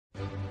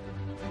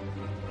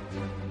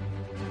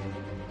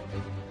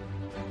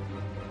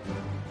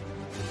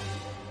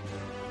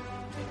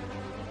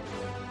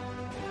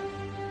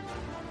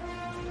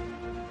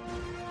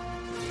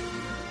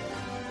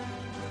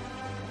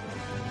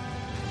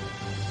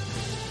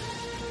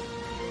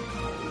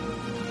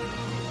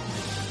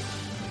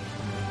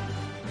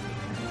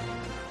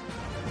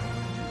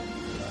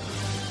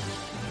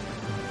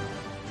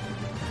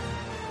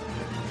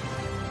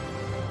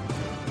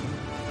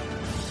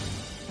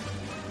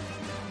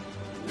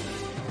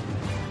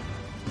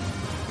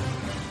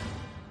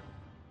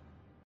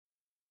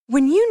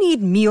When you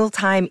need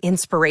mealtime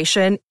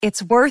inspiration,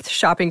 it's worth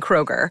shopping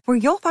Kroger, where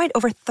you'll find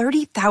over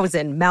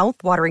 30,000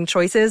 mouth-watering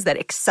choices that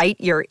excite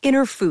your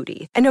inner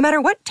foodie. And no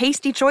matter what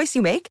tasty choice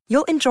you make,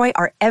 you'll enjoy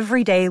our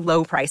everyday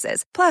low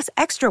prices, plus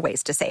extra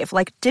ways to save,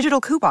 like digital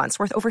coupons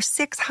worth over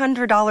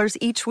 $600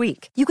 each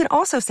week. You can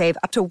also save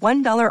up to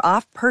 $1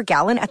 off per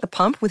gallon at the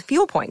pump with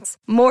fuel points.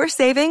 More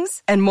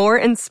savings and more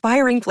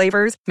inspiring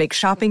flavors make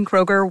shopping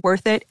Kroger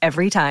worth it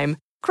every time.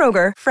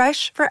 Kroger,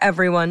 fresh for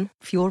everyone.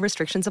 Fuel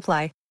restrictions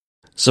apply.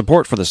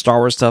 Support for the Star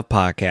Wars Stuff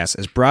podcast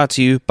is brought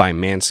to you by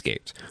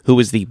Manscaped, who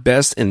is the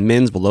best in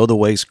men's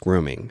below-the-waist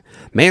grooming.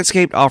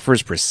 Manscaped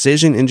offers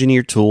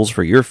precision-engineered tools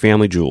for your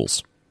family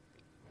jewels.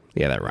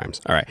 Yeah, that rhymes.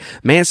 All right.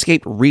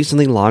 Manscaped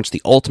recently launched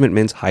the Ultimate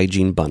Men's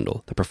Hygiene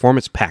Bundle, the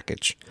Performance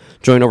Package.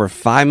 Join over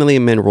 5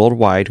 million men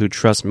worldwide who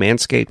trust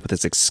Manscaped with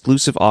its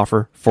exclusive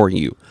offer for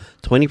you.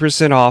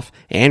 20% off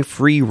and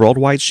free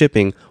worldwide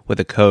shipping with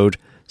the code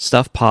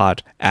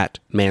StuffPod at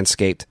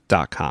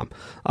manscaped.com.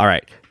 All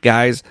right,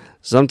 guys.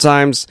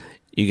 Sometimes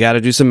you got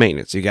to do some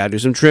maintenance. You got to do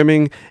some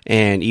trimming,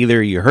 and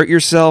either you hurt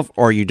yourself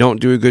or you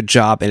don't do a good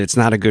job, and it's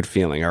not a good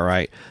feeling, all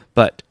right?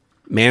 But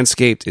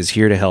Manscaped is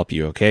here to help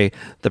you, okay?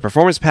 The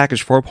Performance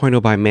Package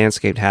 4.0 by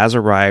Manscaped has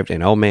arrived,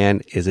 and oh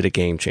man, is it a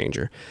game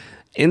changer.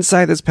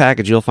 Inside this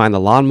package, you'll find the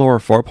Lawnmower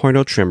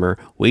 4.0 trimmer,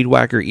 Weed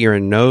Whacker ear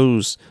and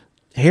nose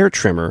hair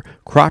trimmer,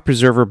 Crop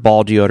Preserver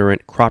ball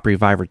deodorant, Crop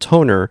Reviver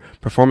toner,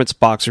 Performance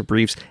boxer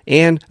briefs,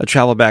 and a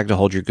travel bag to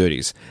hold your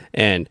goodies.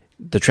 And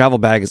the travel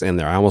bag is in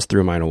there. I almost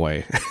threw mine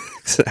away.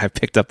 I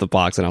picked up the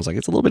box and I was like,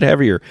 it's a little bit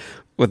heavier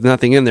with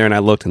nothing in there. And I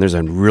looked and there's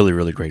a really,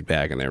 really great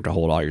bag in there to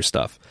hold all your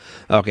stuff.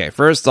 Okay,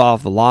 first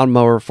off, the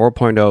Lawnmower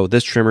 4.0.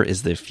 This trimmer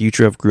is the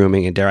future of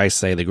grooming and, dare I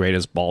say, the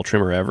greatest ball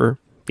trimmer ever.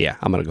 Yeah,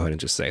 I'm going to go ahead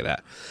and just say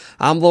that.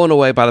 I'm blown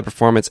away by the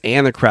performance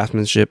and the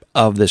craftsmanship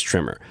of this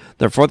trimmer.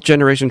 The 4th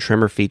generation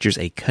trimmer features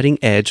a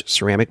cutting-edge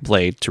ceramic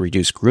blade to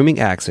reduce grooming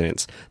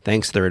accidents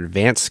thanks to their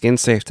advanced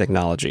skin-safe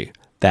technology.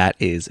 That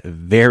is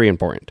very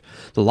important.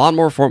 The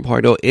Lawnmower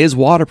 4.0 is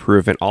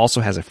waterproof and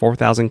also has a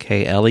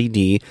 4000K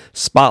LED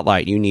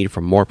spotlight you need for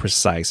more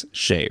precise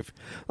shave.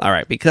 All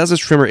right, because this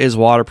trimmer is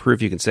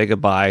waterproof, you can say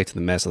goodbye to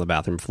the mess on the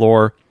bathroom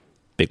floor.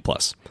 Big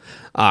plus.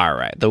 All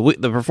right,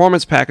 the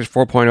Performance Package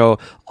 4.0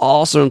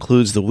 also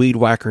includes the Weed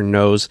Whacker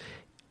nose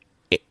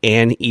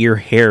and ear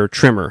hair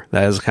trimmer.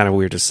 That is kind of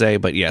weird to say,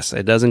 but yes,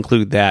 it does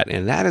include that,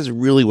 and that is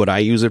really what I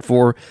use it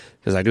for,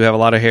 because I do have a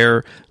lot of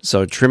hair,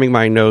 so trimming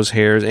my nose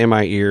hairs and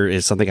my ear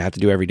is something I have to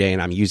do every day,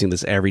 and I'm using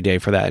this every day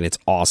for that, and it's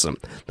awesome.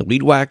 The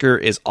Weed Whacker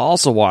is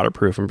also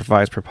waterproof and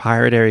provides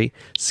proprietary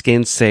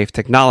skin-safe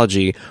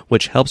technology,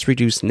 which helps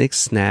reduce nicks,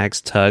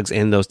 snags, tugs,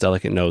 and those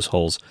delicate nose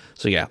holes.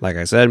 So yeah, like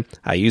I said,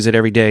 I use it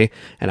every day,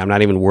 and I'm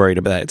not even worried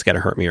about that it's going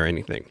to hurt me or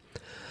anything.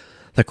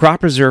 The Crop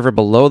Preserver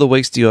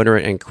below-the-waist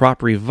deodorant and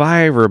Crop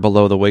Reviver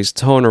below-the-waist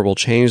toner will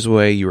change the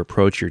way you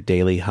approach your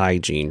daily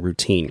hygiene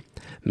routine.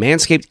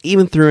 Manscaped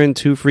even threw in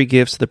 2 free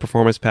gifts to the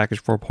Performance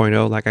Package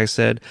 4.0, like I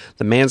said,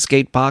 the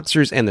Manscaped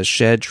Boxers and the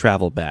Shed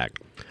Travel Bag.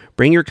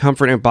 Bring your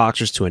comfort in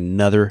boxers to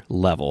another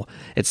level.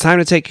 It's time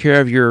to take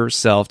care of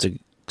yourself,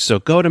 so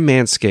go to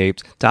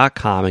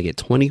manscaped.com and get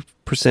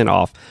 20%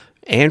 off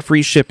and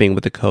free shipping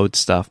with the code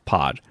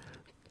StuffPod.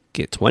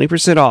 Get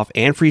 20% off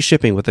and free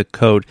shipping with the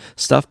code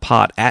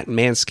StuffPod at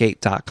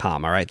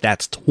manscaped.com. All right,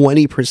 that's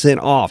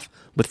 20% off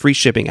with free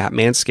shipping at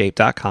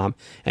manscaped.com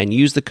and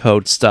use the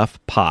code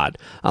StuffPod.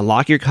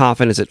 Unlock your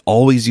confidence and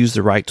always use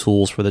the right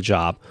tools for the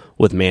job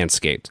with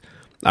Manscaped.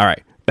 All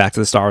right, back to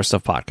the Star Wars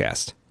Stuff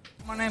podcast.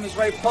 My name is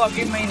Ray Park.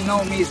 You may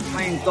know me as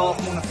playing Darth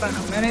Maul in the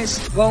Phantom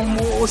Menace, Clone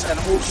Wars, and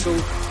also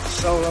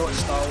Solo at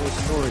Star Wars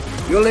Story.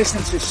 You're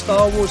listening to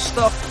Star Wars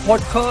Stuff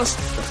podcast.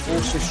 The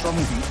Force is strong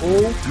with you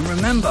all. And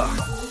remember,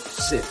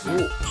 Sith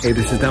Walk. Hey,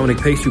 this is Dominic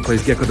Pace, who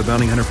plays Gekko the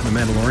Bounty Hunter from The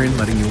Mandalorian,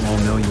 letting you all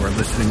know you are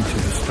listening to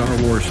the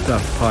Star Wars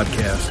Stuff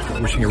podcast.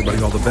 Wishing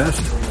everybody all the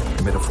best,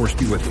 and may the Force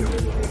be with you.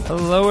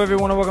 Hello,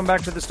 everyone, and welcome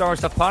back to the Star Wars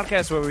Stuff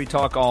podcast, where we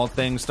talk all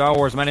things Star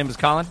Wars. My name is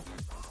Colin.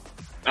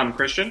 I'm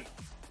Christian.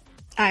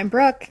 I'm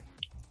Brooke.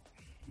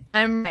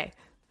 I'm Ray.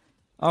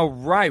 All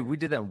right, we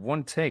did that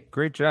one take.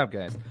 Great job,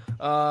 guys.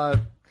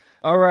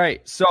 All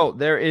right, so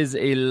there is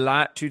a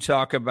lot to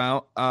talk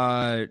about.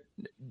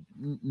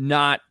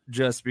 Not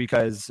just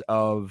because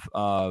of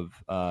all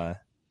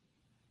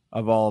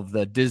of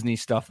the Disney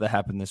stuff that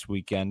happened this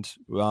weekend.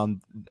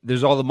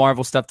 There's all the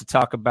Marvel stuff to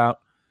talk about.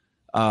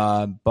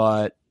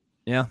 But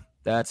yeah,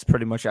 that's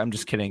pretty much it. I'm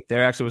just kidding.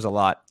 There actually was a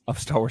lot of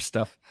Star Wars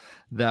stuff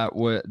that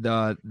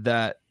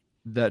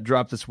that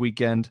dropped this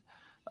weekend.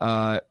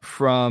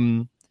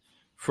 From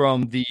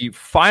the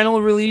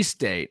final release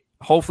date.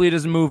 Hopefully it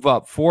doesn't move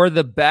up for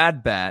the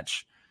Bad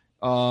Batch.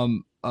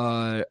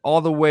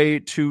 All the way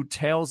to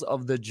Tales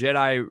of the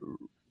Jedi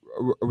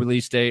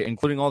release date,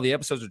 including all the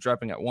episodes are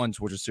dropping at once,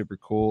 which is super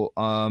cool.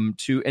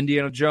 To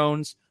Indiana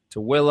Jones, to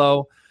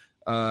Willow,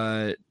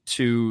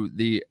 to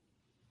the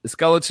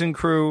Skeleton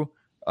Crew,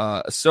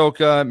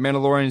 Ahsoka,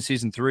 Mandalorian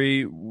Season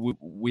 3.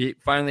 We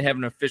finally have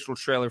an official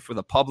trailer for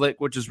the public,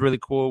 which is really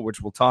cool,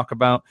 which we'll talk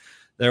about.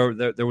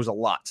 there was a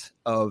lot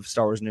of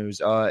Star Wars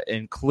news,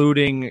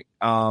 including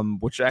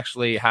which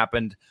actually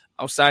happened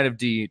outside of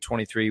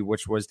D23,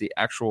 which was the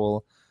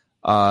actual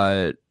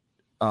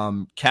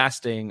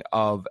casting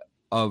of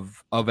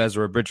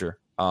Ezra Bridger.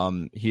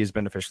 He has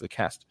been officially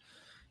cast.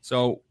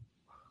 So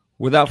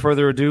without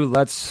further ado,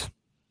 let's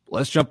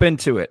jump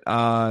into it.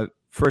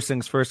 First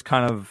things first,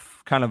 kind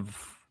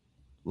of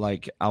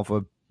like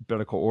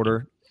alphabetical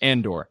order.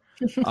 Andor.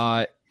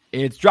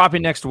 It's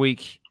dropping next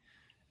week.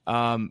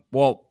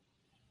 Well,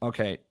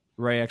 okay.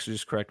 Ray actually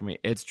just corrected me.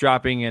 It's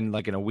dropping in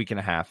a week and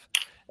a half,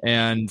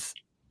 and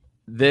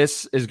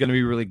this is going to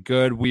be really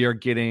good. We are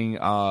getting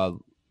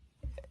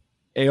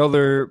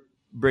another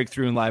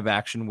breakthrough in live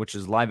action, which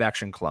is live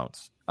action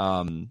clones.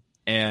 And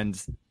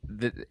it's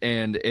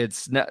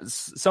not,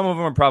 some of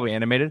them are probably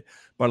animated,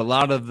 but a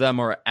lot of them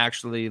are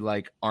actually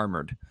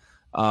armored,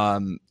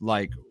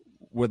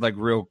 with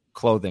real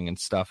clothing and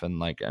stuff,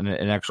 and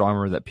an actual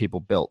armor that people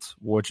built,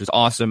 which is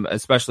awesome,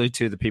 especially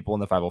to the people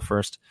in the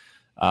 501st.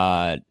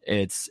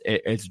 It's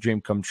a dream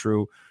come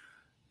true.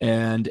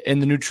 And in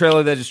the new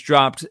trailer that just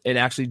dropped, it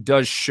actually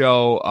does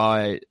show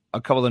a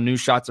couple of new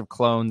shots of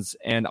clones,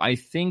 and I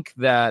think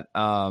that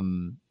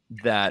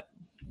that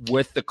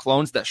with the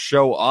clones that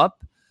show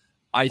up,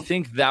 I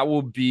think that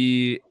will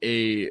be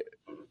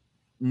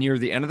near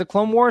the end of the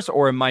Clone Wars,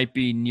 or it might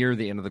be near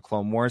the end of the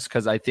Clone Wars,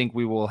 because I think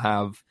we will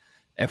have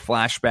a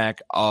flashback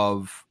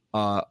of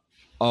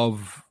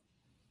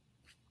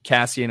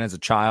Cassian as a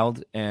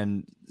child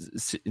and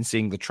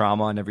seeing the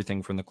trauma and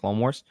everything from the Clone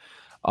Wars.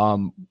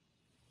 How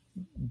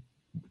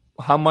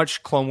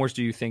much Clone Wars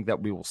do you think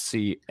that we will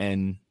see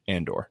in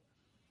Andor?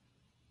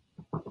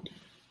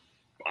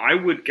 I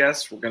would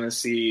guess we're going to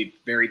see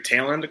very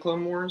tail end of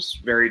Clone Wars,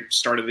 very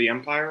start of the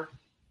Empire.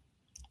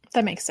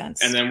 That makes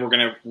sense. And then we're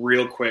going to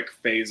real quick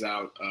phase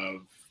out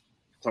of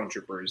Clone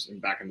Troopers and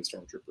back into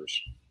Stormtroopers.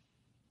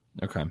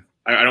 Okay.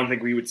 I don't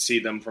think we would see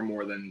them for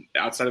more than,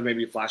 outside of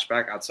maybe a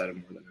flashback, outside of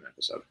more than an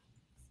episode.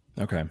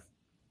 Okay.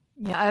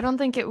 Yeah, I don't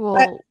think it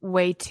will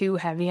weigh too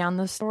heavy on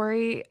the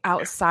story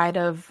outside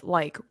of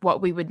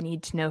what we would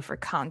need to know for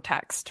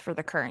context for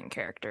the current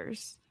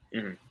characters.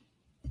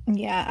 Mm-hmm.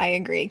 Yeah, I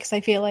agree, because I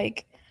feel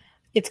like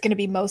it's going to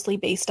be mostly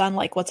based on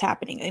what's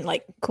happening in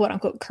quote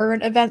unquote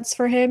current events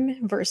for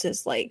him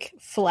versus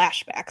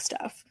flashback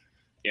stuff.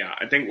 Yeah,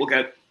 I think we'll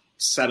get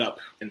set up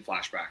in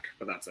flashback,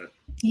 but that's it.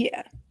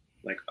 Yeah.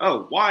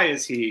 Why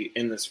is he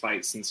in this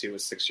fight since he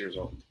was 6 years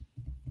old?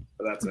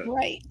 But that's it.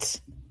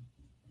 Right.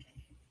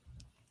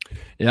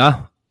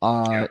 Yeah.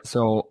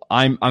 So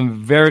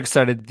I'm very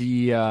excited.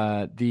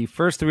 The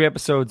first 3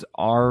 episodes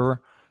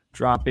are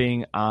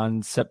dropping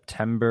on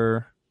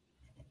September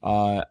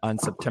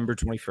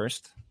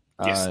 21st.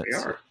 Yes, they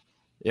are.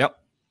 Yep.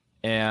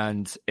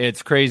 And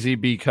it's crazy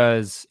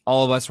because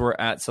all of us were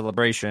at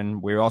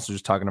Celebration. We were also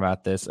just talking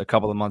about this a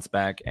couple of months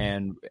back,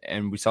 and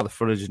we saw the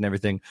footage and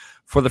everything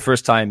for the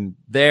first time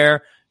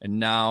there. And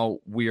now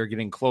we are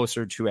getting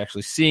closer to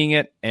actually seeing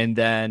it. And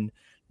then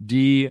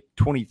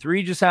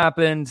D23 just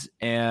happened,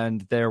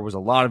 and there was a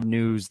lot of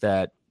news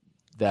that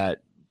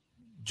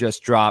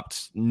just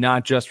dropped,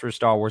 not just for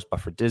Star Wars, but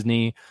for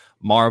Disney,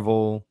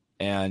 Marvel,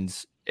 and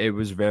it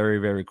was very,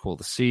 very cool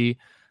to see.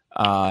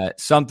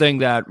 Something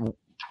that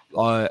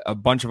a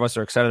bunch of us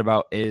are excited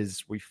about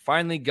is we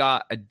finally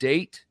got a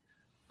date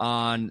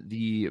on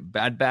the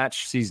Bad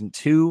Batch season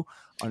 2.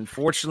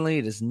 Unfortunately,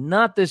 it is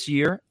not this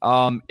year.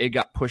 It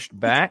got pushed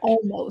back.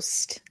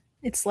 Almost.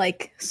 It's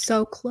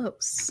so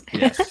close.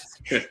 Yes.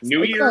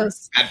 New Year,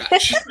 close. Bad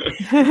Batch.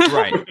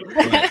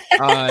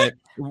 Right.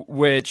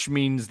 Which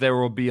means there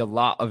will be a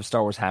lot of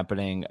Star Wars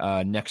happening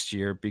next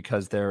year,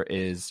 because there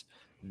is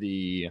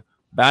the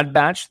Bad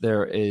Batch,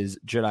 there is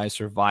Jedi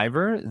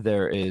Survivor,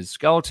 there is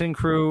Skeleton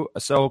Crew,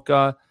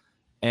 Ahsoka,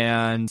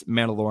 and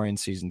Mandalorian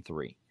season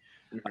 3.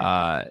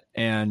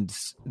 And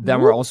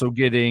then we're also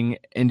getting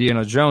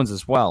Indiana Jones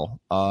as well.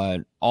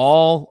 All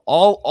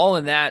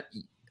in that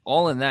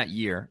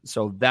year.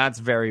 So that's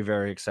very,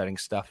 very exciting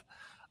stuff.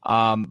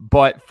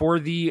 But for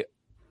the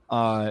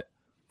Bad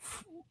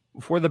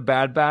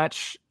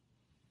Batch,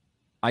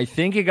 I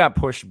think it got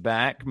pushed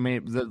back.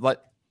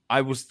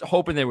 I was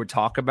hoping they would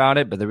talk about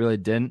it, but they really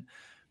didn't.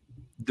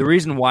 The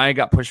reason why it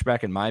got pushed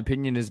back, in my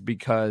opinion, is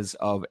because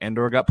of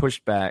Andor got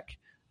pushed back,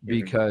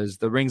 because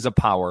the Rings of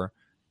Power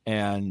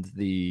and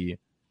the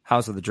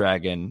House of the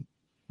Dragon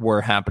were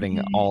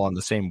happening all on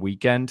the same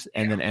weekend,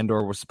 and then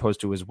Andor was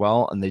supposed to as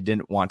well, and they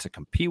didn't want to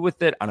compete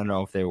with it. I don't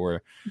know if they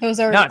were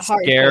those are not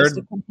hard scared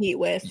to compete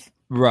with,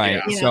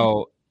 right? Yeah.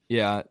 So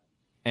yeah,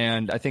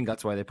 and I think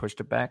that's why they pushed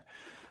it back.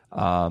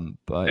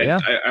 But yeah,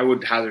 I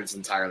would hazard it's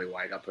entirely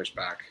why it got pushed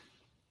back,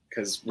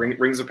 because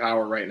Rings of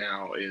Power right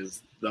now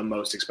is the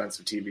most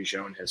expensive TV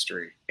show in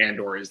history.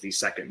 Andor is the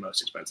second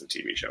most expensive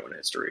TV show in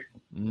history.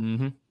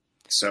 Mm-hmm.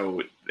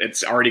 So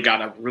it's already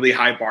got a really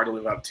high bar to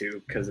live up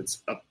to, because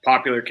it's a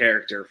popular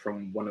character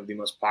from one of the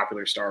most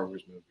popular Star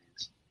Wars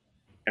movies.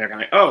 And they're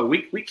kind of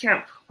we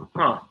can't,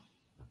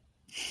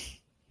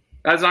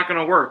 that's not going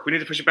to work. We need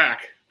to push it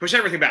back. Push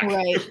everything back.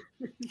 Right.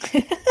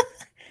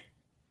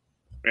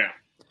 Yeah.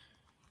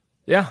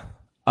 Yeah.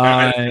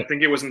 I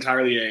think it was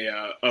entirely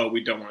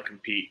we don't want to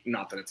compete.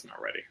 Not that it's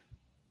not ready.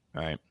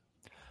 All right.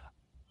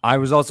 I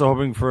was also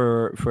hoping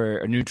for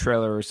a new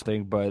trailer or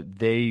something, but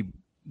they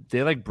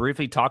like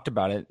briefly talked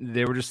about it.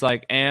 They were just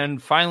like,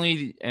 and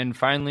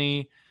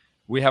finally,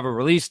 we have a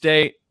release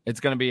date. It's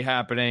going to be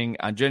happening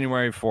on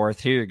January 4th.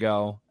 Here you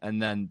go.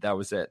 And then that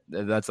was it.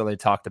 That's how they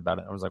talked about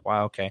it. I was like,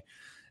 wow, okay.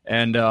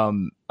 And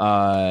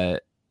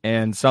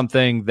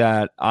something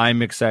that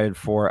I'm excited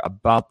for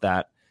about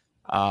that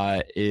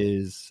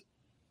is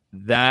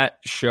that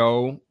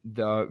show.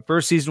 The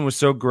first season was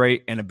so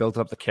great and it built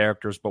up the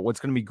characters, but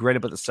what's going to be great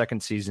about the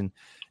second season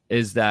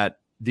is that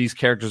these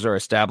characters are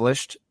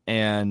established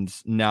and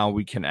now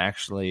we can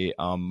actually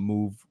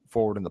move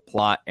forward in the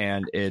plot,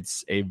 and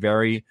it's a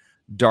very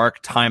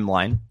dark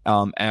timeline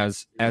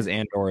as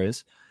Andor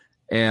is,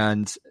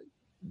 and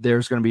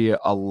there's going to be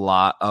a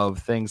lot of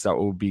things that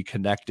will be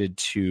connected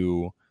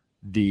to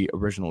the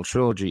original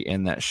trilogy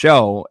in that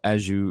show.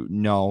 As you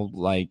know,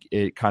 like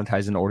it kind of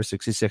ties into Order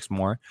 66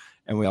 more,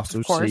 and we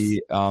also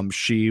see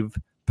Sheev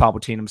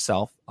Palpatine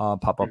himself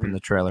pop up in the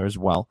trailer as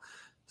well.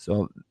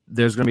 So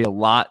there's going to be a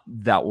lot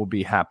that will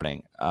be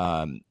happening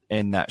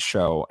in that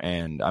show,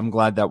 and I'm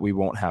glad that we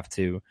won't have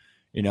to,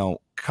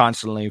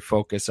 constantly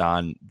focus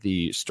on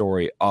the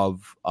story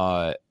of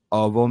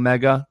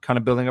Omega, kind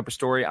of building up a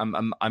story.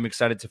 I'm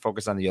excited to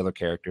focus on the other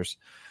characters,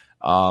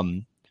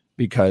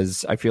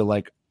 because I feel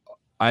like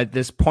at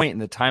this point in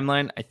the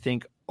timeline, I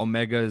think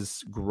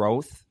Omega's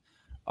growth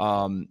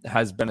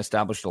has been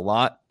established a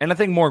lot, and I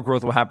think more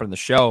growth will happen in the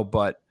show.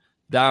 But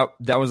that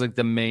was like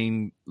the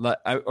main.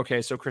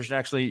 Okay, so Christian,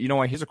 actually, you know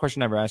what? Here's a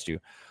question I never asked you.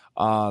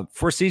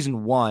 For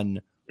season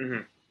 1,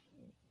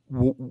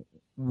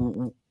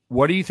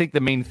 what do you think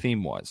the main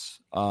theme was?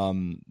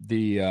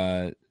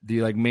 The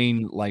like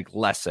main like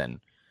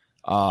lesson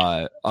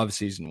of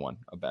season 1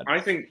 of Bad Batch? I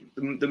think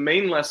the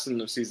main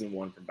lesson of season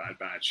 1 for Bad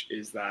Batch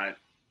is that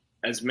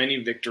as many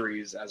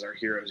victories as our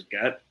heroes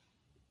get,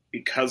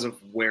 because of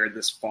where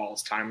this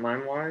falls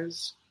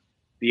timeline-wise,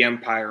 the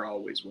Empire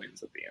always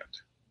wins at the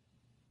end.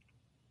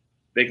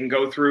 They can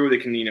go through, they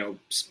can,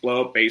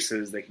 blow up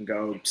bases, they can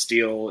go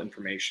steal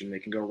information, they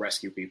can go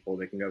rescue people,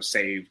 they can go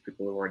save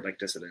people who are like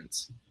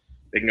dissidents.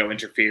 They can go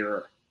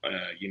interfere,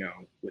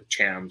 with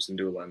Chams and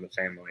Dula and the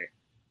family.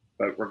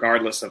 But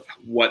regardless of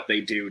what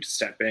they do to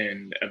step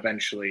in,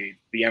 eventually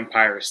the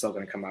Empire is still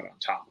going to come out on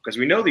top. Because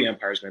we know the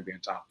Empire is going to be on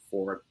top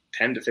for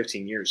 10 to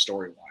 15 years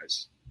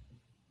story-wise.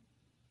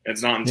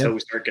 It's not until we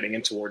start getting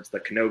in towards the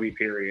Kenobi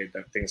period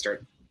that things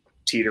start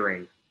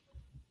teetering.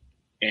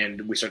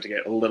 And we start to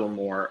get a little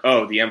more,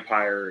 the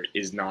Empire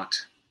is not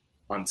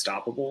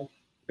unstoppable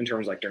in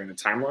terms like during the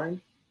timeline.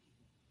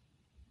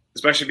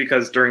 Especially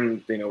because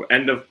during,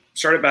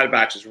 start of Bad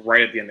Batch is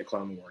right at the end of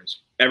Clone Wars.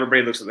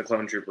 Everybody looks at the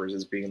clone troopers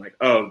as being like,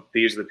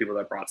 these are the people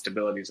that brought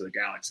stability to the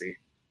galaxy.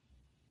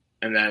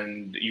 And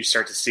then you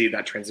start to see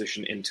that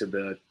transition into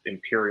the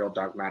Imperial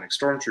dogmatic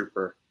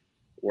stormtrooper,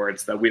 where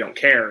it's that we don't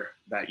care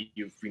that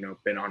you've,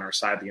 been on our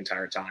side the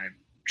entire time.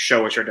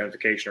 Show us your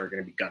identification or you're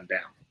going to be gunned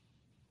down.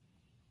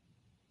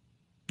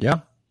 Yeah.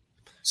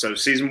 So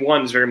season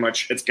 1 is very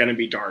much, it's going to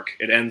be dark.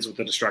 It ends with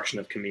the destruction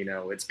of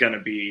Kamino. It's going to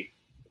be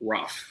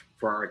rough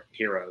for our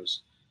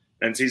heroes.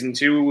 And season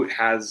 2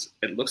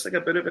 it looks like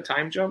a bit of a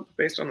time jump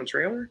based on the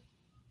trailer.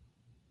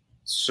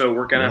 So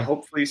we're going to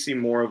hopefully see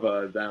more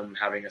of them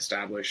having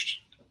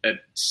established a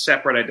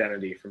separate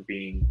identity from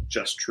being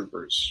just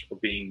troopers or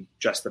being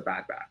just the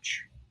Bad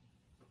Batch.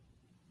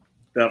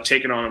 They've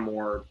taken on a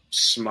more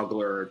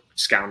smuggler,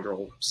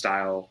 scoundrel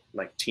style,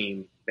 like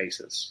team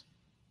basis.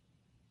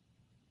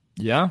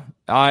 Yeah.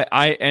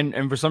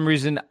 And for some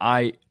reason,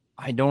 I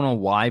don't know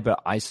why,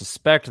 but I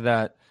suspect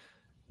that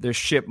their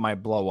ship might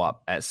blow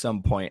up at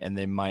some point and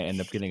they might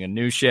end up getting a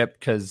new ship,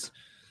 because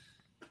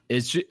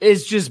it's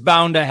just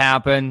bound to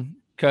happen.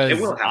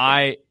 Because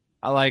I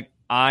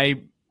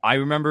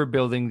remember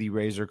building the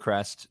Razor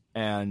Crest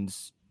and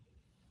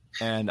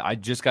I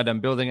just got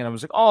done building it. And I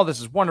was like, oh, this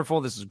is wonderful.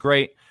 This is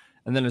great.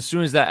 And then as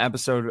soon as that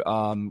episode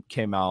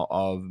came out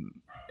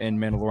in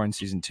Mandalorian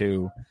season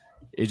 2,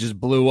 it just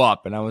blew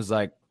up. And I was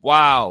like,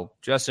 wow,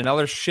 just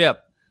another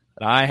ship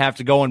that I have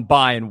to go and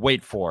buy and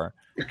wait for.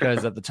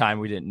 Because at the time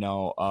we didn't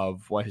know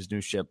of what his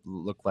new ship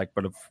looked like,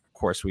 but of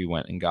course we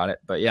went and got it.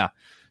 But yeah,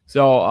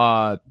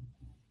 so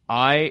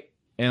I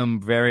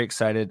am very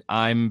excited.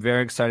 I'm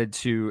very excited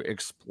to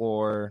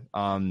explore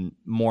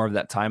more of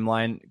that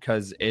timeline,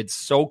 because it's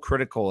so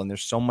critical and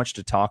there's so much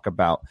to talk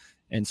about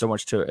and so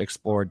much to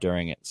explore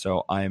during it.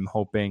 So I'm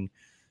hoping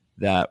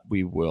that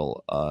we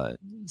will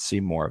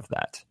see more of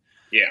that.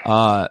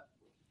 Yeah.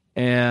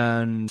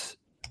 And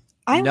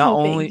I'm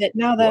hoping that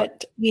now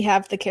that we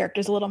have the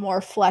characters a little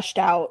more fleshed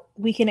out,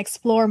 we can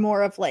explore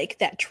more of like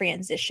that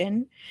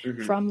transition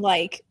from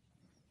like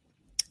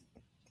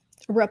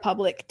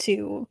Republic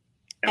to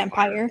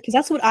Empire, because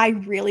that's what I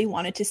really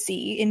wanted to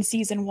see in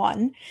season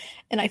 1,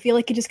 and I feel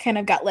like it just kind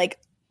of got like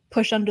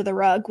pushed under the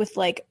rug with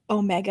like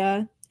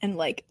Omega and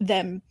like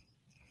them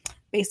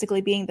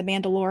basically being the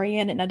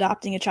Mandalorian and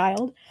adopting a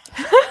child.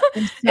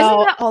 And so, isn't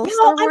that all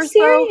Star Wars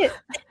though?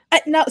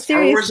 No,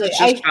 Star Wars seriously.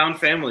 is just found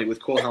family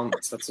with cool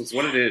helmets. That's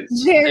what it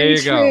is. Very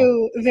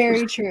true.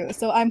 Very true.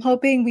 So I'm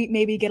hoping we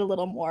maybe get a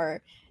little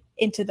more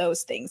into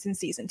those things in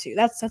season 2.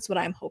 That's what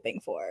I'm hoping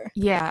for.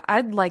 Yeah,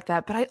 I'd like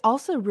that. But I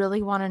also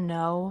really want to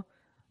know,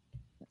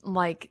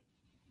 like,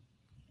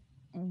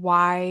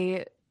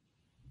 why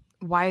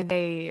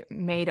they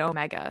made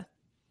Omega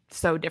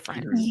so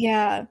different.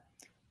 Yeah.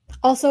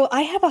 Also,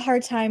 I have a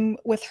hard time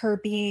with her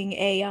being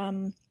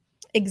a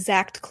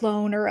exact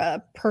clone or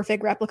a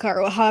perfect replica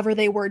or however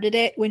they worded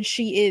it when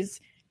she is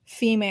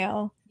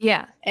female.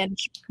 Yeah. And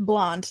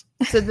blonde.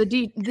 So the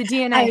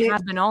DNA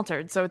has been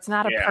altered, so it's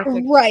not a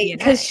perfect right,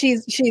 because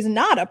she's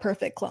not a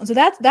perfect clone. So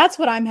that's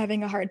what I'm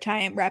having a hard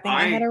time wrapping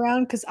my head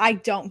around, because I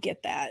don't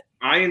get that.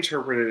 I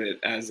interpreted it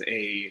as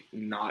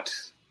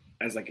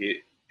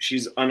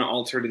she's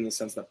unaltered in the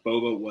sense that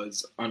Boba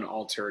was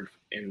unaltered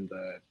in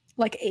the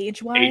like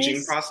age-wise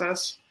aging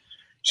process.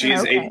 She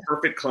is a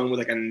perfect clone with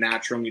like a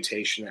natural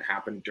mutation that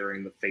happened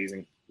during the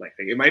phasing. Like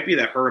it might be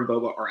that her and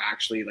Boba are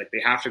actually like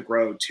they have to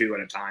grow 2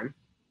 at a time.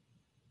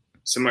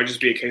 So it might just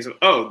be a case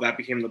of that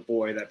became the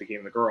boy, that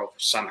became the girl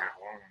somehow.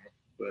 I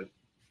don't know, but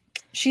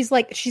she's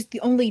the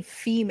only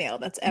female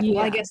that's ever. Well,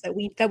 I guess that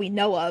we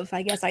know of.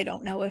 I guess I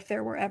don't know if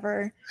there were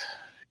ever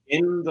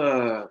in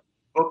the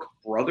book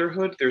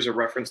Brotherhood. There's a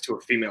reference to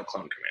a female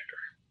clone commander.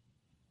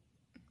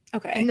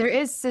 Okay, and there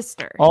is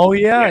Sister. Oh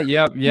yeah. Right.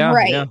 Yeah.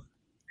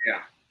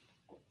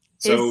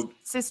 So is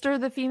Sister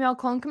the female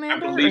clone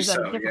commander? I believe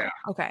so. Yeah.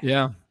 Okay.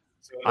 Yeah.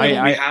 So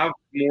I have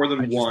more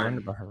than one.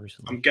 About her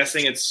recently. I'm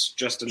guessing it's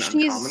just an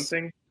uncommon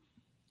thing.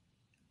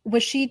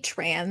 Was she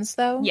trans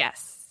though?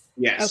 Yes.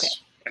 Yes. Okay.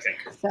 I think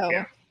so.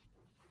 Yeah.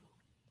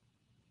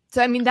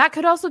 So I mean that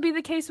could also be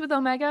the case with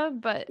Omega,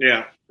 but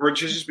yeah, or it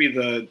should just be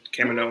the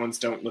Kaminoans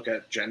don't look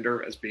at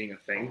gender as being a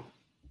thing.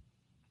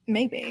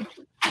 Maybe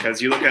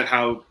because you look at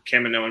how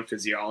Kaminoan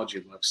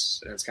physiology looks,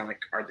 and it's kind of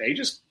like, are they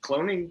just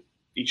cloning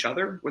each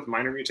other with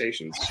minor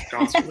mutations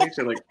constantly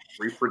to like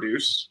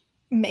reproduce?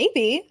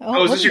 Maybe.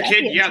 Oh, is this your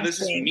kid? Yeah,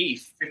 this is me,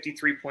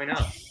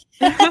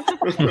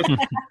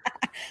 53.0.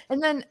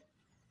 And then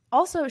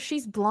also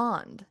she's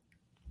blonde.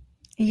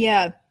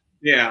 Yeah.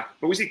 Yeah,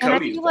 but we see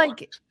Cody's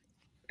blonde.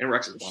 And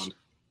Rex is blonde.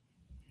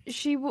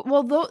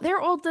 They're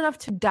old enough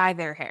to dye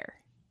their hair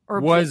or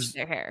bleach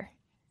their hair.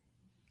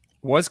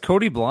 Was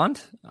Cody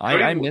blonde?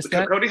 I missed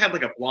that. Cody had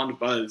like a blonde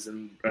buzz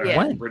in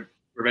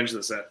Revenge of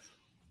the Sith.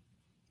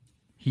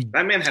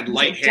 That man had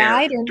light hair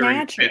dyed or during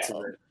natural? bits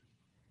of it.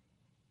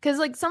 Because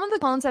like some of the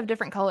clones have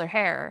different color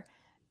hair,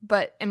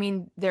 but I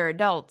mean they're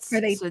adults. Are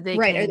they so they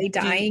right? Are they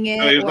dyeing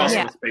it?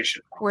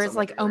 Whereas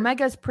like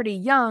Omega's pretty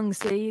young,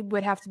 so they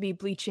would have to be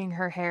bleaching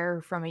her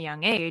hair from a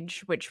young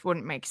age, which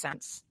wouldn't make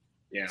sense.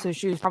 Yeah. So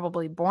she was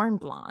probably born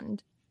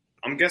blonde.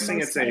 I'm guessing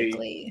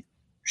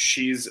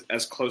she's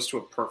as close to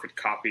a perfect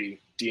copy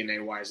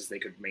DNA wise as they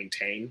could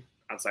maintain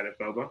outside of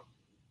Boba.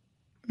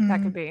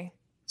 That could be.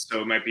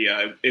 So it might be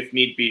if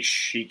need be,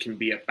 she can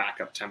be a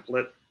backup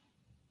template.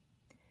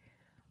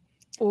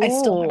 I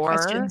still have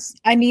questions.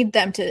 I need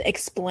them to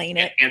explain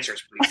it.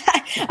 Answers, please.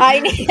 I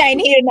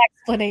need an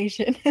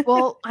explanation.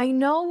 Well, I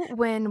know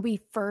when the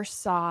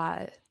first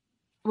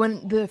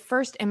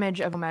image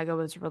of Omega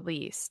was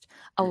released,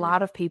 a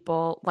lot of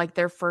people like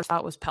their first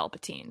thought was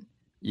Palpatine.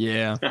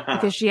 Yeah,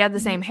 because she had the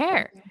same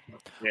hair.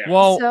 Yeah.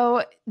 Well,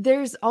 so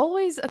there's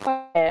always a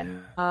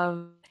question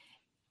of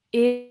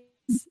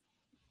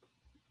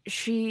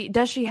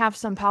does she have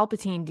some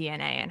Palpatine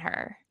DNA in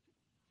her?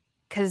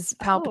 Because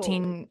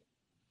Palpatine,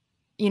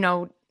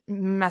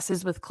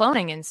 messes with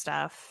cloning and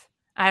stuff.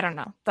 I don't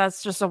know.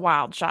 That's just a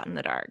wild shot in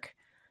the dark.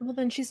 Well,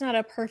 then she's not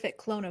a perfect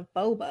clone of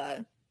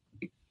Boba,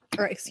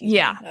 or excuse me,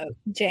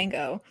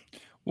 Jango.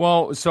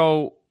 Well,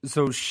 so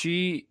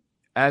she,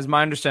 as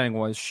my understanding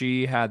was,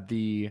 she had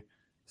the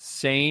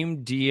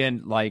same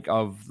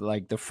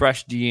DNA, the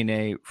fresh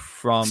DNA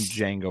from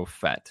Jango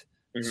Fett.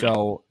 Mm-hmm.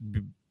 So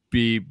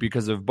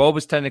because of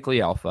Boba's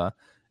technically alpha,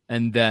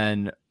 and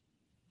then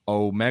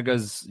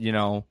Omega's,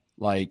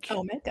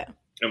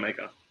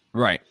 Omega.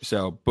 Right.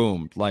 So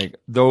boom. Like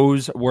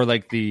those were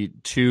like the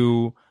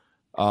two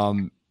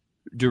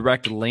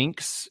direct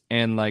links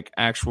and like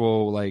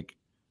actual like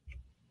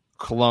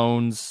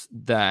clones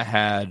that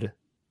had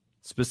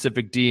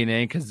specific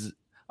DNA, because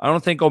I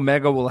don't think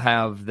Omega will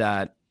have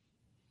that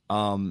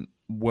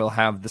will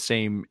have the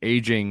same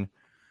aging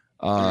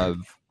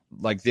of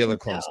like the other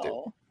clones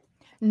do.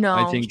 No.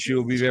 I think she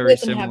will be very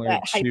similar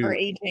have that to hyper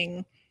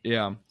aging.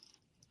 Yeah.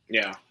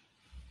 Yeah.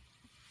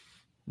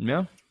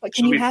 Yeah. But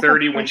she'll be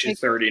 30 when she's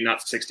 30,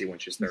 not 60 when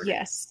she's 30.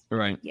 Yes.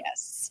 Right.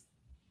 Yes.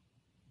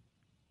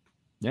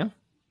 Yeah.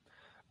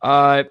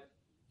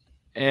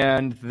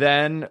 And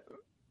then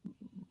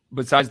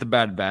besides the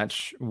Bad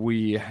Batch,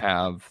 we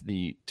have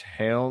the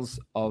Tales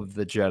of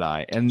the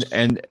Jedi.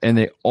 And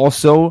they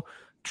also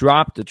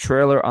dropped a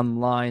trailer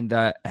online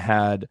that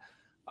had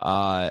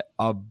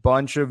a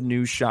bunch of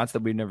new shots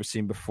that we've never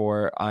seen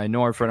before. I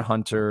know our friend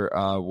Hunter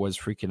was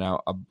freaking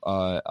out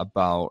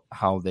about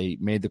how they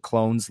made the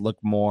clones look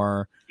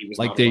more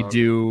like they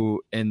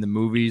do in the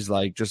movies,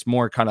 like just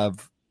more kind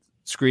of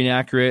screen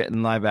accurate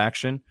and live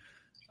action.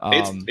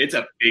 It's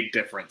a big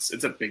difference.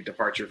 It's a big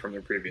departure from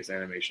their previous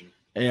animation.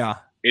 Yeah.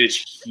 It is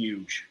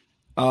huge.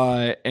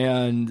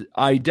 And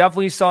I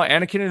definitely saw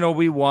Anakin and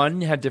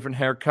Obi-Wan had different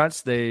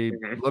haircuts. They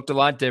looked a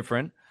lot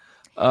different.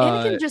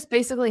 Anakin just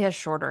basically has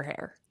shorter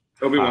hair.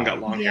 Obi-Wan got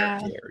long hair.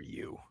 How dare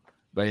you?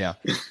 But yeah,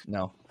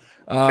 no.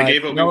 They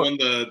gave Obi-Wan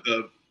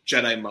the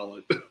Jedi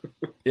mullet.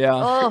 Yeah.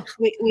 Oh,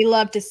 we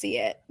love to see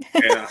it.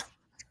 Yeah.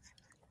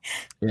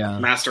 Yeah.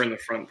 Master in the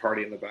front,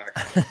 party in the back.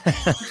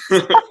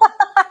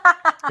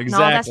 Exactly. No,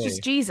 that's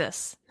just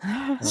Jesus.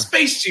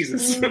 Space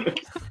Jesus.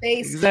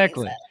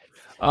 Exactly.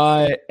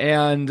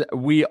 And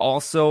we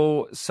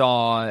also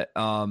saw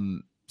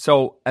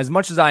so as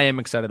much as I am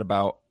excited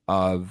about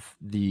of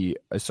the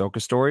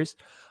Ahsoka stories,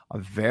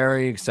 I'm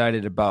very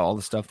excited about all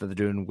the stuff that they're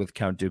doing with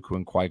Count Dooku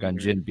and Qui-Gon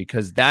Jinn,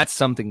 because that's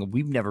something that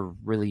we've never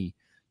really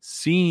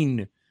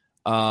seen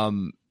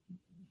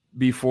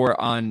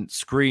before on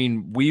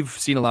screen. We've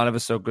seen a lot of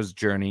Ahsoka's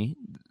journey.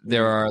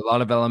 There are a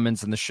lot of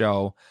elements in the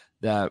show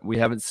that we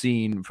haven't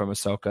seen from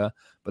Ahsoka,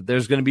 but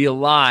there's going to be a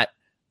lot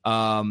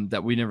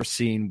that we've never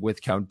seen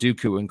with Count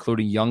Dooku,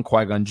 including young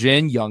Qui-Gon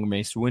Jinn, young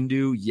Mace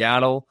Windu,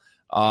 Yaddle.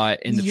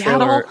 In the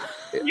trailer,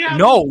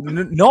 no,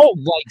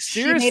 like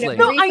seriously,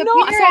 no, I know.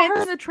 I saw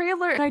her in the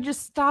trailer, and I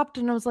just stopped,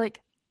 and I was like,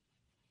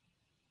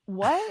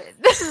 "What?"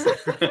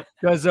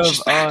 Because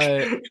of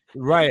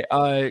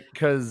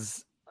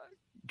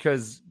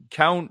because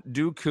Count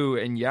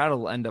Dooku and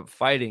Yaddle end up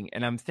fighting,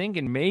 and I'm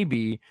thinking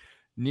maybe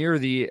near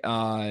the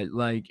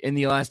like in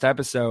the last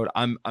episode,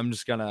 I'm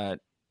just gonna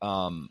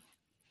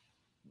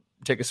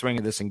take a swing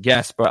at this and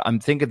guess, but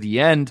I'm thinking at the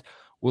end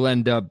will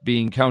end up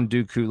being Count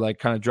Dooku, like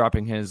kind of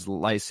dropping his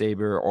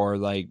lightsaber, or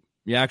like,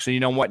 yeah, actually, you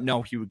know what?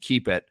 No, he would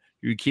keep it.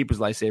 He would keep his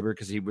lightsaber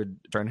because he would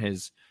turn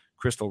his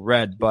crystal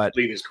red. But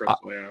leave his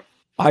crystal, yeah.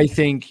 I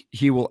think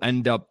he will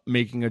end up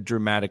making a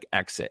dramatic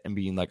exit and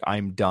being like,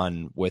 "I'm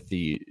done with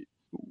the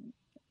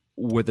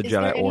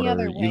Jedi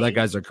Order. You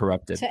guys are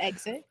corrupted." To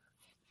exit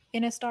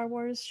in a Star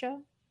Wars show.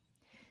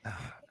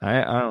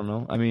 I don't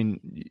know. I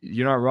mean,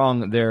 you're not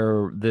wrong.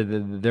 There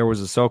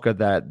was Ahsoka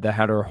that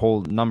had her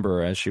whole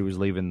number as she was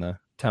leaving the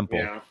temple.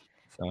 Yeah.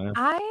 So,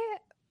 yeah.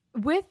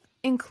 With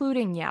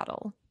including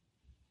Yaddle,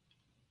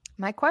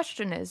 my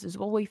question is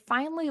will we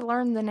finally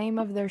learn the name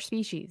of their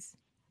species?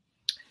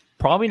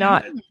 Probably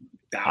not.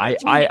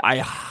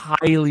 I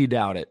highly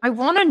doubt it. I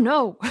want to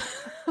know.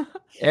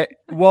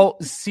 Well,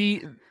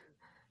 see,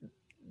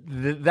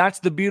 that's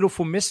the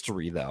beautiful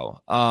mystery,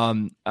 though.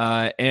 And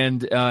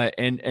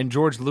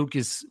George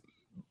Lucas,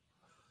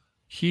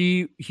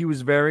 he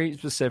was very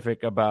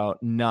specific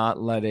about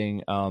not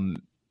letting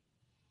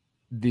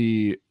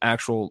the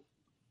actual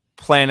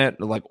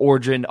planet, like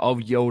origin of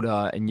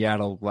Yoda and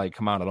Yaddle, like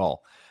come out at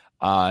all.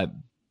 Because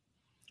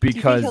do you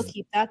think he'll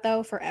keep that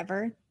though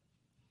forever?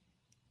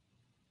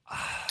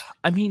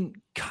 I mean,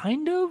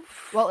 kind of.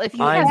 Well, if he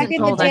back hasn't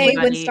in the told day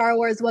anybody, when Star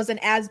Wars wasn't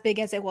as big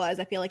as it was,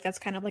 I feel like that's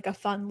kind of like a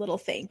fun little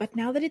thing. But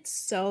now that it's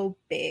so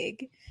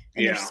big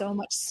and there's so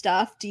much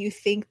stuff, do you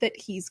think that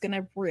he's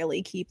gonna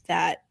really keep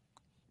that?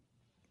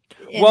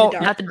 Well,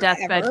 not the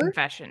deathbed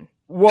confession.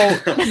 Well,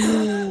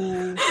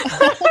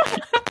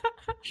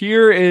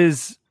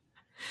 here's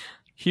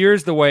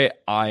the way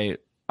I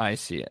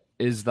see it.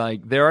 Is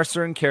like there are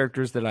certain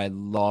characters that I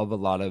love a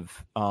lot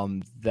of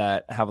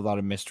that have a lot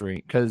of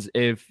mystery, because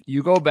if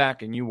you go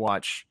back and you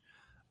watch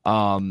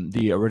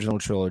the original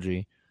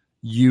trilogy,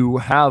 you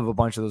have a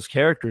bunch of those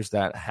characters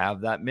that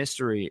have that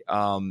mystery.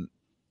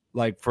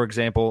 Like, for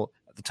example,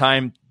 at the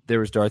time there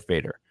was Darth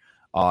Vader.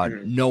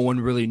 No one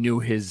really knew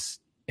his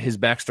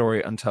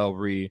backstory until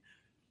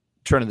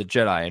Return of the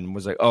Jedi, and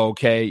was like, oh,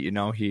 okay, you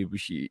know, he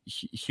was the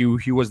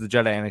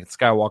Jedi Anakin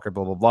Skywalker,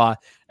 blah blah blah,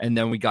 and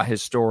then we got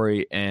his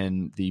story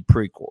in the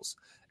prequels,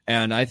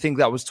 and I think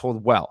that was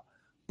told well.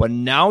 But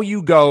now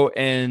you go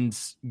and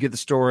get the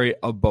story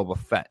of Boba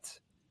Fett.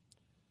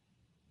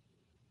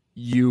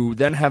 You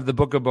then have the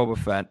Book of Boba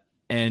Fett,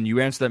 and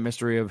you answer that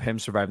mystery of him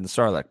surviving the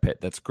Sarlacc pit.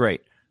 That's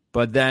great,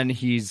 but then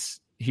he's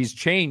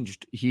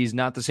changed. He's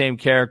not the same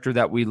character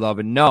that we love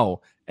and know,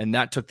 and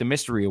that took the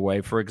mystery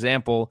away. For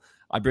example,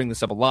 I bring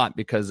this up a lot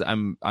because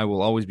I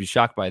will always be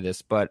shocked by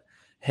this, but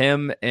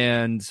him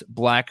and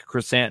Black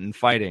Chrysanthemum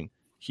fighting,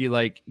 he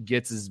like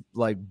gets his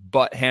like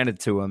butt handed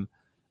to him.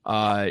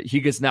 He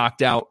gets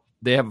knocked out.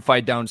 They have a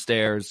fight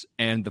downstairs,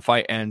 and the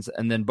fight ends,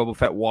 and then Boba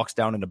Fett walks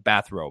down in a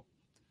bathrobe.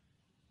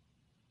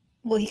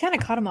 Well, he kind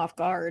of caught him off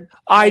guard.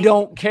 I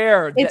don't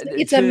care.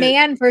 It's a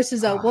man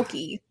versus a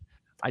Wookiee.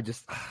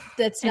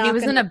 That's not. And he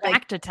was in a like,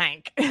 bacta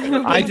tank.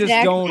 I just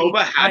don't.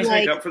 Boba had to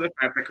make up for the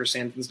fact that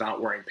Chrysanthemum's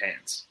not wearing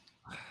pants.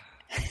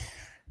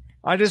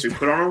 So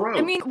put on a robe.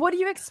 I mean, what do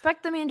you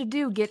expect the man to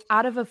do? Get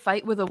out of a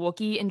fight with a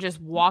Wookiee and just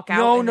walk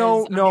out?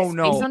 No.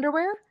 Space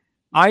underwear?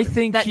 I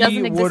think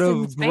he would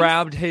have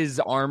grabbed his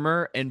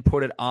armor and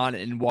put it on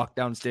and walked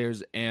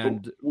downstairs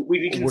and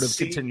would have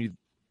continued.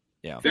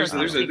 Yeah, there's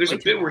a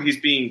bit where he's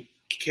being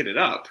kitted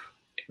up,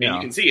 and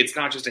you can see it's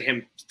not just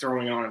him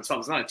throwing it on himself.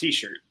 It's not a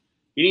t-shirt.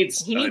 He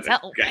needs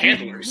help.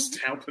 Handlers to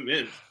help him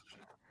in.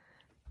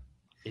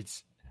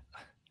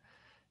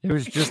 It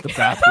was just a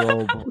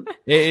bathrobe.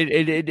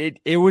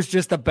 It was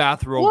just a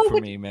bathrobe Well, for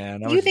but me,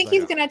 man. Do you think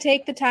he's gonna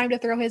take the time to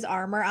throw his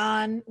armor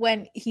on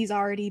when he's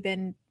already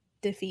been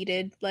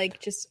defeated? Like,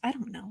 just I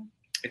don't know.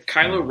 If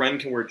Kylo Ren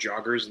can wear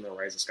joggers in The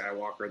Rise of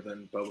Skywalker,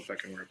 then Boba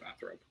Fett can wear a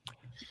bathrobe.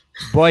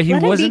 Boy, he Let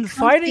him be wasn't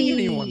fighting comfy.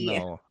 anyone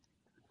though.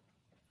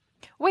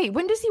 Wait,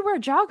 when does he wear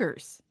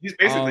joggers? He's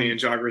basically in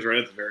joggers right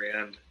at the very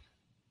end.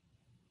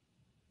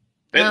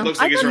 It I looks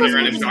like he's thought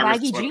running those around were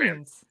in just joggers baggy and sweatpants.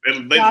 jeans. They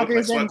look like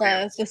Joggers and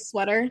sweatpants. the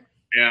sweater.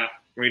 Yeah,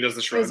 when he does the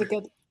It shrug. was a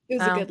good. It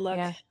was a good look.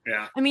 Yeah.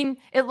 Yeah. I mean,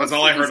 it looks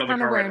all I like he's heard on the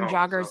kind of car ride wearing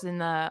home, joggers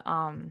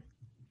so.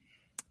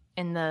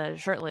 in the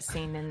shirtless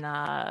scene in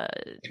the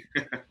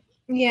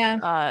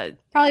Yeah,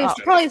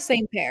 probably the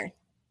same pair.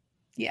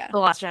 Yeah. The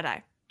Last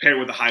Jedi. Paired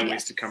with a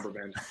high-waisted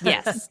cummerbund.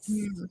 Yes.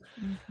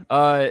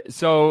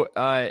 So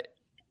I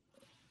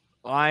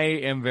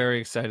am very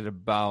excited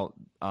about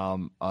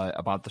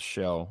the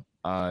show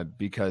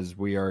because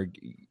we are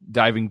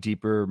diving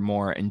deeper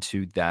more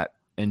into that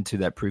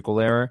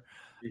prequel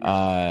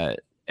era.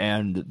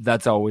 And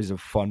that's always a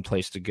fun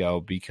place to go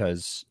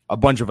because a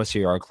bunch of us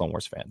here are Clone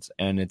Wars fans,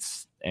 and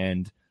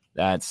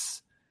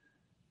that's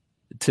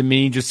to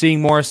me just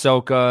seeing more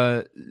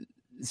Ahsoka,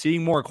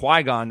 seeing more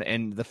Qui-Gon,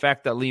 and the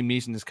fact that Liam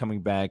Neeson is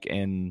coming back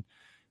and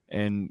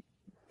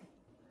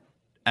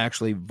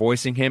actually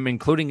voicing him,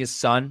 including his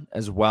son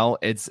as well.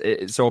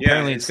 So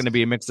apparently it's going to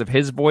be a mix of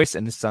his voice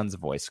and his son's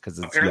voice because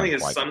apparently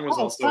his son was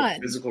also fun. a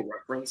physical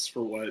reference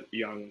for what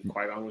young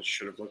Qui-Gon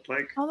should have looked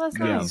like. Oh, that's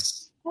Yeah.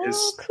 nice. Cool.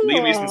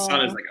 Liam Neeson's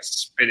son is like a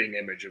spitting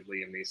image of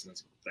Liam Neeson.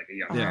 It's like a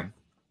young, Yeah.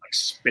 like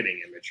spitting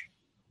image.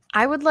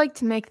 I would like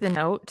to make the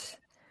note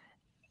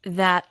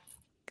that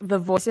the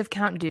voice of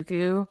Count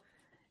Dooku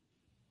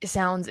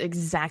sounds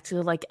exactly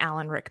like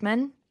Alan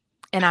Rickman,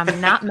 and I'm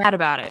not mad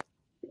about it.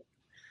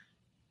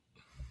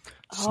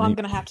 Oh, I'm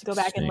gonna have to go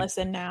back and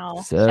listen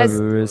now.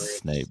 Severus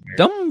Snape,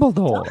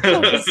 Dumbledore.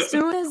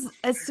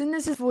 As soon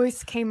as his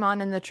voice came on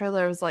in the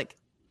trailer, I was like,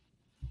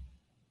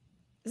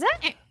 "Is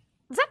that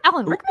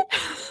Alan Rickman?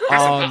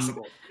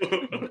 Possible.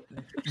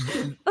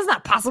 That's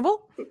not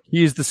possible."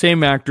 He's the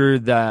same actor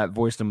that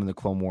voiced him in the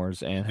Clone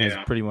Wars and has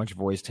Yeah. pretty much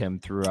voiced him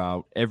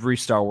throughout every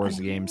Star Wars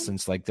game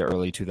since like the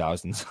early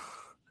 2000s.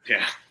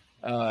 Yeah,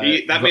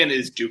 that man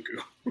is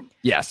Dooku.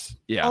 Yes,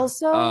 yeah.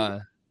 Also,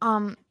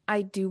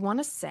 I do want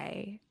to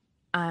say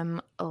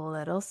I'm a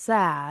little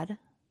sad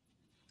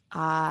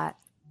that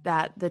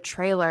the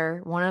trailer,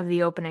 one of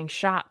the opening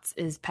shots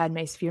is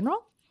Padme's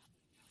funeral.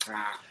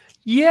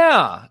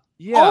 Yeah.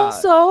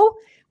 Also,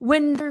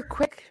 when they're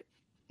quick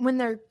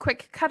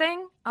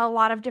cutting a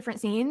lot of different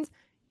scenes,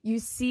 you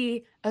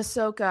see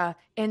Ahsoka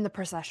in the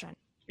procession.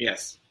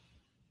 Yes.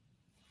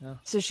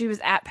 So she was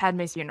at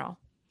Padme's funeral.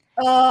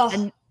 Oh,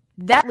 And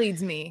that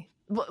leads me,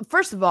 well,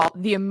 first of all,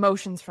 the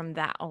emotions from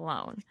that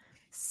alone.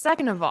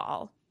 Second of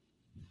all,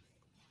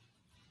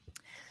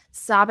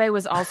 Sabe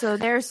was also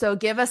there, so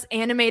give us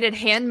animated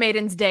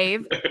handmaidens,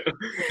 Dave.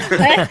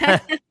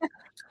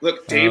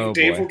 Look, Dave Oh,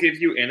 Dave boy. will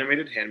give you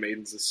animated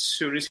handmaidens as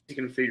soon as he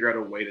can figure out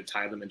a way to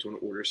tie them into an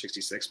Order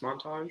 66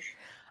 montage.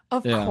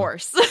 Of Yeah.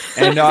 course.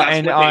 And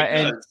That's what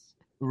Dave does.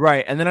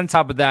 right, and then on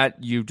top of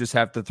that, you just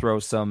have to throw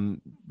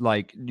some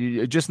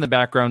just in the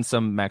background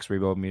some Max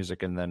Rebo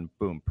music, and then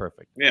boom,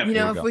 perfect. Yeah. You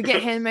There know, we if go. we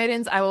get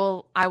handmaidens, I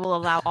will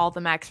allow all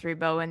the Max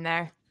Rebo in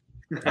there.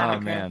 Oh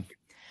man,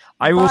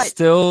 I will But-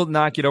 still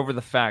not get over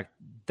the fact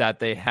that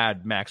they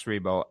had Max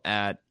Rebo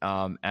at the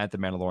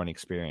Mandalorian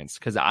experience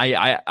because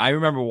I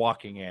remember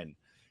walking in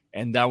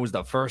and that was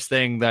the first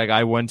thing that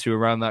I went to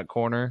around that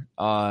corner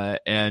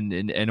and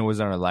it was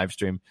on a live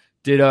stream.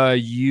 Did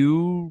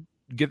you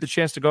get the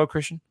chance to go,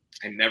 Christian?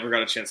 I never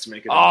got a chance to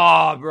make it.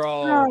 Oh,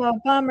 bro. oh,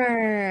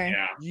 bummer.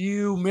 Yeah.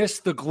 You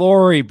missed the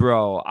glory,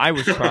 bro. I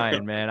was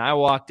crying, man. I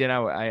walked in.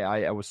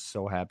 I was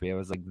so happy. I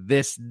was like,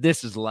 this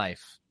is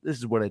life. This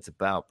is what it's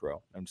about,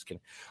 bro. I'm just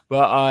kidding.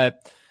 But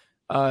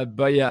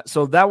yeah,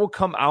 so that will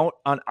come out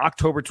on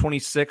October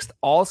 26th.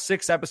 All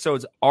 6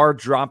 episodes are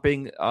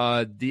dropping.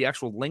 The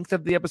actual length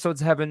of the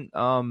episodes haven't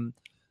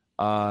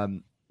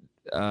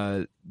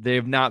they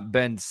have not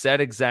been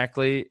said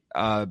exactly.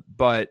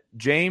 But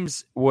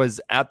James was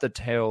at the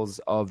Tales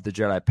of the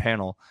Jedi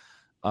panel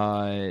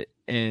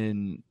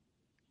in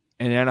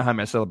Anaheim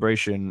at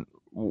Celebration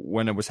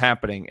when it was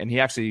happening, and he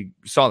actually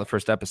saw the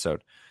first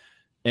episode,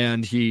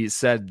 and he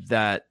said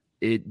that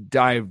it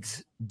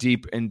dived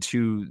deep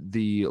into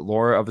the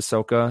lore of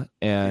Ahsoka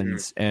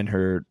and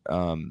her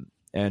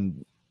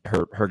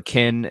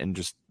kin and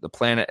just the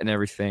planet and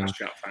everything.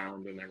 Got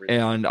found and everything.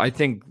 And I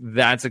think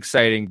that's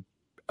exciting,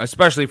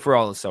 especially for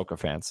all Ahsoka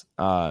fans,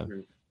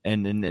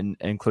 and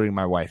including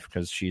my wife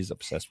because she's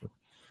obsessed with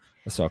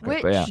Ahsoka.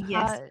 Which, but yeah,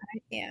 Yes,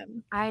 I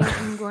am. I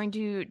am going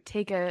to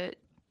take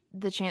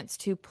the chance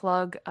to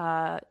plug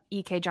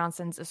E.K.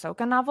 Johnson's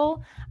Ahsoka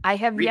novel. I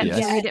have yet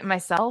Yes. to read it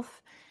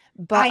myself,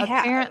 I but have.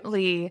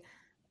 apparently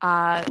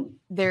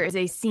there is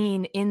a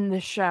scene in the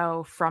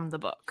show from the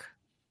book.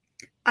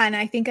 And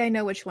I think I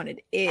know which one it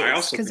is I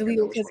also because think I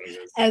know which one it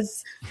is.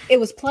 as it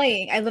was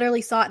playing, I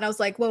literally saw it and I was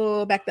like,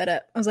 whoa, back that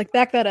up. I was like,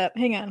 back that up.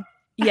 Hang on.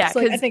 Yeah, So,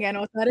 like, I think I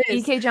know what that is.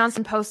 E.K.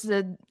 Johnson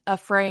posted a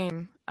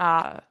frame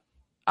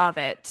of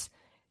it,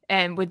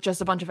 and with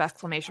just a bunch of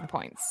exclamation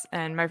points.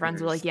 And my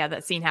friends were like, "Yeah,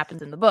 that scene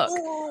happens in the book,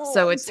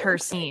 so it's her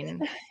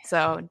scene."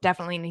 So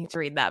definitely need to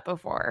read that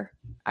before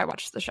I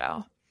watch the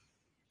show.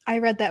 I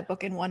read that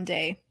book in one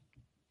day.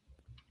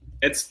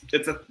 It's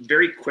a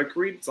very quick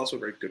read. It's also a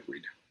very good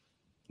read.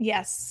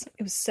 Yes,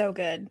 it was so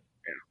good.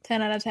 Yeah.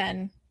 10 out of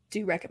 10.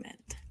 Do recommend.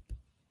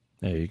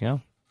 There you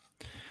go.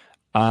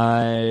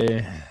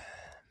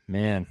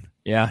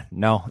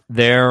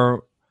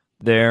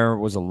 There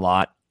was a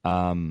lot.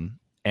 And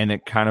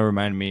it kind of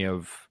reminded me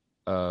of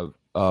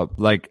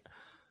like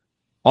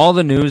all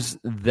the news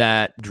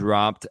that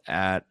dropped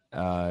at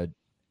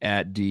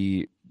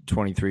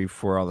D23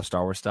 for all the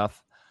Star Wars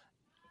stuff.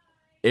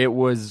 It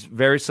was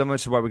very similar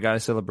to what we got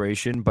at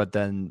Celebration, but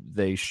then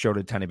they showed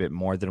a tiny bit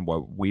more than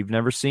what we've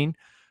never seen.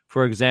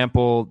 For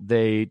example,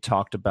 they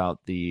talked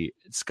about the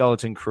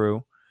Skeleton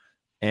Crew,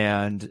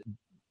 and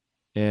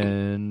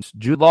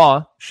Jude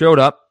Law showed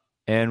up,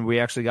 and we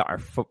actually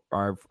got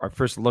our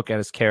first look at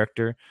his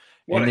character.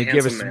 What and a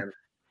handsome man.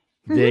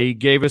 They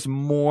gave us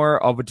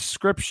more of a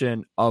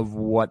description of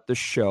what the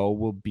show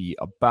will be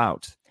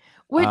about.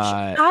 Which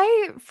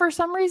I, for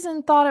some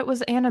reason, thought it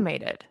was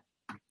animated.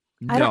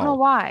 I don't know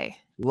why.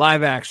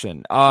 Live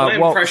action. My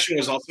impression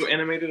was also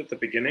animated at the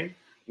beginning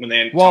when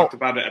they talked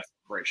about it at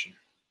Celebration.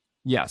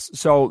 Yes.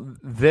 So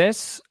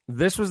this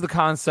was the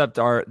concept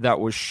art that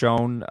was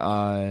shown.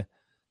 That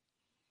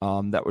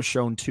was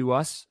shown to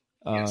us.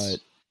 Yes.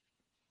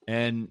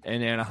 In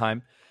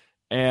Anaheim,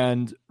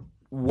 and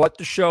what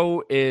the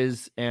show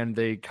is, and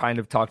they kind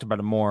of talked about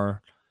it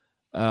more.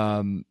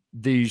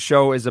 The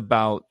show is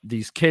about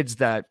these kids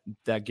that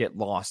get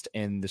lost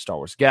in the Star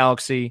Wars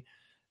galaxy.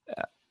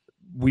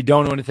 We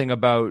don't know anything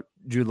about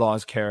Jude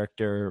Law's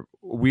character.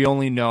 We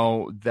only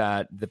know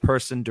that the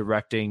person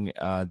directing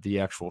the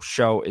actual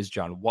show is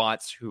John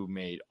Watts, who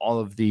made all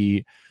of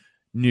the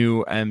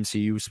new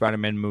MCU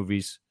Spider-Man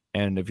movies.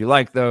 And if you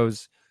like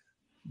those,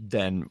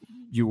 then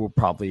you will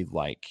probably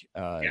like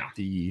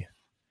the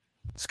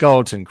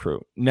Skeleton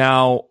Crew.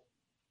 Now,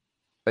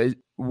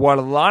 what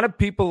a lot of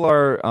people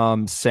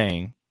are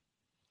saying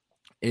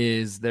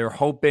is they're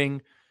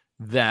hoping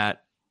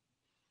that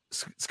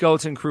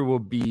Skeleton Crew will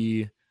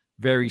be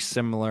very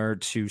similar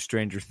to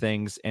Stranger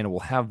Things, and it will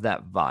have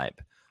that vibe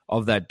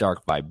of that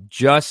dark vibe.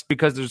 Just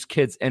because there's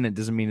kids in it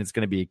doesn't mean it's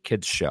going to be a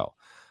kids show.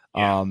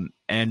 Yeah.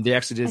 And they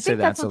actually did say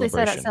that. That's what they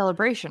said at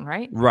Celebration,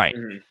 right? Right.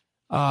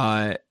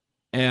 Mm-hmm.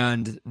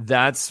 And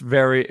that's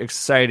very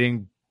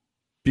exciting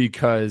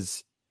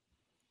because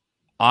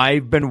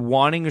I've been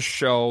wanting a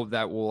show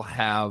that will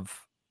have,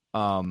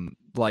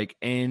 like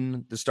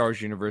in the Star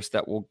Wars universe,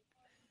 that will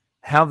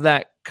have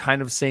that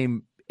kind of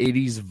same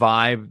 80s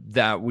vibe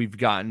that we've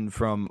gotten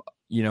from,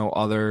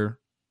 other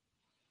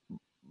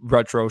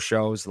retro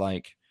shows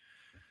like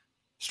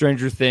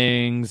Stranger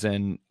Things.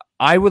 And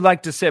I would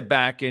like to sit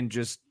back and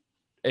just,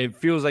 it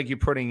feels like you're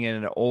putting in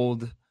an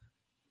old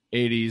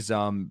 80s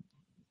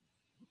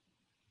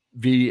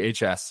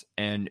VHS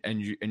and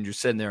you're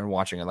sitting there and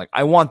watching it. Like,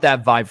 I want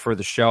that vibe for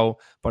the show,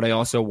 but I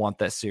also want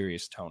that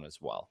serious tone as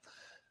well.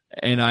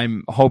 And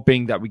I'm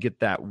hoping that we get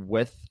that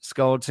with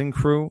Skeleton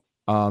Crew.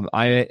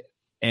 I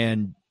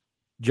and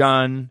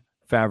Jon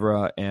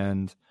Favreau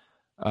and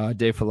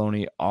Dave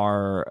Filoni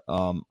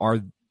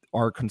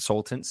are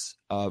consultants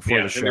for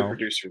the show. They're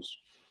producers.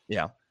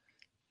 Yeah,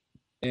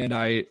 and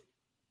I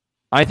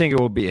think it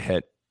will be a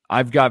hit.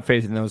 I've got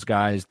faith in those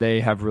guys.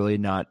 They have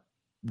not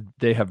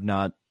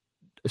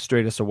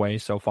strayed us away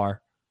so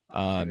far.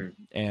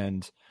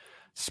 And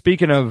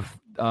speaking of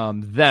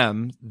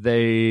them,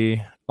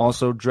 they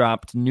also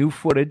dropped new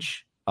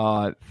footage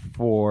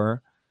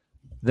for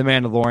The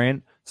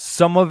Mandalorian.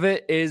 Some of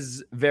it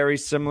is very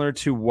similar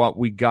to what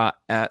we got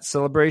at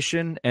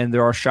Celebration, and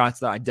there are shots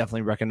that I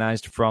definitely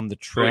recognized from the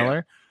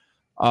trailer.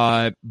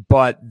 Oh, yeah.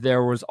 But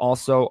there was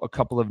also a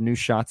couple of new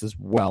shots as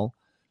well.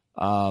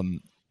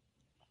 And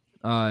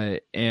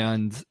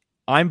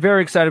I'm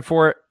very excited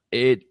for it.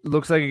 It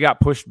looks like it got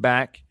pushed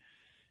back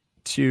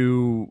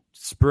to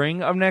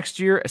spring of next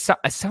year. It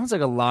sounds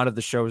like a lot of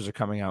the shows are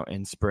coming out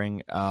in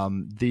spring.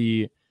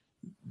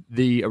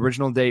 The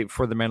original date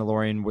for The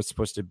Mandalorian was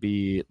supposed to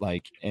be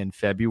like in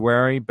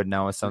February, but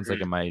now it sounds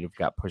like it might have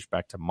got pushed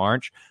back to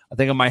March. I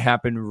think it might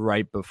happen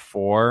right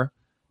before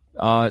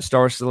Star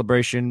Wars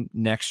Celebration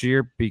next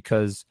year,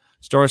 because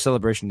Star Wars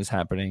Celebration is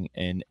happening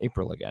in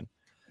April again.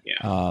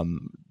 Yeah.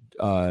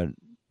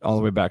 All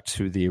the way back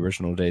to the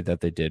original date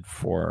that they did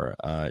for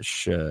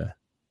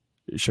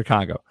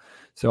Chicago.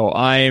 So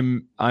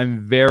I'm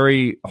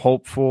very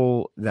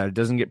hopeful that it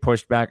doesn't get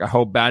pushed back. I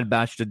hope Bad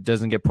Batch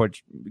doesn't get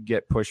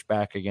pushed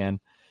back again.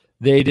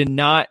 They did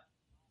not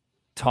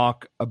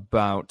talk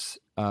about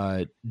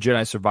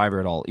Jedi Survivor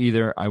at all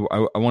either. I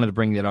wanted to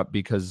bring that up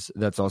because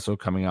that's also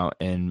coming out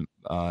in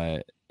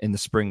the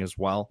spring as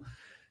well.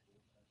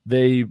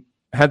 They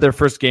had their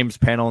first games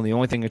panel, and the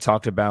only thing they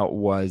talked about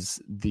was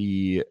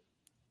the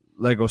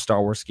Lego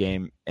Star Wars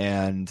game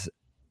and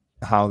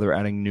how they're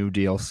adding new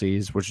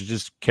DLCs, which is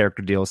just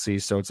character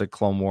DLCs. So it's like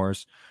Clone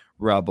Wars,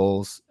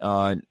 Rebels,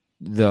 from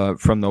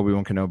the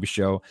Obi-Wan Kenobi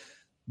show.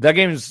 That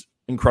game is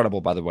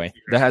incredible, by the way.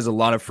 That has a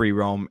lot of free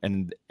roam,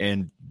 and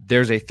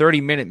there's a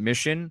 30-minute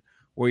mission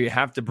where you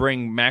have to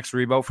bring Max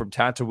Rebo from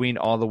Tatooine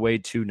all the way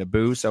to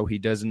Naboo so he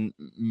doesn't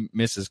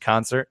miss his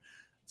concert.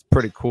 It's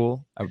pretty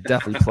cool. I would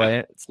definitely play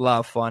it. It's a lot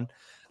of fun.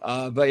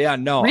 But yeah,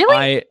 no,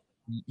 really?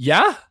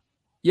 Yeah.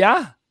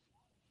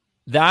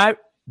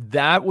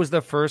 That was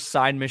the first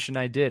side mission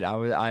I did.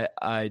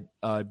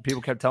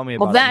 People kept telling me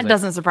about it. Well, that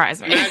doesn't surprise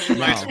me. Imagine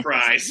my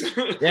surprise.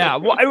 Yeah,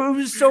 well, it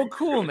was so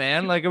cool,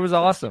 man. Like, it was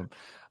awesome.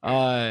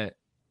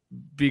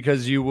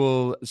 Because you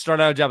will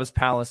start out at Jabba's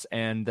palace,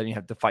 and then you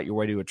have to fight your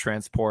way to a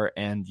transport,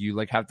 and you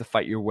like have to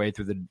fight your way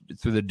through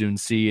the Dune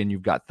Sea, and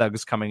you've got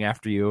thugs coming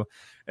after you,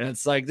 and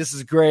it's like, this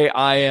is great.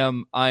 I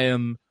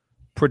am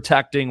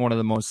protecting one of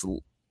the most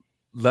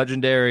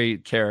legendary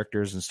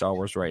characters in Star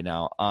Wars right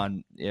now.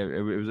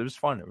 It was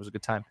fun. It was a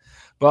good time.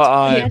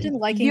 But imagine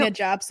liking a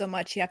job so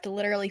much you have to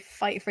literally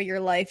fight for your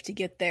life to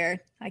get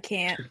there. I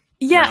can't.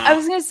 Yeah, I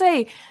was gonna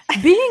say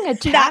being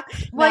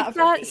attacked like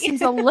that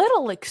seems a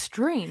little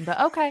extreme, but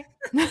okay.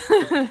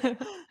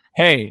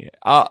 Hey,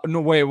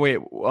 no, wait.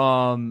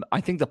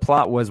 I think the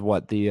plot was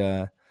what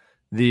the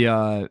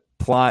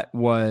plot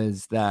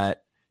was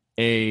that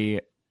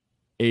a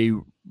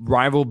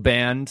rival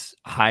band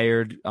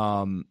hired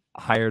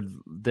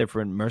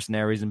different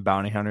mercenaries and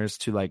bounty hunters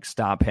to like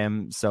stop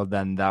him. So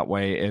then that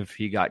way, if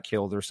he got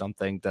killed or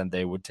something, then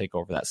they would take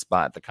over that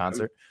spot at the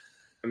concert.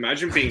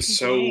 Imagine being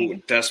so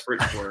desperate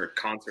for a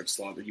concert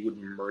slot that you would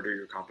murder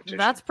your competition.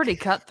 That's pretty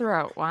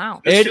cutthroat.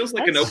 Wow. It feels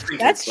like an opening.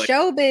 That's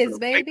showbiz,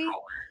 baby.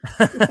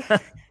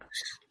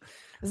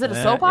 Is it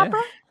a soap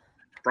opera?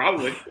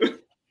 Probably.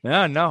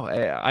 Yeah, no.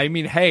 I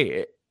mean,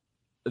 hey,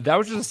 that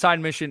was just a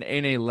side mission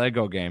in a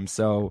Lego game.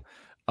 So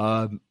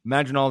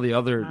imagine all the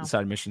other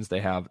side missions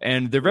they have.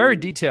 And they're very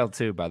detailed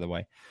too, by the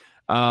way.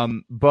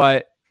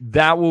 But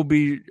that will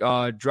be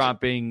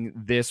dropping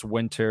this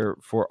winter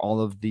for all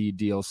of the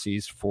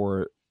DLCs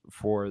for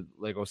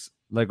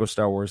Lego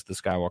Star Wars: The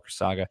Skywalker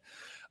Saga.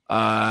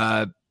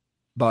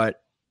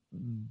 But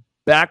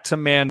back to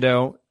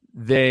Mando,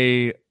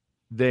 they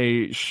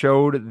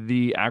showed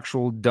the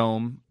actual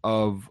dome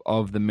of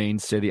the main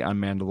city on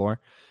Mandalore,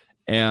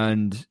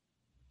 and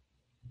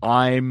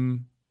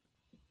I'm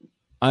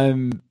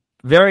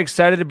very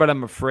excited, but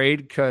I'm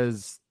afraid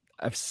because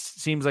it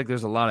seems like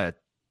there's a lot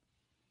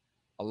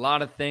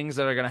of things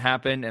that are going to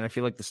happen, and I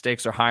feel like the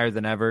stakes are higher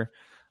than ever.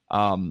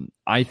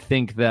 I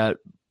think that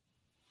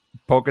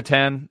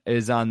Bo-Katan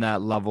is on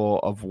that level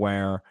of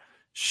where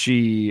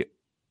she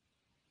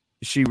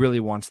really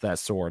wants that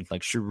sword.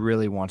 Like, she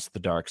really wants the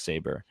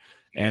Darksaber.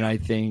 And I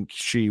think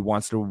she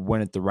wants to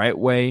win it the right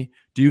way.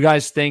 Do you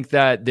guys think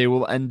that they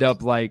will end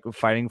up like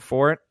fighting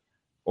for it?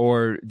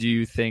 Or do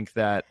you think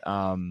that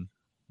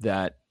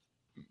that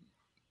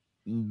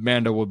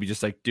Mando will be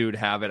just like, dude,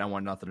 have it. I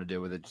want nothing to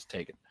do with it. Just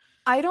take it.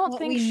 I don't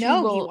think he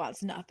will...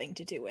 wants nothing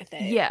to do with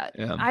it. Yeah,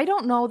 I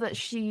don't know that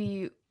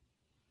she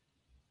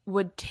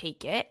would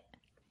take it.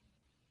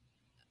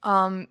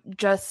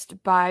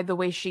 Just by the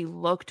way she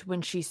looked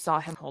when she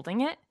saw him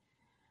holding it.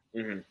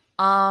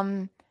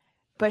 Mm-hmm.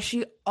 But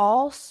she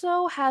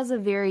also has a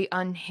very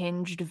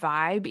unhinged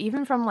vibe,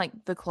 even from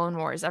like the Clone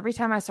Wars. Every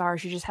time I saw her,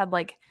 she just had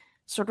like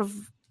sort of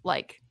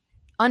like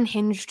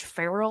unhinged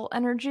feral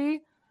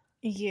energy.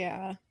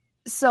 Yeah.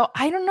 So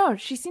I don't know.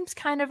 She seems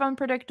kind of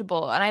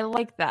unpredictable, and I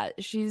like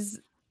that. She's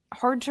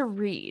hard to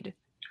read.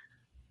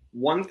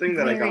 One thing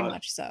that Very I got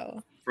much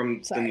so.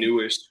 from the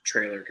newest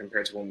trailer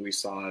compared to when we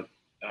saw it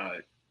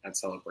at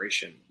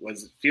Celebration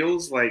was it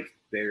feels like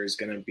there's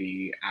going to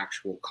be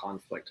actual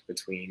conflict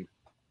between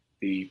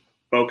the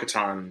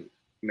Bo-Katan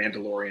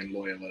Mandalorian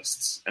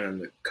loyalists and then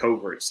the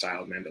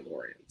covert-style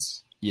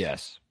Mandalorians.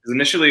 Yes. Because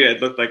initially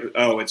it looked like,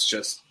 it's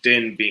just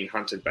Din being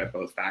hunted by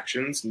both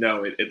factions.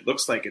 No, it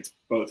looks like it's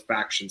both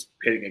factions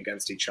pitting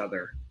against each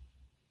other.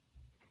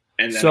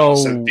 And then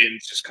also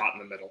Din's just caught in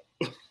the middle.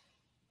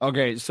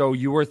 Okay, so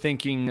you were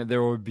thinking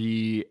there would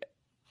be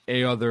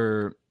a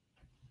other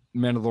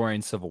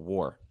Mandalorian civil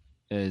war.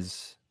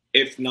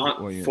 If not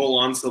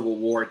full-on civil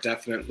war,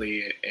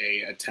 definitely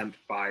a attempt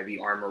by the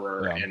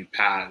Armorer and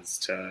Paz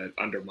to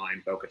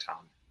undermine Bo-Katan.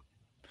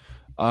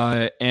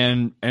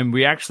 And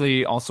we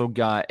actually also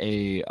got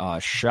a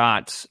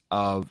shot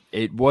of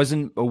it was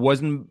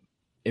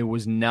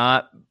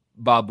not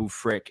Babu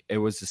Frick. It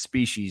was a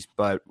species,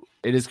 but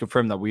it is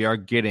confirmed that we are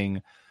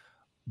getting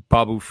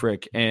Babu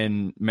Frick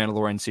in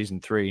Mandalorian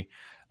season 3.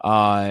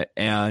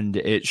 And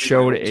it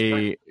showed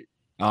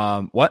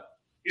what?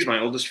 He's my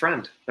oldest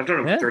friend. I've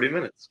known him for 30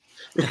 minutes.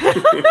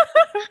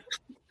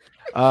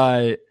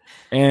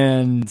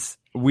 And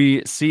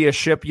we see a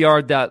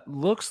shipyard that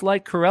looks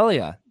like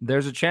Corellia.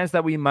 There's a chance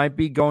that we might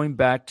be going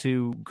back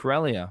to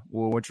Corellia,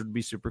 which would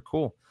be super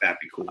cool. That'd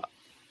be cool.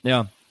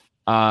 Yeah.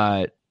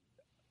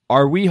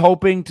 Are we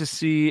hoping to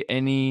see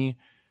any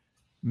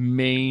of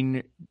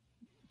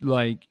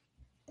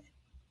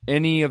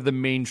the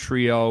main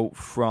trio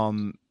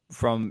from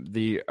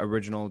the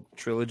original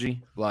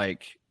trilogy?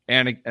 Like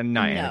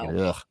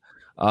Anakin.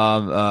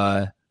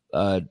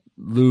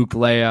 Luke,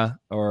 Leia,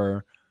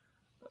 or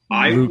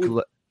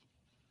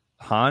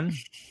Han.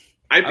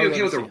 I'd be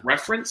okay with a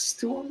reference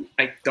to him.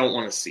 I don't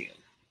want to see him.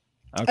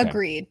 Okay.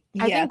 Agreed.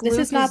 I Yeah, think this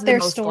Luke is not the their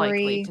most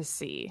story. likely to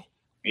see.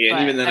 Yeah, But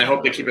and even then, I I hope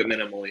don't they know. keep it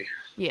minimally.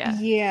 Yeah.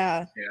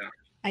 Yeah. Yeah.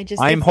 I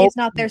just I'm if hope- it's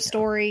not their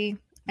story.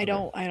 I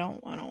don't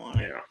want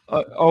it.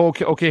 Yeah.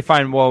 Okay,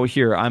 fine. Well,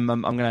 here I'm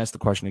gonna ask the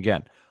question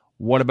again.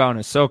 What about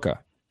Ahsoka?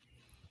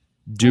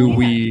 Do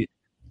we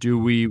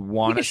You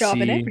want can to show up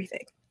in see?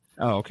 everything.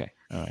 Oh, okay,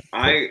 all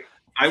right.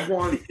 I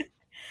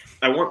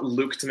want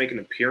Luke to make an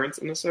appearance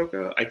in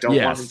Ahsoka. I don't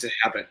want him to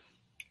have a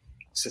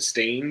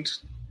sustained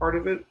part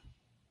of it.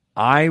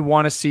 I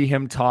want to see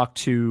him talk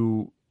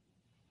to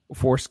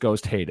Force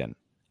Ghost Hayden.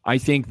 I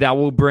think that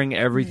will bring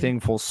everything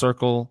full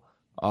circle,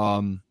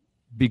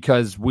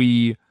 because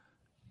we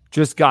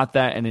just got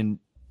that in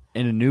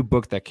a new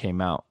book that came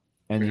out,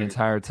 and the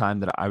entire time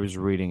that I was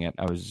reading it,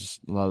 I was just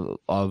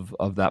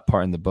of that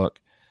part in the book.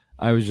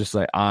 I was just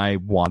like, I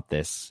want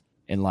this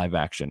in live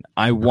action.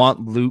 I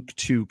want Luke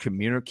to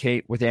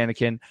communicate with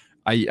Anakin.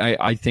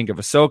 I think of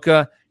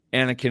Ahsoka,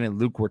 Anakin, and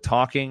Luke were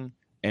talking,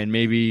 and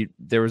maybe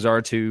there was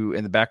R2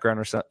 in the background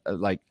or something.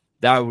 Like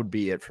that would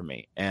be it for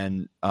me,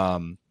 and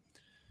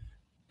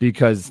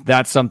because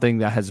that's something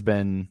that has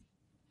been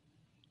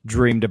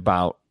dreamed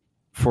about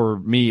for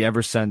me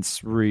ever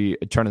since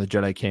Return of the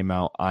Jedi came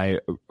out. I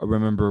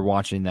remember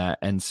watching that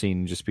and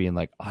seeing just being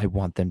like, I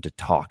want them to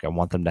talk. I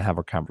want them to have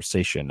a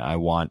conversation. I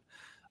want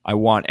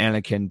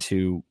Anakin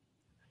to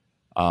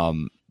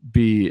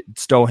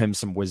stow him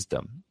some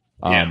wisdom.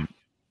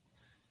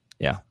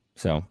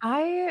 So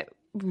I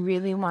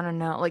really want to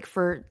know, like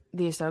for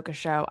the Ahsoka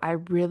show, I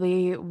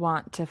really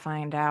want to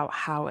find out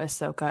how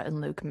Ahsoka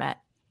and Luke met.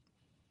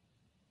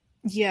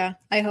 Yeah,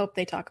 I hope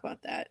they talk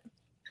about that.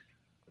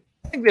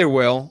 I think they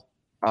will.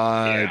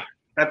 Yeah,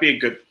 that'd be a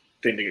good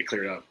thing to get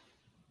cleared up.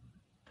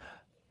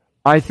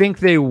 I think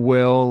they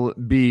will,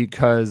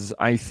 because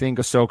I think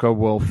Ahsoka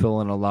will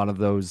fill in a lot of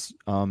those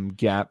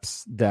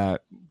gaps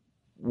that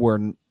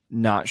were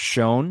not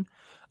shown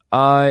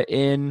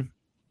in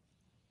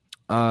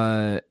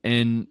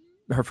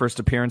her first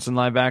appearance in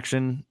live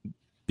action,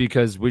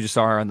 because we just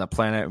saw her on the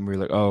planet and we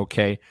were like, oh,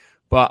 okay.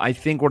 But I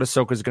think what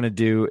Ahsoka is going to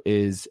do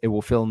is it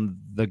will fill in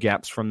the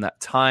gaps from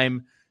that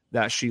time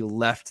that she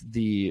left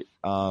the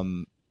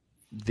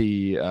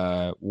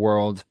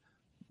world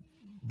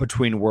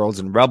between Worlds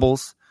and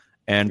Rebels,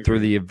 and through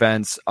the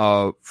events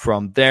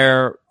from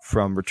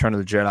Return of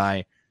the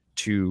Jedi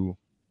to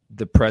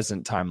the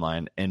present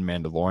timeline in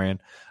Mandalorian.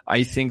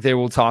 I think they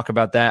will talk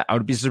about that. I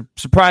would be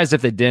surprised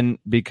if they didn't,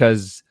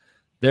 because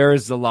there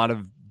is a lot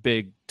of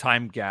big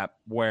time gap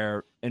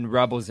where in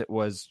Rebels it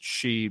was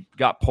she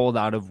got pulled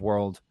out of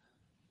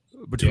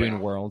between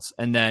worlds,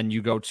 and then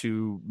you go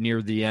to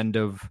near the end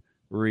of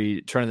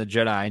Return of the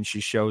Jedi and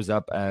she shows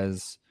up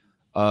as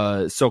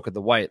Ahsoka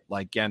the White,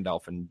 like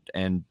Gandalf,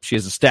 and she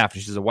has a staff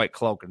and she's a white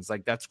cloak, and it's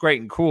like, that's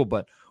great and cool,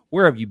 but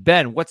where have you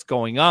been? What's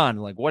going on?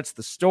 Like, what's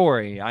the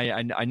story?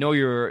 I know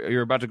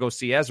you're about to go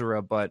see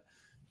Ezra, but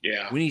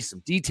we need some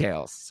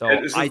details. So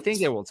I think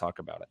they will talk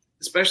about it,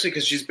 especially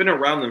because she's been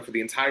around them for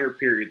the entire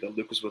period that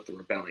Luke was with the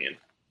Rebellion.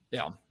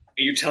 Yeah.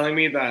 Are you telling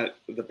me that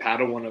the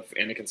Padawan of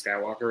Anakin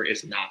Skywalker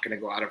is not going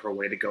to go out of her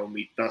way to go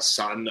meet the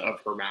son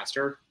of her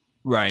master?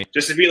 Right.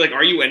 Just to be like,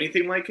 are you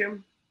anything like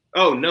him?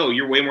 Oh, no,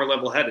 you're way more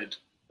level-headed.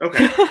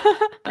 Okay.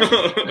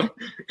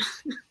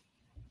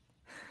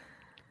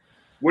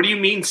 What do you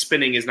mean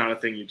spinning is not a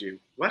thing you do?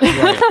 What?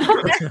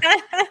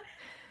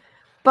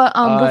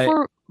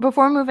 But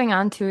before moving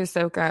on to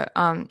Ahsoka,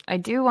 I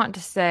do want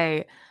to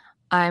say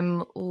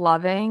I'm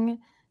loving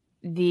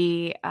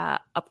the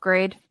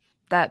upgrade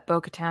that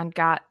Bo-Katan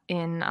got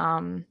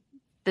in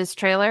this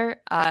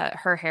trailer.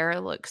 Her hair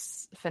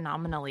looks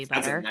phenomenally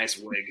better. That's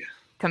a nice wig.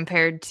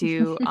 Compared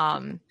to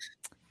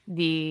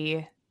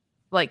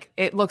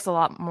it looks a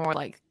lot more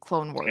like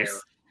Clone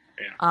Wars.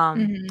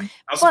 Yeah.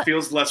 Also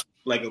feels less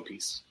Lego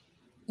piece.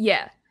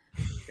 Yeah.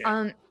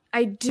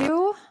 I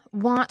do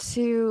want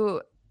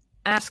to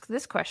ask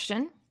this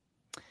question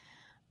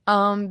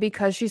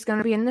because she's going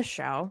to be in the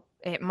show.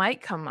 It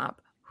might come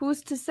up.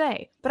 Who's to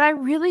say? But I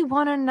really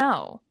want to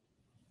know,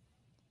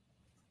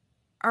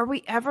 are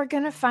we ever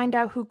going to find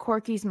out who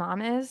Corky's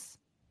mom is?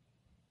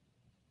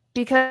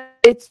 Because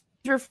it's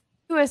referred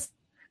to as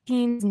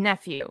Keen's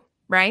nephew,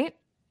 right?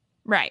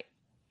 Right.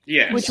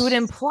 Yes. Which would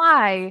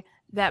imply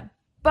that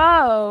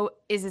Bo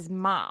is his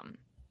mom.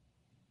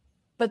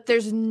 But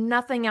there's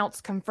nothing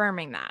else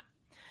confirming that.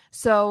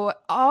 So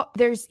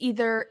there's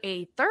either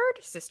a third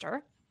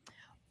sister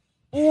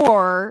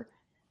or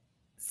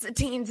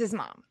Satine's his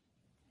mom.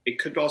 It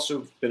could also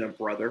have been a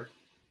brother.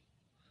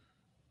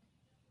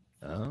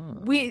 Oh.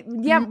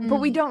 But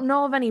we don't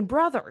know of any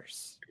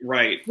brothers.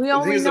 Right. We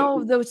only know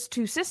of those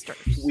two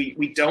sisters.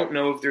 We don't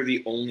know if they're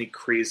the only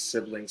Kryze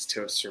siblings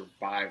to have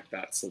survived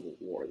that civil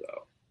war,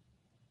 though.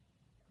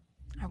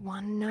 I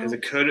want to know.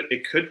 Because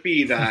it could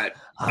be that.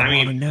 I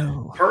mean,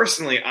 know.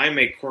 Personally, I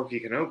make Corky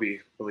Kenobi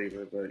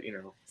believer, but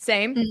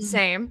Same.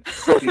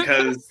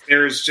 because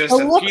there's just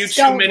The a looks few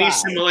too don't many lie.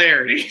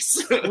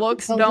 similarities.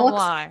 Looks The don't looks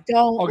lie.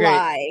 Don't Okay.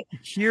 lie.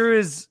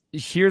 Here's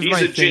He's my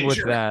a thing with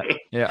ginger. that.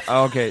 Yeah.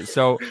 Okay.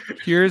 So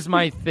here's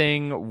my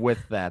thing with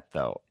that,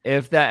 though.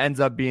 If that ends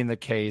up being the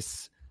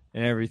case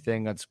and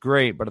everything, that's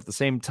great. But at the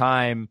same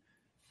time,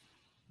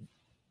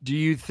 do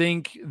you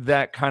think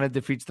that kind of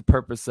defeats the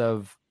purpose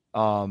of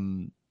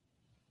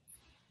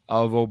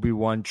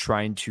Obi-Wan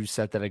trying to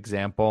set that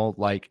example?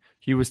 Like,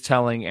 he was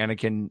telling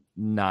Anakin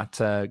not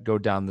to go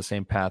down the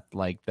same path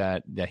like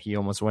that he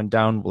almost went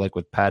down, like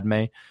with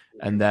Padme.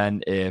 And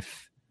then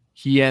if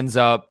he ends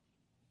up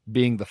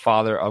being the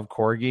father of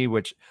Corgi,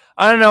 which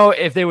I don't know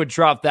if they would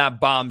drop that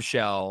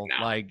bombshell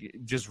like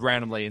just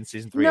randomly in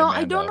season 3. No, of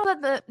I don't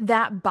Mando. know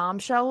that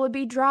bombshell would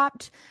be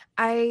dropped.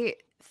 I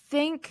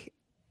think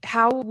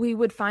how we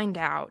would find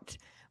out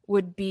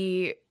would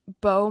be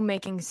Bo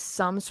making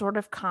some sort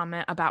of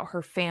comment about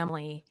her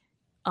family,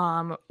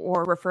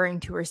 or referring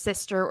to her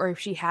sister, or if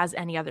she has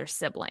any other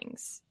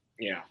siblings.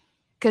 Yeah.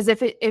 Because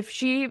if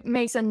she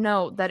makes a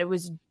note that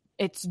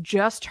it's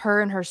just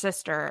her and her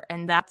sister,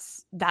 and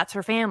that's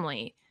her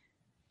family,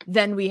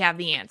 then we have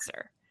the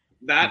answer.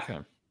 That Okay.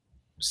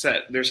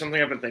 said, there's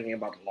something I've been thinking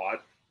about a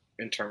lot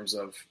in terms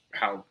of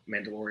how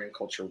Mandalorian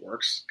culture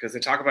works. Because they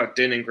talk about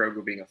Din and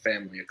Grogu being a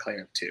family, a clan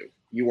of two.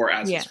 You are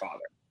as his father.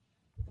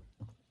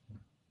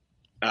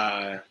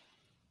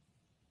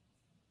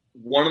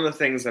 One of the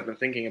things I've been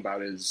thinking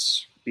about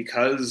is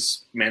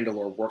because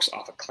Mandalore works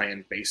off a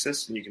clan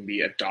basis and you can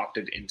be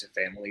adopted into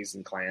families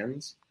and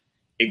clans,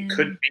 it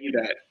could be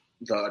that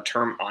the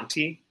term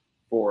auntie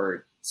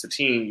for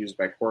Satine used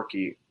by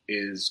Corky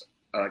is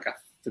like a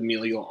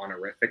familial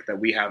honorific that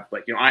we have.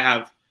 Like, I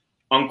have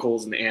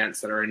uncles and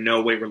aunts that are in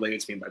no way related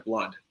to me by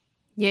blood.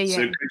 Yeah.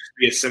 So it could just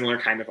be a similar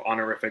kind of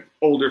honorific,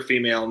 older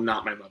female,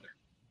 not my mother.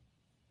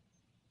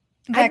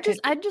 I'd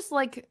just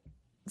like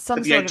some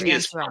But the sort of idea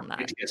is answer fun. on The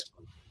that. idea is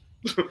fun.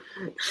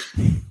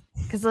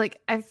 Because like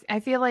I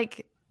feel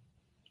like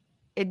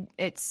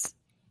it's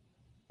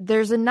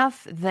there's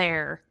enough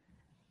there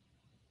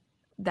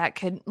that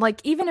could,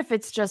 like, even if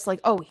it's just like,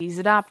 oh, he's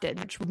adopted,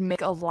 which would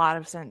make a lot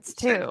of sense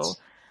too.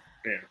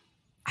 Yeah.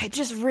 I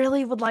just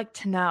really would like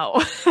to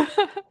know.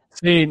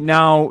 See,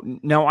 now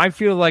I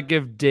feel like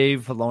if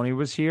Dave Filoni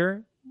was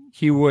here,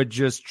 he would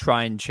just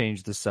try and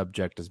change the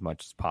subject as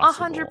much as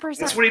possible. 100%.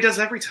 That's what he does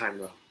every time,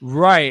 though.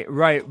 Right.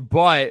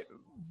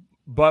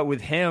 But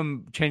with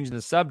him changing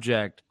the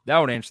subject, that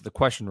would answer the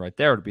question right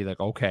there. It'd be like,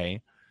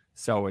 okay,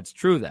 so it's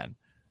true then.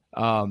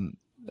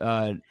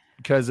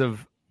 Because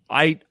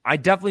I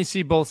definitely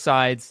see both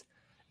sides.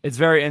 It's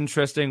very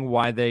interesting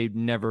why they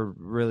never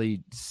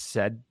really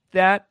said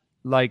that,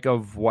 like,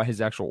 of what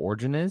his actual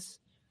origin is.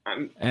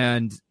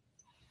 And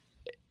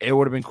it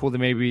would have been cool to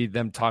maybe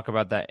them talk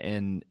about that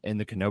in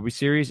the Kenobi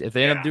series. If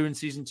they end up doing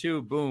season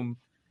 2, boom,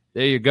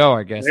 there you go,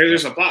 I guess.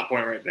 There's a plot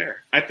point right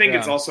there. I think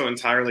it's also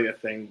entirely a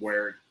thing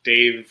where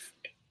Dave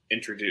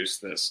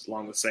introduced this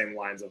along the same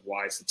lines of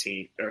why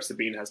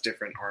Sabine has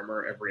different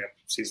armor every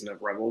season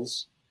of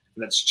Rebels.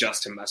 And that's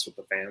just to mess with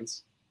the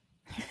fans.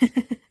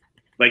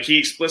 Like, he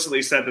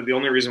explicitly said that the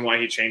only reason why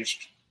he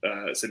changed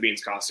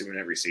Sabine's costume in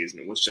every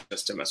season was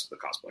just to mess with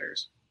the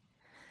cosplayers.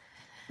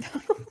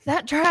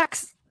 That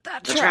tracks.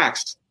 That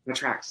tracks.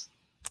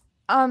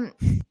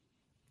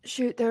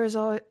 Shoot, there was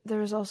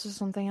also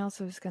something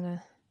else I was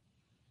gonna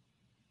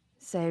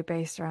say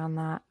based around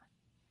that.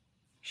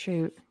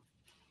 Shoot.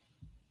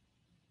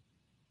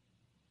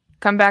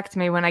 Come back to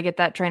me when I get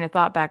that train of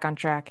thought back on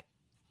track.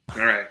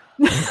 All right.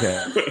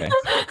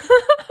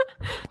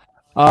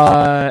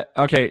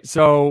 Okay,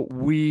 so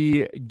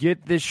we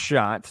get this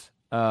shot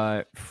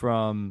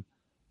from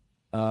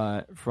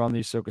the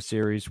Ahsoka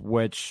series,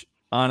 which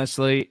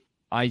honestly,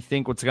 I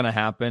think what's going to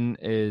happen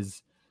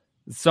is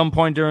at some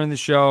point during the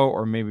show,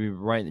 or maybe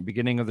right in the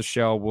beginning of the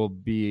show, will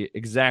be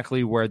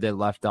exactly where they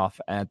left off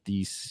at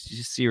the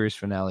series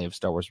finale of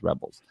Star Wars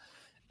Rebels.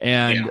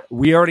 And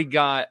we already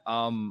got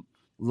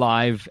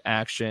live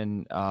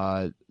action,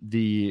 live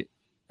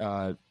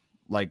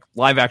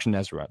action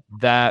Ezra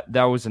that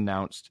was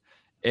announced.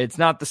 It's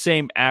not the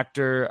same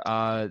actor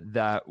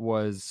that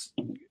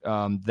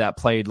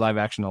played live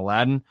action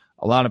Aladdin.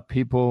 A lot of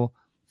people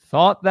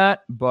thought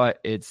that, but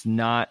it's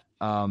not.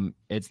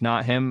 It's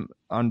not him.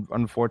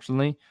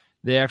 Unfortunately,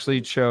 they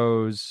actually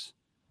chose.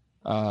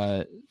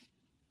 They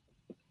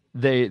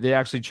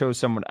actually chose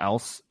someone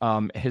else.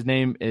 His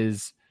name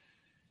is.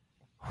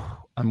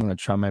 I'm going to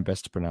try my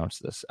best to pronounce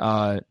this.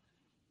 Himan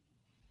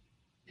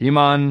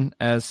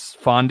S.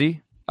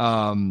 Fondi.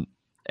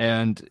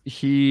 And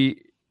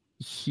he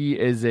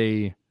is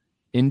a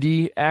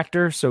indie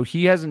actor, so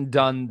he hasn't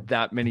done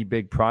that many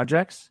big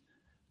projects.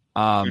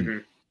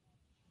 And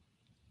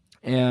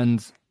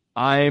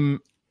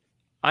I'm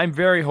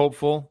very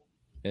hopeful.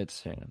 There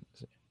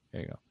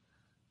you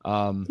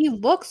go. He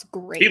looks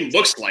great. He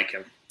looks like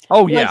him.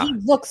 Oh yeah, he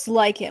looks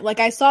like him. Like,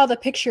 I saw the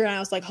picture and I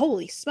was like,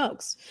 holy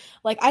smokes.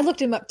 Like, I looked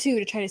him up too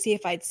to try to see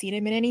if I'd seen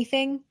him in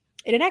anything.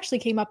 It had actually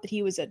came up that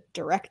he was a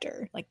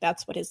director. Like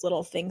that's what his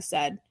little thing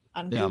said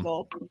on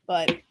Google,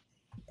 but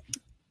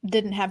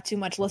didn't have too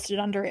much listed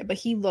under it. But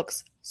he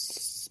looks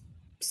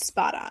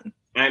spot on.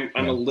 I'm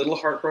a little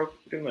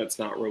heartbroken that it's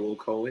not Raul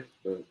Coley.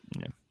 But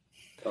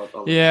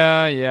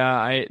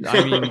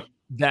I mean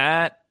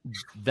that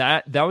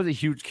was a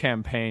huge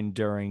campaign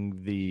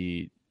during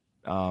the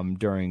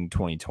during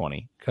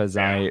 2020 because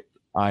I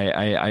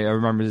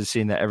remember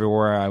seeing that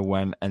everywhere I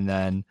went, and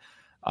then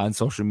on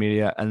social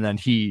media, and then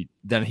he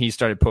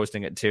started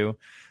posting it too,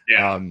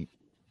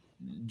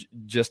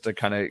 just to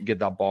kind of get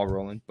that ball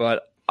rolling.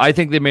 But I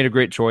think they made a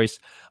great choice.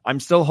 I'm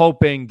still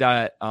hoping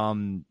that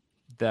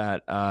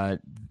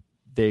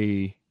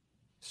they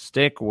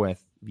stick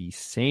with the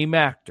same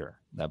actor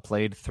that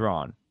played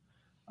Thrawn.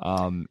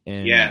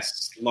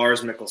 Yes,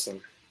 Lars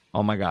Mikkelsen.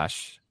 Oh my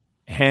gosh,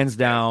 hands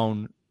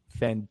down,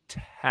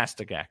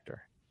 fantastic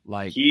actor.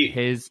 Like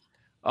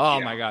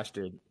my gosh,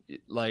 dude.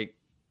 Like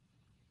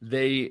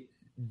they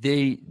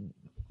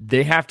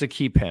have to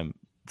keep him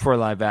for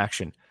live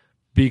action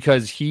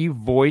because he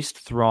voiced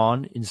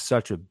Thrawn in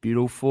such a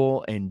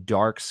beautiful and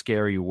dark,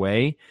 scary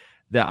way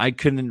that I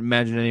couldn't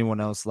imagine anyone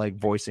else like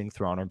voicing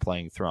Thrawn or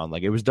playing Thrawn.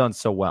 Like it was done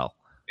so well.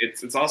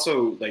 It's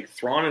also like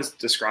Thrawn is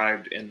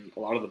described in a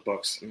lot of the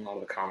books and a lot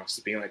of the comics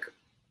as being like,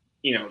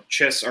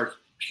 Chiss are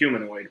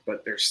humanoid,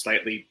 but they're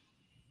slightly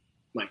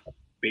like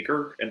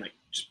bigger and like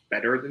just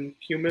better than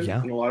human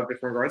in a lot of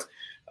different regards.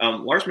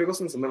 Lars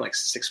Mikkelsen something like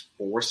 6'4",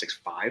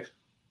 6'5".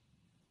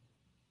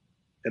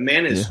 The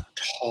man is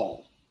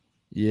tall.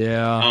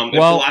 Yeah. If the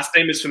last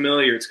name is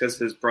familiar, it's because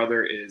his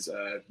brother is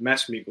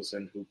Mess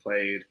Mikkelsen, who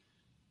played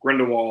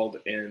Grindelwald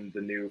in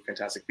the new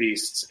Fantastic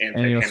Beasts, and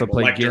he also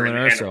played Galen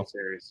Erso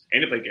series.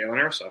 And he played Galen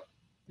Erso.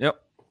 Yep.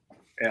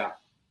 Yeah.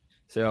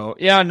 So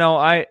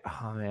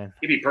man,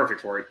 he'd be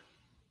perfect for it.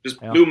 Just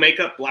blue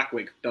makeup, black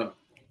wig, done.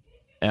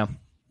 Yeah.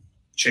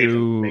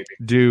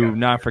 Do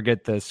not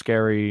forget the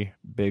scary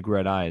big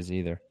red eyes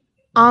either.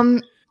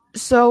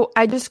 So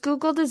I just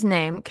Googled his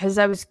name because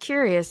I was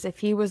curious if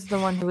he was the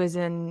one who was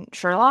in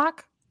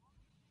Sherlock.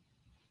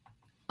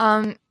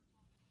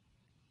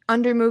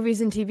 Under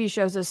movies and TV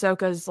shows,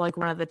 Ahsoka is like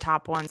one of the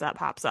top ones that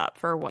pops up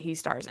for what he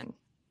stars in.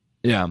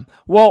 Yeah.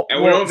 Well, I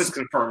don't know if it's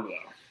confirmed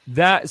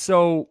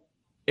though.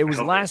 It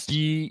was last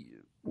year.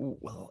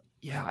 Well,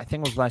 yeah, I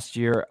think it was last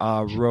year.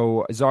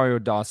 Rosario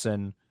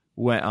Dawson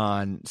went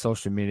on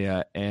social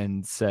media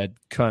and said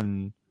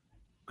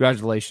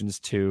congratulations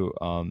to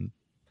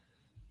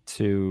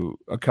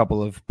a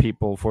couple of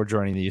people for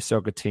joining the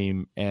Ahsoka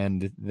team,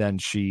 and then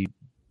she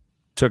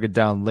took it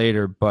down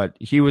later. But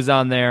he was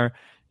on there,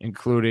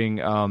 including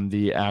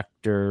the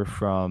actor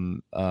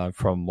from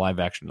live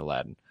action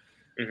Aladdin.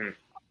 Mm-hmm.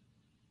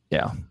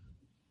 Yeah.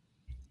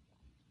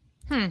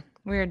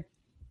 Weird.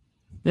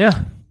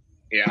 Yeah.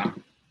 Yeah.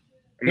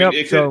 I mean,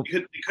 it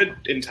could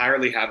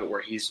entirely have it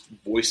where he's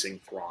voicing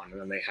Thrawn, and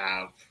then they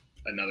have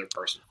another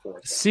person for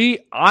Thrawn. See,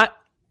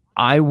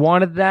 I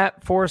wanted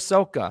that for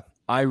Ahsoka.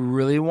 I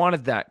really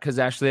wanted that because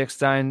Ashley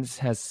Eckstein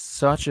has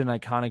such an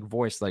iconic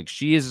voice. Like,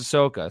 she is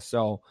Ahsoka.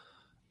 So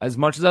as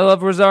much as I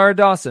love Rosario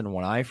Dawson,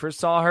 when I first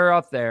saw her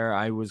up there,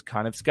 I was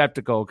kind of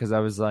skeptical because I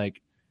was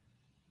like,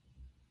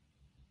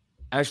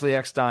 Ashley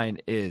Eckstein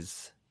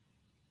is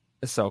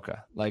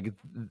Ahsoka. Like,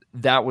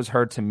 that was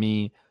her to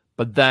me.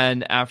 But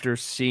then after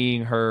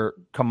seeing her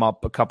come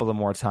up a couple of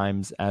more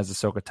times as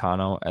Ahsoka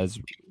Tano, as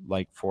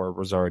like for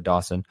Rosario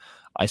Dawson,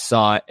 I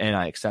saw it and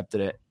I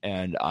accepted it,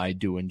 and I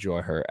do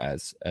enjoy her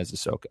as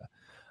Ahsoka.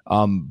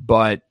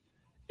 But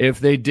if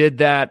they did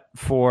that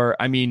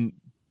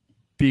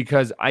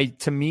because I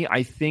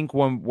think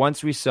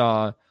once we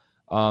saw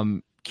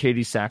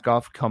Katie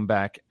Sackhoff come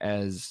back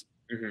as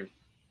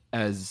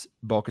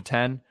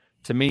Bo-Katan,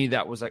 to me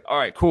that was like, all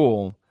right,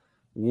 cool.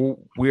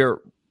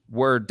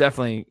 We're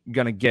definitely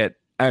gonna get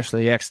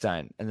Ashley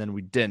Eckstein, and then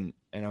we didn't,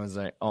 and I was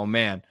like, oh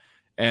man,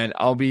 and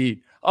I'll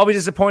be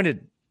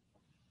disappointed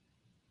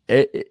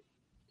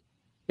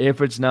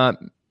if it's not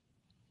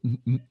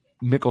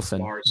Mikkelsen,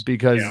 Mars.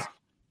 because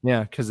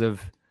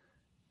of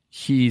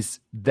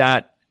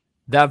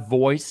that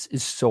voice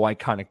is so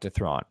iconic to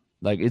Thrawn.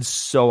 Like, it's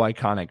so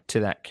iconic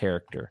to that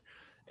character,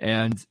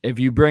 and if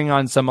you bring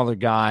on some other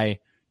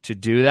guy to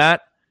do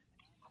that,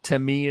 to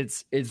me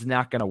it's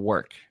not gonna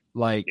work.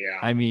 Like,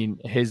 I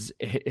mean, his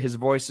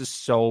voice is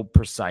so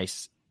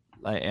precise,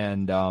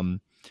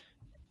 and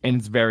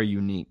it's very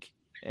unique.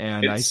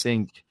 And I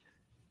think,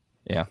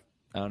 I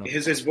don't know.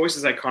 His voice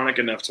is iconic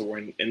enough to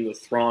when in the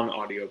Thrawn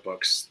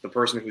audiobooks, the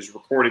person who's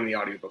recording the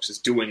audiobooks is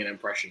doing an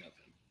impression of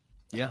him.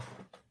 Yeah.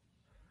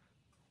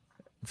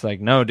 It's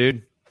like, no,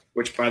 dude.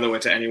 Which, by the way,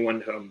 to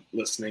anyone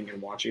listening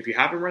and watching, if you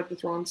haven't read the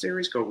Thrawn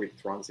series, go read the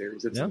Thrawn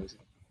series. It's amazing.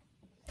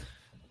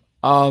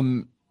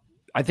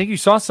 I think you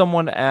saw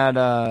someone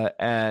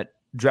at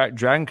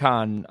Dragon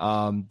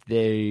Con.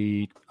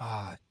 They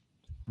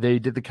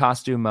did the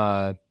costume.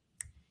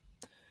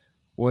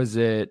 Was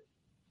it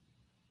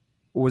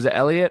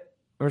Elliot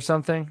or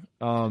something?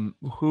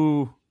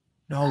 Who?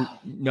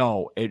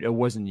 No, it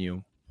wasn't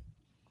you.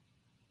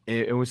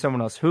 It was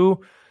someone else.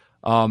 Who?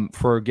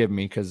 Forgive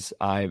me because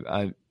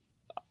I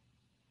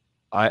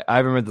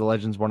haven't read the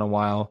Legends one in a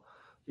while,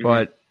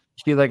 but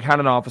he like had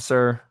an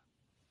officer.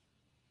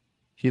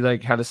 He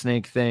like had a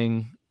snake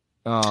thing.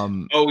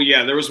 Oh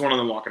yeah, there was one of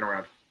them walking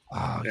around.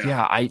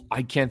 Yeah,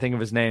 I can't think of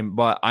his name,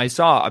 but I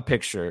saw a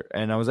picture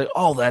and I was like,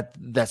 oh,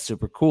 that's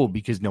super cool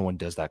because no one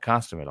does that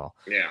costume at all.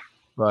 Yeah.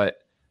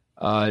 But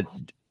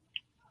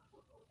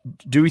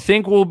do we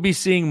think we'll be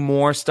seeing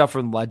more stuff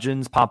from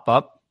Legends pop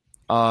up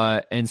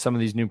in some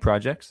of these new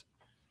projects?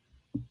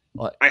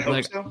 I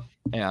hope so.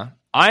 Yeah.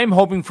 I'm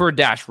hoping for a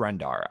Dash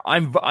Rendar.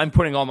 I'm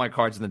putting all my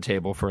cards on the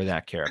table for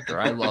that character.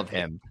 I love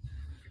him.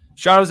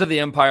 Shadows of the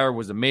Empire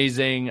was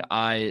amazing.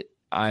 I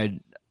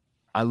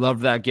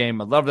loved that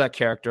game. I love that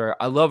character.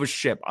 I love a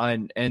ship.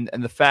 And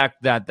the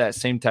fact that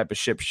same type of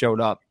ship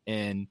showed up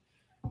in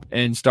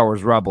Star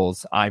Wars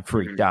Rebels, I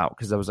freaked out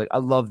because I was like, I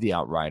love the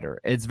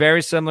Outrider. It's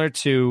very similar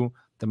to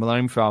the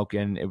Millennium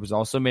Falcon. It was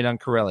also made on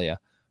Corellia,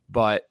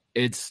 but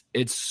it's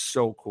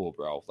so cool,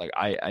 bro. Like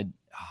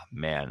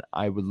man,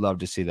 I would love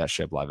to see that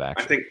ship live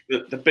action. I think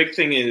the big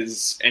thing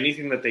is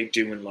anything that they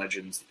do in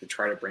Legends that they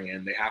try to bring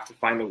in, they have to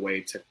find a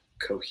way to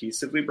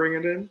cohesively bring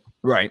it in.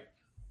 Right.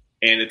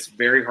 And it's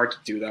very hard to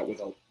do that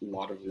with a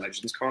lot of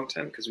Legends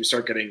content because we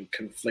start getting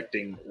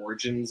conflicting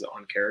origins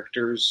on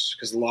characters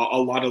because a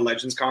lot of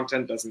Legends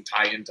content doesn't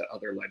tie into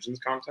other Legends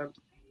content.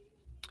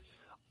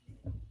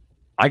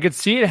 I could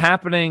see it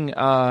happening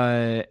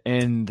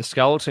in the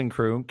Skeleton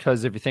Crew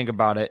because if you think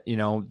about it,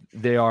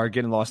 they are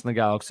getting lost in the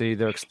galaxy.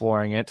 They're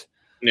exploring it.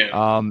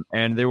 Yeah.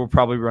 And they will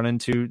probably run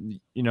into,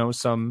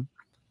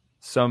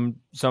 some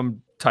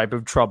type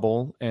of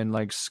trouble and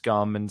like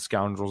scum and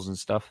scoundrels and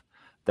stuff.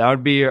 That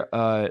would be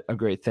a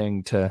great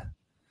thing to,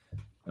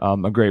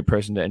 a great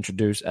person to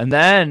introduce. And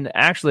then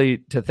actually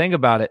to think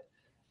about it,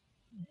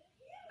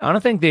 I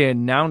don't think they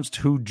announced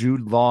who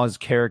Jude Law's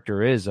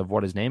character is of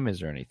what his name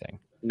is or anything.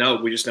 No,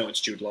 we just know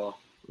it's Jude Law.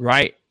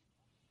 Right.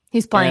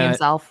 He's playing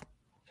himself.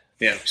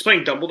 Yeah, he's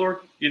playing Dumbledore.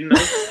 You didn't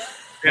know?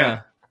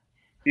 Yeah.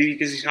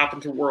 Because he's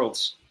hopping through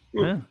worlds.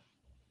 Ooh. Yeah.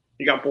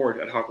 He got bored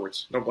at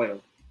Hogwarts. Don't blame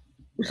him.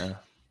 Yeah.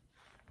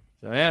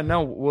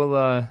 So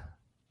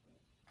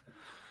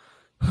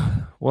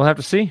we'll have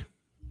to see.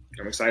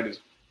 I'm excited.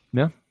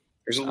 Yeah.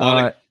 There's a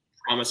lot of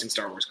promising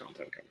Star Wars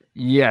content coming.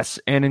 Yes,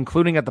 and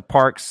including at the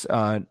parks,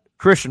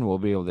 Christian will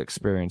be able to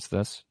experience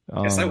this.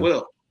 Yes, I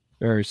will.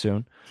 Very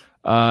soon.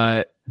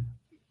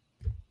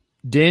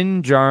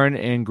 Din Djarin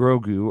and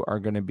Grogu are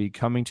going to be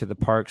coming to the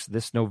parks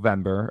this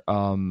November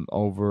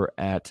over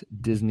at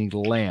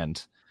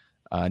Disneyland.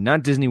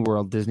 Not Disney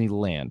World,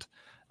 Disneyland.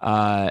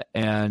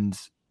 And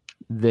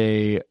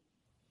they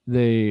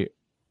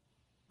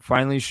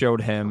finally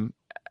showed him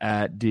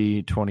at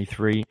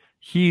D23.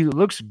 He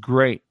looks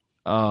great.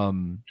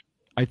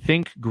 I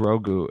think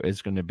Grogu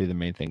is going to be the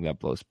main thing that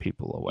blows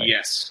people away.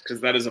 Yes,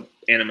 because that is an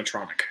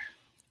animatronic.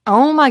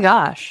 Oh my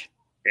gosh.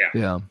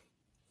 Yeah.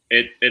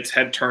 Its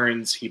head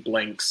turns, he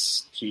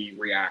blinks, he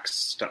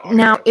reacts to audio.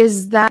 Now,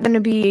 is that going to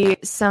be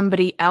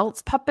somebody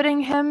else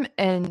puppeting him,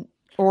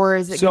 or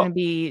is it going to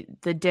be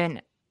the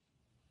Din?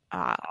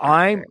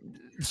 My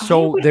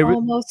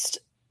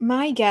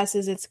guess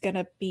is it's going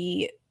to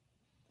be.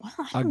 Well,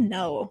 I don't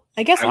know.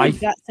 I guess my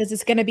gut says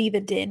it's going to be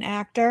the Din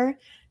actor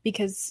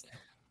because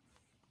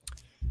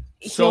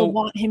he'll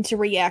want him to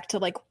react to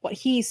like what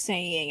he's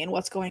saying and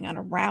what's going on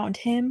around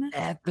him.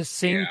 At the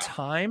same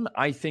time,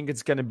 I think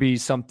it's going to be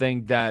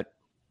something that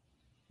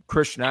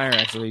Christian and I are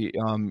actually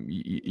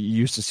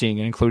used to seeing,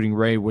 including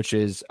Ray, which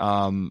is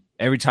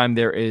every time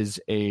there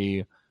is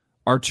a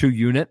R2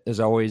 unit, there's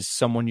always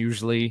someone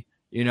usually,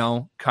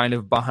 kind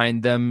of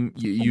behind them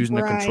using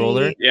the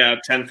controller. Yeah,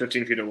 10,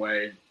 15 feet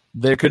away.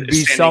 There could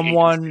be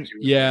someone,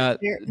 there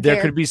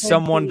could be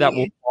someone that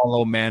will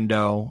follow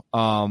Mando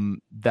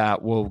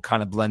that will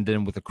kind of blend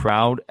in with the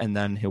crowd, and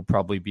then he'll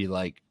probably be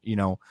like,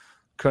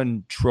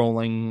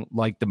 controlling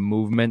like the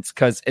movements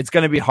because it's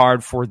going to be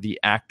hard for the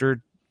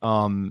actor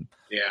in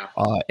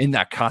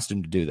that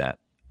costume to do that.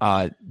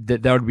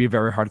 That would be a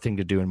very hard thing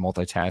to do in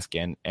multitask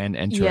and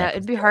interact. Yeah,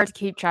 it'd be hard to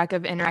keep track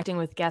of interacting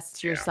with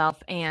guests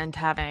yourself and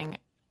having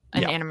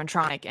an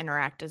animatronic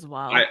interact as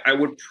well. I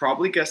would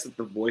probably guess that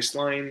the voice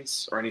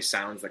lines or any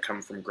sounds that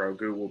come from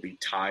Grogu will be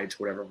tied to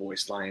whatever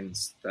voice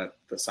lines that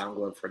the sound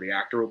glove for the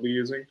actor will be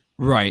using.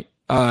 Right.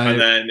 And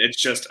then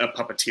it's just a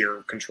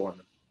puppeteer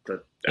controlling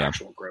the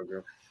actual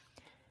Grogu.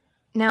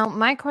 Now,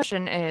 my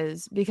question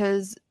is,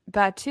 because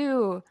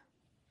Batuu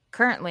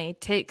currently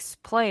takes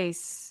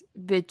place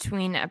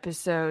between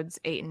episodes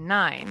 8 and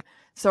 9,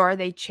 so are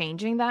they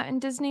changing that in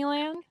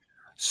Disneyland?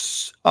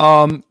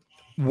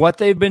 What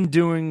they've been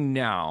doing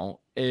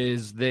now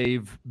is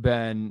they've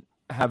been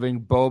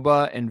having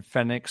Boba and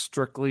Fennec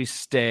strictly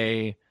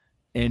stay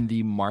in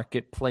the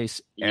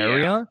marketplace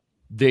area.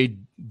 They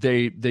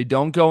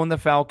don't go in the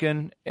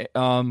Falcon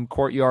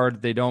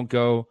courtyard. They don't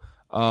go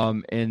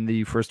in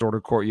the First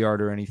Order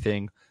courtyard or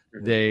anything.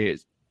 Mm-hmm.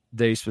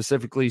 They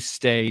specifically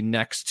stay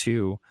next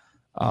to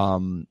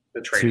the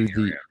training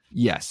area.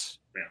 Yes.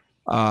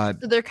 Yeah.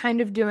 So they're kind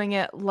of doing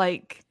it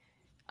like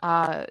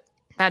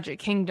Magic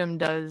Kingdom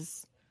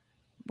does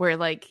where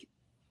like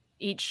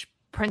each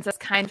princess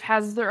kind of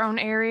has their own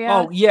area.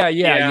 Oh yeah.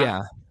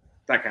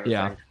 That kind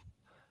of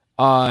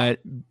thing.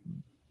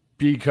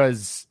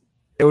 Because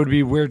it would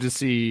be weird to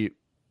see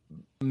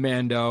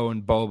Mando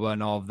and Boba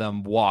and all of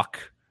them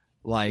walk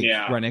right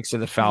next to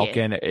the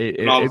Falcon.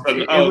 And all of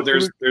a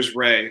sudden, there's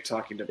Rey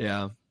talking to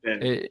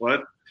Ben.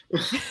 What?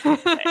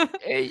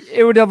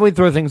 It would definitely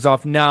throw things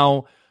off.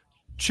 Now,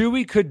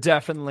 Chewie could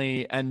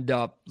definitely end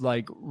up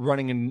like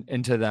running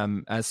into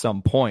them at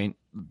some point,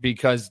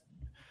 because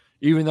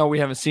even though we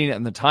haven't seen it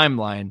in the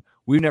timeline,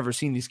 we've never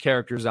seen these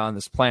characters on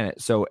this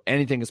planet. So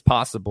anything is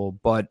possible,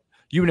 but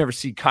you would never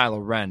see Kylo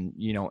Ren,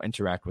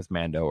 interact with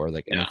Mando or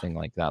like anything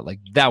like that. Like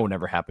that would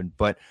never happen.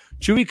 But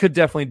Chewie could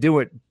definitely do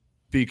it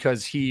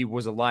because he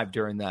was alive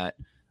during that,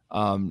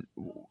 during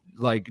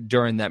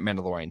that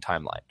Mandalorian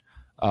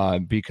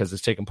timeline, because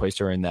it's taken place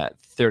during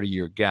that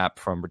 30-year gap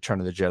from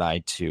Return of the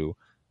Jedi to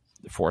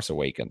The Force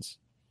Awakens.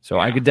 So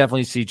I could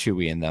definitely see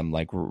Chewie and them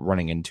like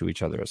running into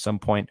each other at some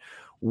point.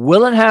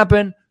 Will it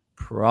happen?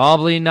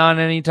 Probably not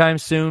anytime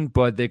soon,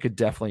 but they could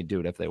definitely do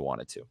it if they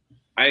wanted to.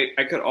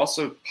 I could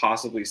also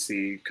possibly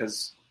see,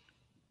 because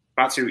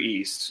Batuu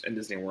East in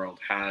Disney World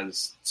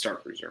has Star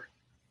Cruiser.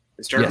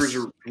 And Star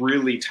Cruiser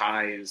really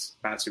ties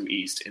Batuu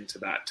East into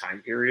that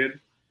time period.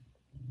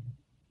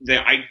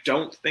 I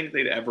don't think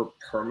they'd ever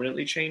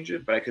permanently change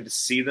it, but I could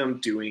see them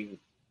doing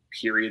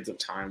periods of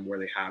time where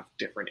they have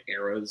different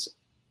eras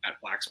at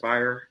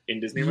Blackspire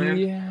in Disneyland.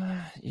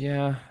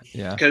 Yeah.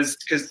 Because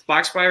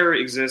Blackspire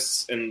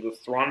exists in the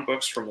Thrawn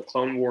books from the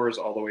Clone Wars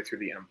all the way through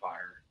the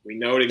Empire. We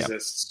know it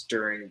exists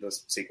during the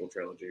sequel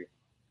trilogy.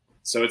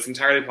 So it's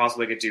entirely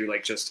possible they could do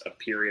like just a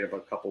period of a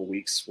couple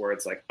weeks where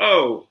it's like,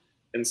 oh,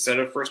 instead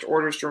of First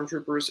Order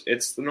Stormtroopers,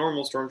 it's the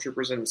normal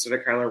Stormtroopers, and instead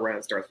of Kylo Ren,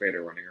 it's Darth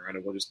Vader running around,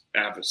 and we'll just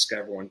ask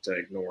everyone to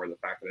ignore the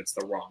fact that it's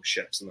the wrong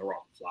ships and the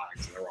wrong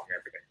flags and the wrong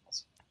everything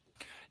else.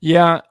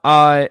 Yeah,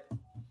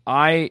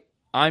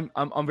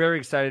 I'm very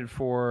excited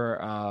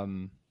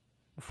for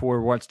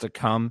what's to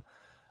come.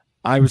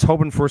 I was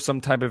hoping for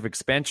some type of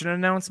expansion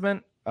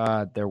announcement.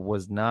 There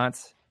was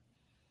not.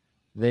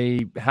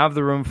 They have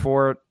the room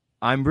for it.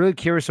 I'm really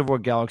curious of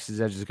what Galaxy's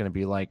Edge is going to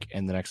be like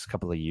in the next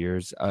couple of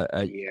years,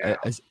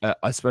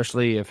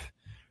 especially if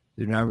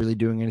they're not really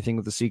doing anything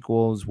with the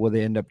sequels. Will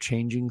they end up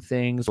changing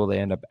things? Will they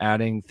end up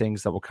adding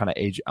things that will kind of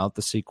age out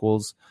the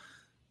sequels?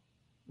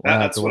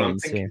 That's what I'm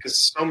thinking, because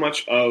so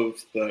much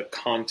of the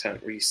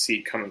content we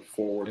see coming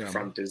forward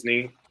from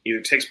Disney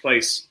either takes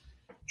place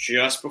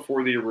just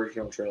before the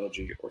original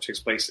trilogy or takes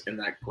place in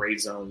that gray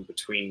zone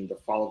between the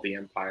fall of the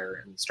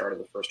Empire and the start of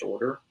the First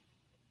Order.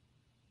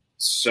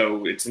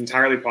 So it's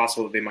entirely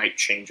possible that they might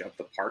change up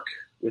the park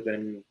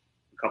within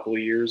a couple of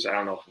years. I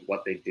don't know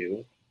what they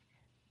do.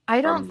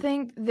 I don't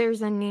think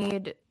there's a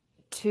need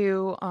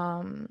to,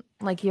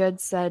 like you had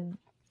said,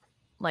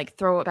 like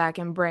throw it back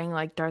and bring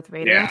like Darth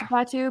Vader into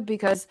Batuu,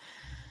 because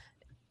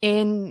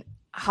in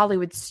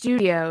Hollywood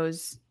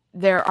studios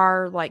there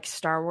are like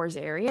Star Wars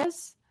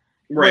areas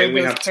where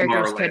those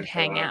characters could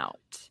hang out.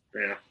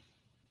 Yeah.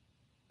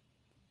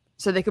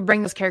 So they could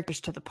bring those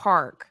characters to the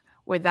park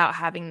without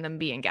having them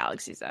be in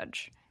Galaxy's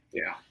Edge.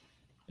 Yeah.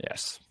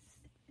 Yes.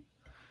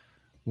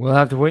 We'll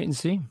have to wait and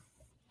see.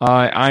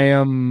 I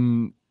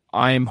am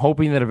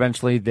hoping that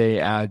eventually they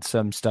add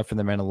some stuff in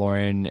The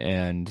Mandalorian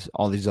and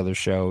all these other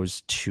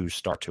shows to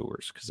Star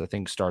Tours, because I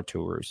think Star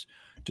Tours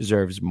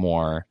deserves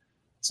more.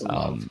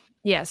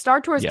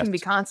 Star Tours can be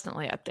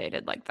constantly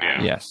updated like that.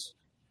 Yeah. Yes.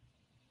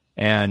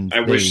 And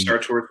I wish Star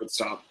Tours would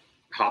stop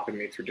hopping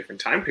me through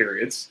different time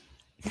periods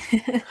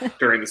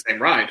during the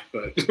same ride,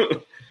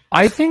 but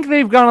I think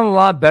they've gotten a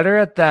lot better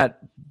at that,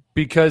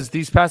 because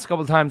these past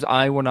couple of times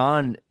I went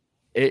on,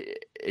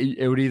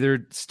 it would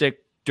either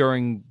stick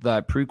during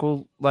the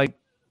prequel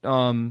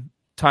timeline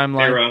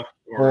era,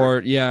 or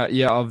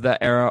of that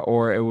era,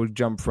 or it would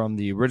jump from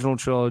the original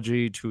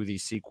trilogy to the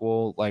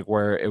sequel, like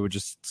where it would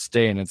just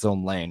stay in its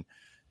own lane.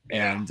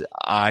 And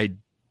I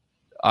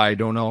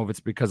don't know if it's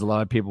because a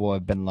lot of people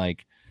have been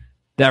like,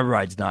 that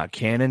ride's not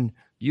canon.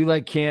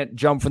 You can't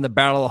jump from the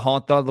Battle of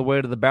Hoth all the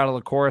way to the Battle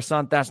of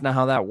Coruscant. That's not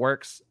how that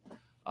works.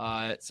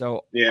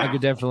 So I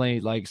could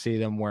definitely see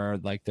them where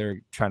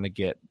they're trying to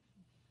get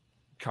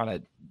kind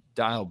of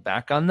dialed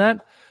back on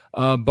that.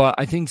 But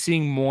I think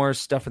seeing more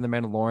stuff in The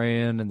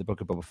Mandalorian and the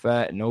Book of Boba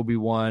Fett and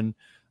Obi-Wan,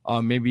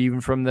 maybe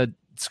even from the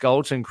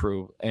Skeleton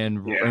Crew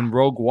and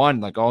Rogue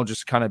One, I'll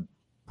just kind of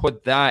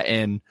put that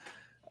in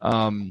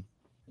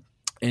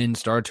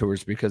Star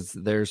Tours, because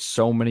there's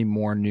so many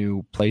more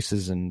new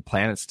places and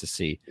planets to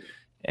see.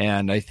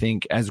 And I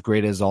think as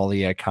great as all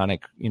the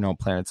iconic,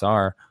 planets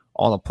are,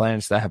 all the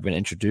planets that have been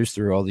introduced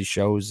through all these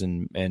shows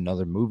and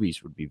other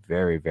movies would be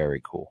very,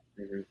 very cool.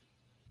 Mm-hmm.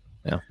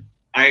 Yeah.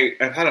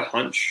 I've had a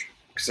hunch,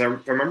 because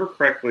if I remember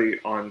correctly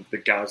on the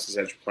Galaxy's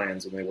Edge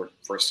plans when they were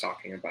first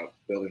talking about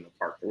building the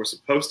park, there was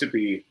supposed to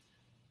be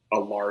a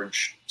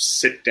large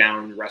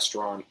sit-down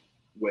restaurant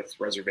with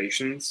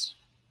reservations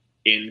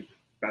in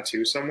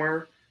Batuu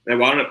somewhere. They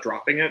wound up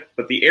dropping it,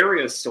 but the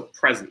area is still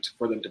present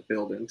for them to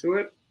build into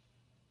it.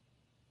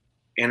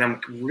 And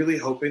I'm really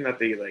hoping that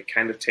they like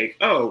kind of take,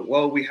 oh,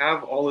 well, we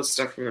have all this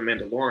stuff from The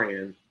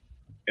Mandalorian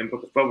and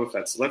Book of Boba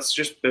Fett, so let's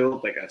just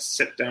build like a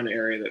sit down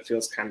area that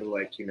feels kind of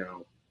like,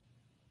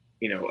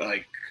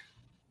 like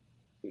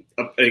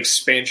an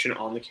expansion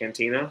on the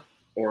cantina,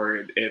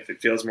 or if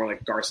it feels more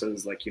like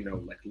Garsa's, like,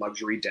 like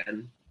luxury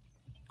den.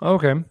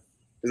 Okay.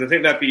 Because I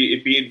think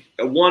it'd be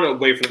a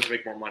way for them to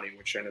make more money,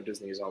 which I know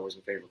Disney is always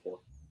in favor for.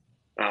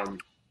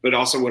 But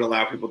also would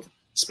allow people to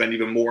spend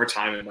even more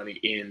time and money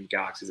in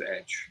Galaxy's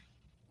Edge.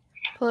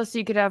 Plus,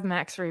 you could have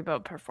Max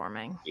Rebo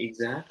performing.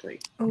 Exactly.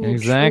 Oh,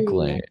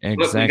 Exactly. true.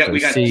 Look, we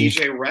got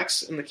DJ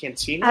Rex in the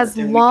cantina. As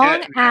and long we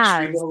got Max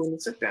as- Rebo in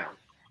the sit down.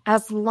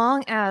 As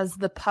long as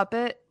the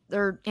puppet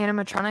or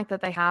animatronic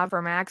that they have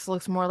for Max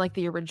looks more like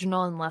the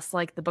original and less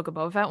like the Book of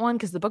Boba Fett one,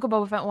 because the Book of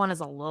Boba Fett one is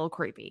a little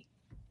creepy.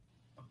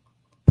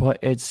 But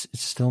it's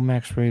still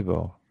Max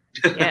Rebo.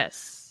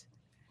 Yes.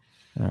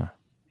 Yeah.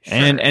 Sure.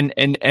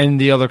 And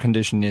the other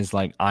condition is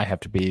like I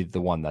have to be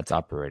the one that's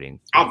operating.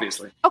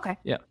 Obviously. Okay.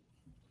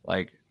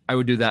 Like I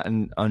would do that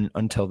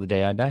until the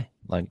day I die.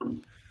 Like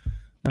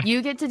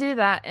You get to do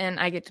that, and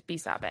I get to be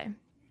Sabe.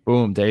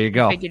 boom, there you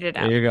go. Figured it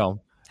out. There you go.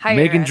 Higher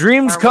Making ed,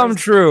 dreams Star come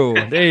Wars. true.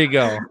 There you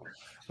go.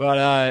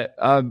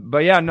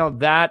 But yeah, no,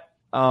 that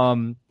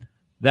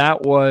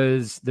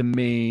was the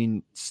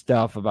main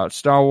stuff about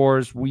Star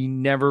Wars. We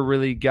never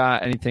really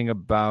got anything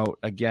about,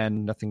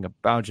 again, nothing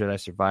about Jedi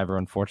Survivor,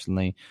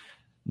 unfortunately.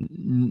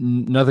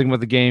 Nothing with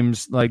the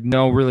games, like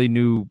no really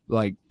new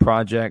like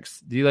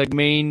projects. The like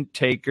main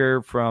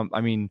taker from,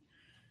 I mean,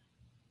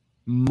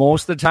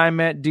 most of the time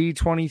at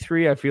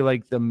D23, I feel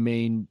like the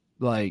main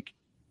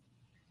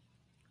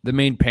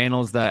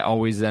panels that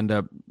always end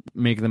up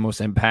making the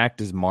most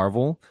impact is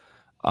Marvel.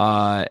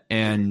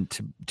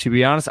 And to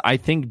be honest, I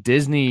think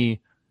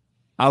Disney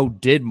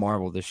outdid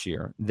Marvel this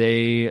year.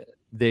 They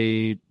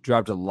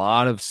dropped a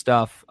lot of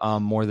stuff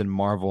more than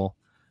Marvel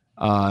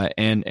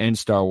and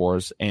Star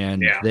Wars,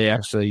 and they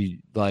actually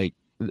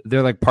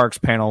their like Parks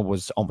panel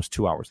was almost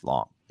 2 hours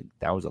long.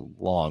 That was a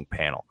long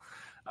panel.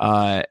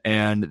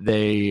 And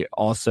they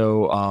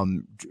also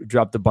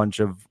dropped a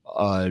bunch of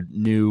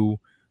new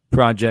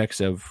projects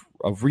of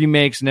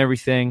remakes and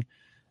everything.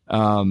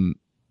 And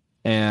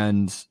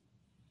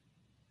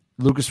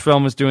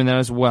Lucasfilm is doing that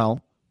as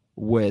well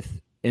with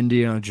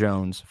Indiana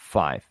Jones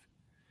 5.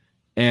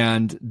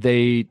 And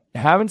they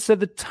haven't said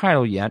the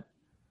title yet.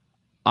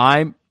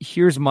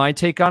 Here's my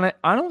take on it.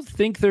 I don't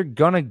think they're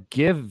gonna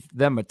give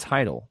them a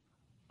title.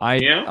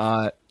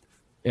 I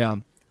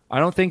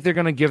don't think they're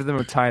gonna give them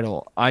a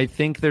title. I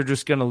think they're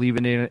just gonna leave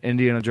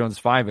Indiana Jones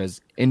 5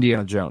 as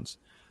Indiana Jones.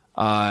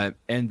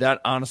 And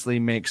that honestly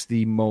makes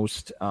the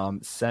most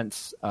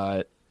sense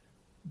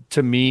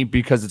to me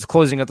because it's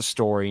closing out the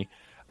story.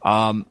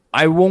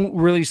 I won't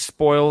really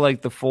spoil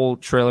like the full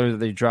trailer that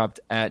they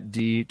dropped at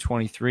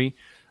D23,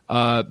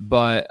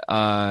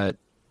 but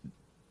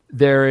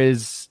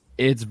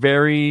it's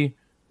very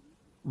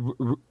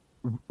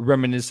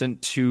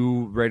reminiscent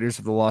to Raiders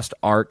of the Lost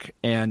Ark,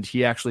 and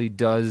he actually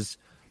does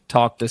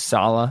talk to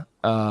Sala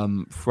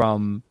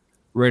from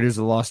Raiders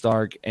of the Lost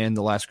Ark and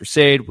The Last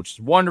Crusade, which is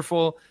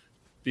wonderful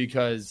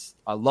because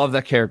I love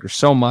that character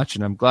so much,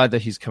 and I'm glad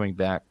that he's coming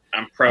back.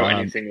 I'm pro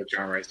anything with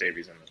John Rice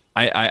Davies in it.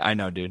 I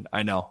know, dude.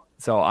 I know.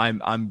 So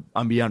I'm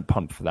beyond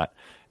pumped for that,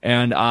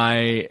 and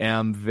I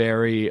am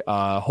very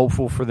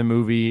hopeful for the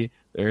movie.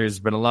 There's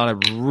been a lot of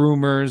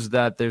rumors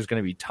that there's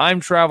going to be time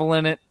travel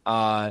in it,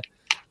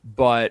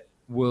 but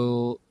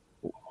we'll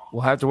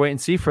have to wait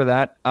and see for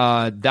that.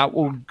 That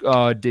will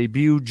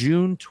debut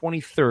June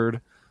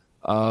 23rd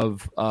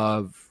of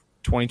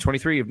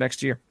 2023 of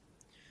next year.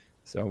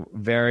 So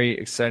very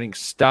exciting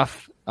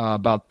stuff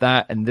about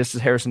that. And this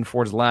is Harrison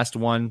Ford's last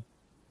one.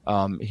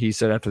 He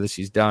said after this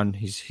he's done.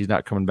 He's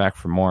not coming back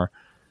for more.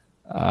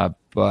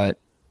 But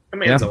the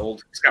man's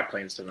old. He's got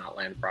planes to not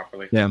land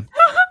properly. Yeah.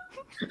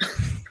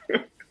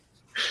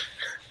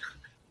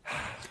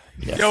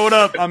 Yes. Yo, what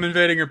up? I'm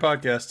invading your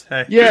podcast.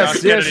 Hey, yes,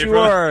 Josh Kennedy you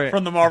are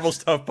from the Marvel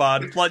Stuff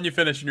Pod. Letting you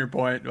finish in your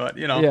point, but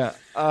you know.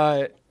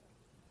 Yeah.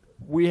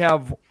 We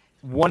have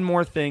one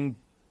more thing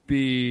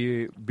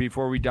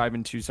before we dive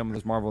into some of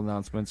those Marvel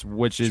announcements,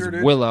 which is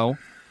Willow.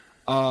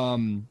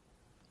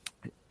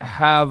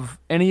 Have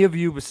any of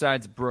you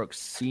besides Brooks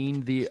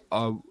seen the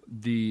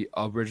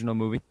original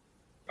movie?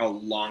 A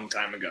long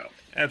time ago.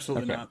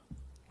 Absolutely not.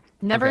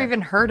 Never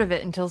even heard of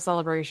it until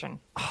Celebration.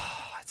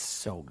 Oh, it's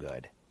so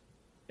good.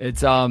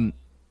 It's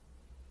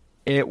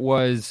it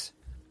was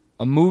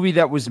a movie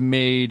that was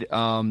made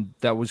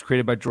that was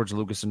created by George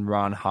Lucas and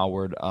Ron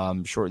Howard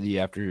shortly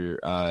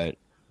after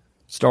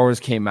Star Wars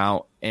came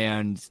out,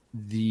 and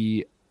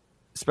the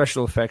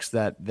special effects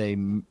that they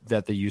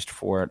used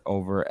for it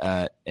over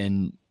at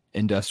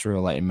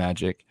Industrial Light and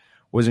Magic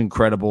was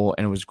incredible,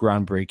 and it was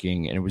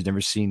groundbreaking, and it was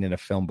never seen in a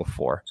film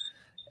before.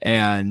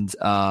 And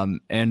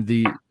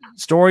the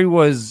story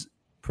was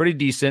pretty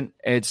decent.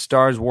 It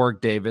stars Warwick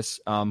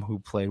Davis, who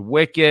played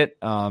Wicket.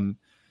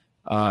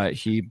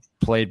 He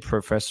played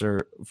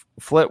Professor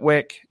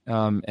Flitwick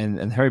in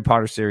the Harry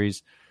Potter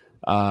series.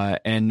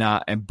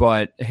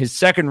 But his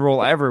second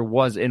role ever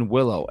was in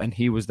Willow, and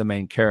he was the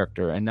main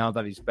character. And now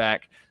that he's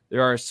back,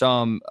 there are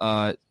some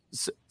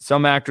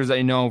actors that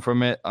you know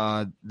from it.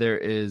 There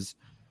is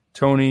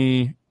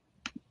Tony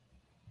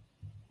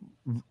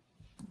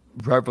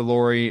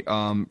Revolori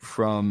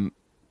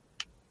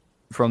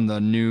from the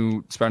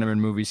new Spider-Man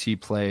movies. He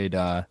played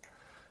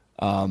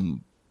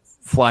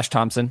Flash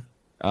Thompson.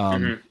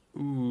 And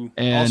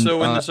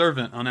also in The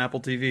Servant on Apple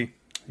TV.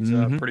 He's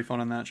pretty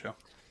fun on that show.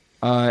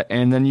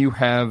 And then you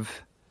have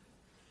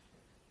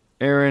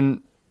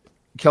Aaron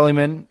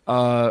Kellyman,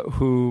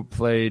 who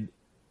played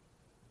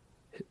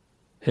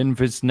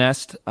Hinvis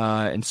Nest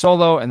in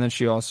Solo, and then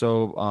she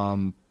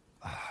also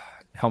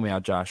help me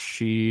out, Josh.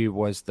 She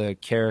was the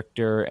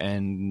character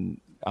and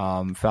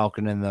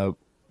Falcon and the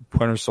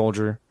Winter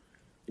Soldier.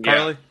 Yeah.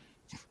 Carly?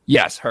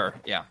 Yes, her.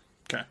 Yeah.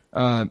 Okay.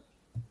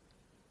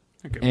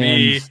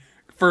 Me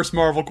first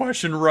Marvel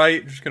question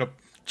right. Just gonna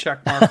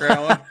check mark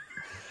that one.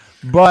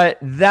 But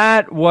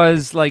that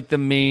was like the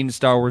main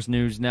Star Wars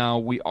news. Now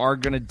we are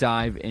gonna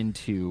dive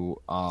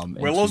into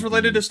Willow's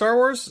related to Star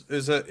Wars?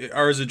 Is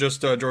it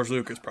just George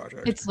Lucas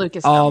project? It's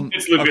Lucas.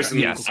 It's Lucas.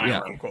 Okay. And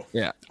Yeah. Cool.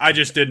 Yeah. I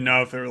just didn't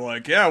know if they were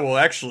like, yeah, well,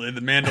 actually,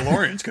 the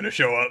Mandalorian's gonna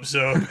show up,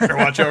 so better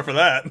watch out for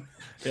that.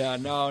 Yeah.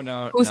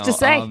 No. Who's to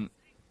say?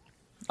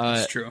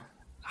 That's true.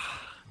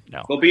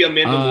 No. There'll be a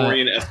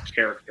Mandalorian-esque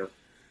character.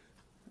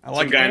 I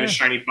like Some guy in a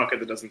shiny bucket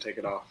that doesn't take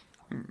it off.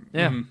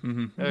 Yeah.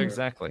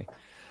 Exactly.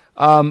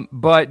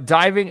 But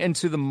diving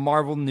into the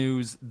Marvel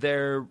news,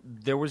 there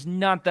was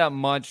not that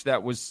much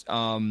that was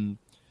some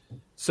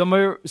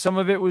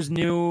of it was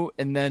new,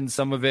 and then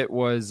some of it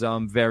was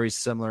very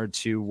similar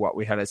to what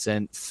we had at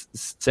San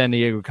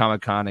Diego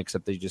Comic-Con,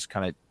 except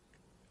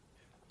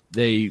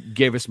they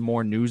gave us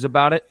more news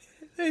about it.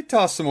 They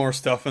tossed some more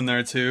stuff in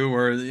there too,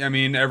 where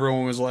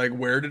everyone was like,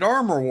 "Where did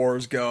Armor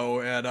Wars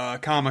go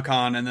at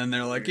Comic-Con?" And then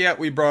they're like, "Yeah,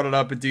 we brought it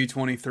up at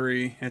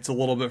D23. It's a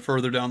little bit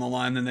further down the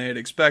line than they had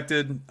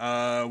expected.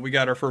 We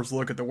got our first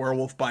look at the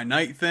Werewolf by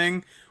Night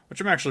thing,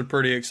 which I'm actually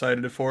pretty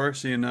excited for.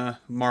 Seeing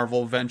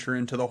Marvel venture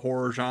into the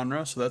horror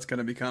genre, so that's going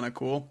to be kind of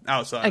cool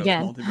outside of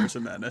Multiverse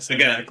of Madness.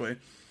 Exactly.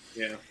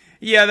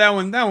 Yeah, that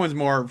one's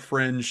more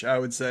fringe, I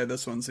would say.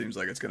 This one seems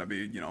like it's going to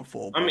be,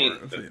 full.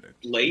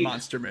 Blade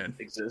Monster Man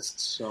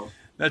exists, so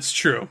that's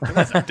true.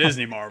 That's not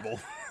Disney Marvel.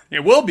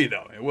 It will be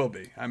though. It will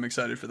be. I'm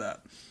excited for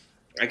that.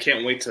 I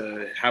can't wait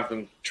to have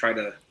them try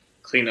to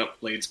clean up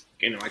Blade's,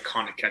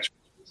 iconic catch.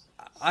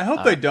 I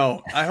hope they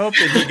don't. I hope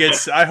that he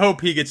gets. I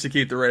hope he gets to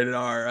keep the rated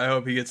R. I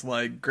hope he gets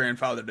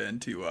grandfathered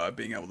into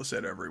being able to say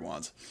whatever he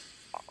wants.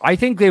 I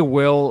think they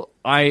will.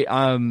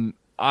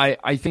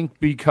 I think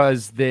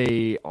because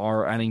they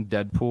are adding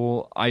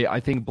Deadpool,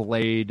 I think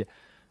Blade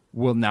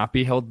will not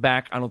be held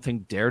back. I don't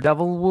think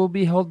Daredevil will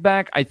be held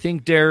back. I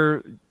think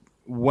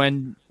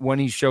when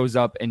he shows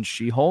up in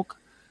She-Hulk,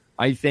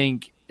 I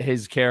think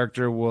his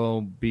character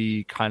will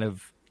be kind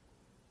of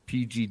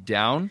PG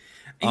down.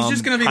 He's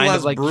just going to be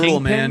less brutal,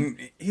 man.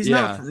 He's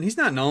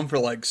not known for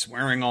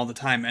swearing all the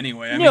time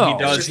anyway. I mean, he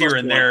does here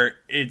and there.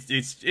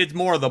 It's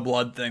more the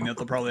blood thing that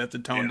they'll probably have to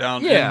tone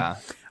down. Yeah.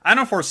 And I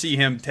don't foresee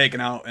him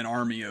taking out an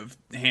army of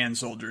hand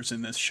soldiers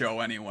in this show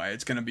anyway.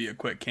 It's going to be a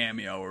quick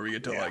cameo where we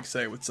get to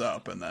say what's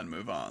up and then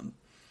move on.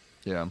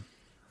 Yeah.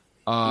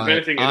 If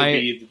anything, it'll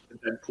be the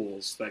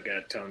Deadpools that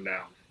get toned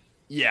down.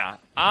 Yeah.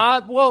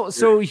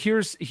 So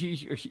here's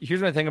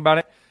my thing about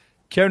it.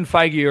 Kevin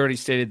Feige already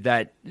stated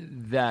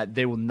that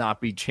they will not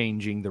be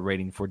changing the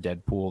rating for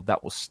Deadpool.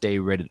 That will stay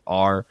rated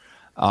R.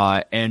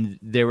 And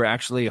they were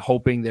actually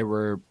hoping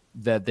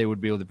that they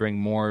would be able to bring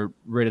more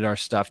rated R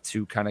stuff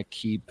to kind of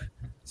keep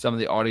some of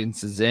the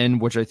audiences in,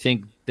 which I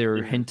think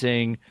they're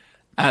hinting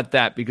at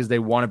that because they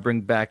want to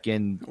bring back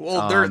in.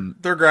 Well,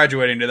 they're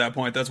graduating to that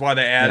point. That's why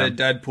they added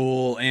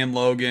Deadpool and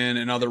Logan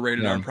and other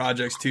rated R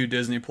projects to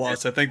Disney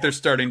Plus. I think they're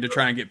starting to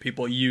try and get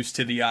people used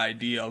to the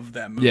idea of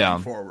them moving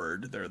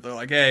forward. They're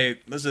like, hey,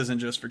 this isn't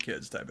just for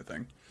kids type of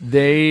thing.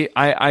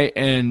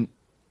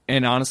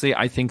 And honestly,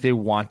 I think they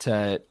want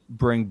to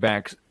bring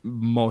back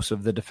most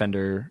of the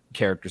Defender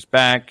characters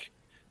back,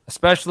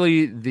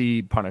 especially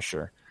the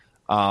Punisher.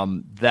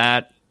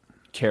 That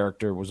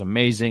character was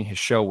amazing. His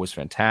show was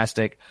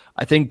fantastic.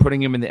 I think putting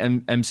him in the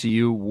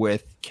MCU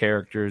with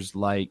characters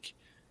like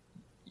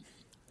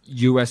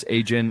U.S.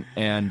 Agent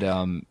and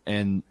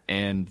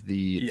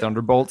the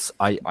Thunderbolts,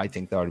 I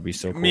think that would be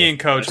so cool. Me and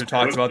Coach have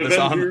talked about this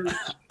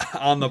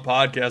on the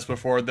podcast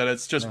before, that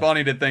it's just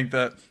funny to think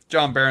that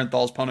John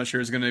Barenthal's Punisher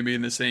is going to be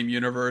in the same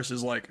universe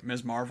as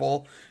Ms.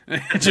 Marvel.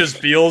 It just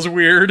feels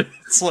weird.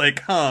 It's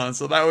like,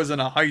 so that was in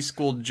a high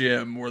school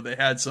gym where they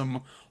had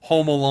some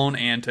Home Alone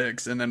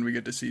antics, and then we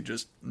get to see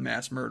just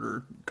mass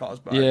murder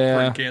caused by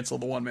Frank Cancel,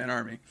 the one-man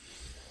army.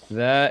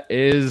 That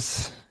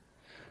is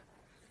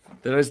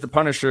the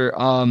Punisher.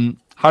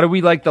 How do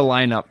we like the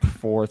lineup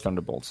for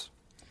Thunderbolts?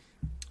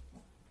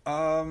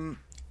 I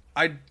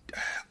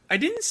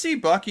didn't see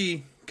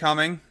Bucky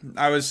coming.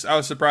 I was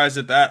surprised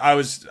at that. I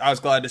was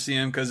glad to see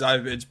him because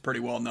it's pretty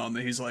well known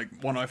that he's one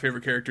of my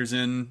favorite characters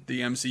in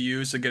the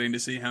MCU. So getting to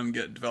see him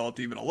get developed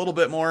even a little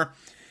bit more,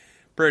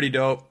 pretty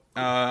dope.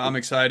 I'm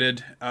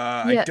excited.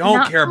 I Yeah, don't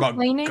not care about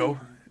complaining.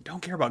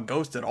 don't care about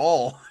Ghost at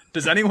all.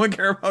 Does anyone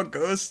care about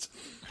Ghost?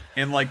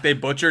 And like they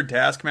butchered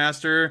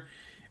Taskmaster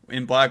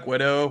in Black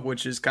Widow,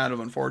 which is kind of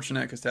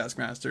unfortunate because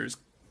Taskmaster is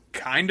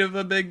kind of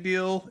a big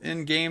deal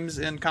in games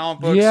and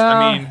comic books. Yeah.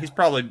 I mean, he's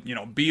probably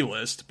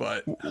B-list,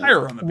 but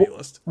higher on the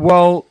B-list.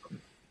 Well,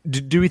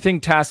 do we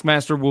think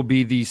Taskmaster will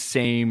be the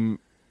same,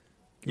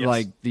 Yes.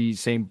 like the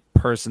same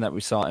person that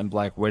we saw in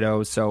Black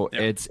Widow? So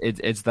Yep.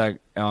 it's that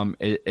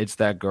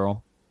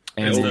girl,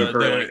 and It's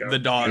Little the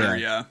daughter,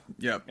 Yeah.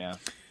 Yep. yeah.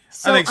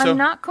 So think so. I'm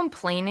not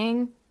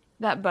complaining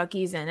that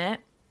Bucky's in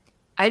it.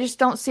 I just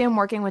don't see him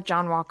working with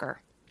John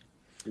Walker.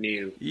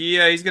 New.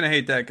 Yeah, he's gonna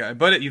hate that guy,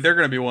 but they're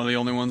gonna be one of the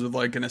only ones with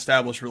like an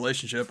established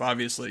relationship.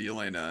 Obviously,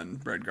 Yelena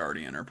and Red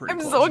Guardian are pretty. I'm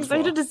close so as well.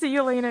 excited to see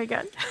Elena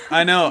again.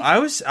 I know. I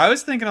was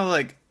thinking of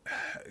like,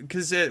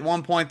 because at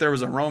one point there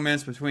was a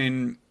romance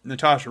between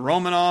Natasha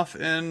Romanoff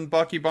and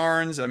Bucky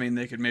Barnes. I mean,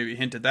 they could maybe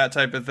hint at that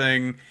type of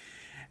thing.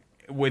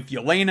 With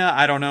Yelena,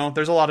 I don't know.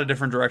 There's a lot of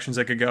different directions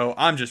they could go.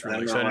 I'm just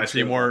really excited to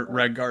see more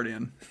Red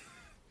Guardian.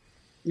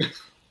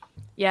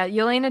 Yeah,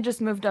 Yelena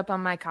just moved up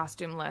on my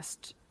costume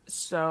list,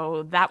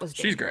 so that was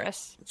She's great.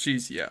 dangerous.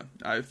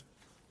 I've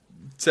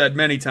said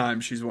many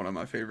times she's one of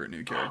my favorite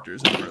new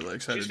characters. I'm really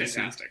excited She's to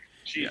fantastic.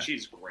 Yeah.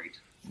 She's great.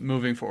 see.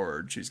 Moving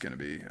forward, she's going to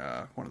be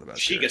one of the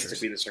best She characters. gets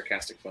to be the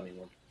sarcastic, funny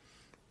one.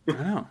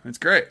 I know. It's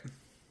great.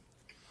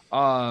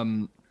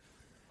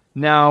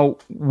 Now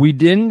we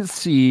didn't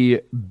see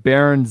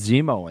Baron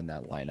Zemo in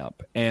that lineup,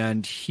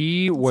 and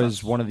he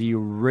was one of the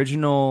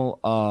original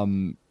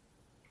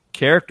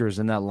characters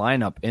in that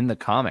lineup in the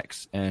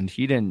comics, and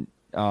he did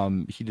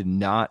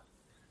not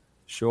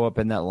show up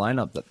in that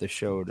lineup that they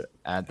showed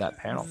at that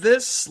panel.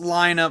 This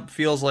lineup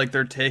feels like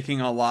they're taking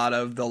a lot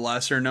of the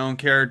lesser known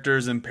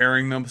characters and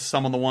pairing them with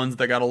some of the ones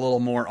that got a little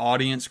more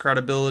audience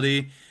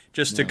credibility,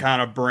 just to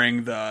kind of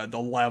bring the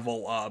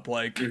level up.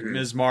 Like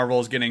Ms. Marvel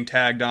is getting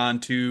tagged on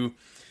to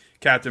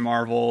Captain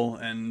Marvel,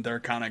 and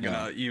they're kind of going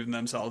to even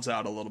themselves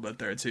out a little bit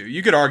there too.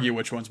 You could argue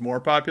which one's more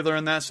popular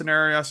in that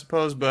scenario, I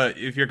suppose, but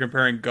if you're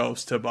comparing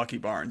Ghost to Bucky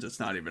Barnes, it's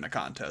not even a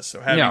contest.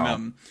 So having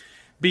them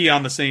be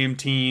on the same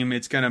team,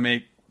 it's going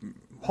to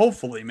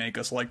hopefully make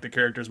us like the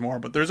characters more,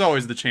 but there's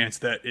always the chance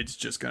that it's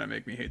just going to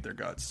make me hate their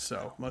guts.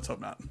 So let's hope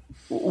not.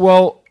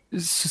 Well,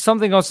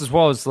 something else as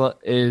well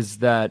is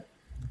that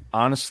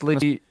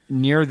honestly,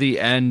 near the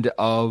end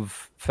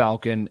of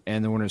Falcon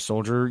and the Winter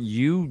Soldier,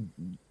 you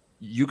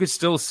could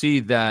still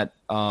see that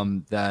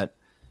that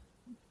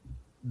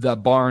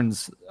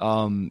Barnes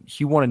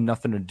he wanted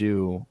nothing to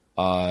do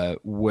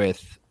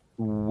with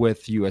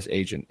U.S.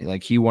 Agent.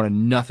 Like he wanted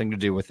nothing to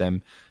do with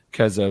them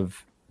because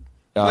of.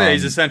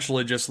 He's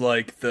essentially just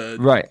like the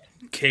right.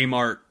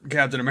 Kmart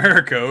Captain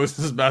America who's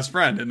his best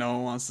friend, and no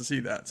one wants to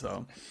see that.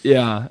 So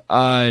yeah,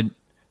 and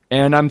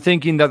I'm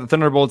thinking that the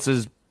Thunderbolts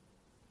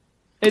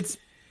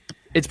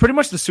it's pretty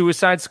much the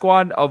Suicide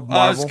Squad of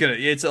Marvel.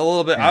 It's a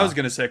little bit. Yeah. I was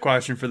gonna say,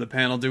 question for the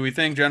panel: do we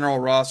think General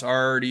Ross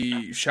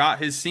already shot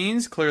his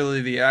scenes?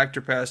 Clearly, the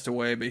actor passed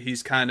away, but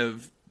he's kind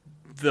of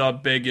the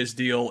biggest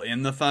deal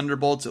in the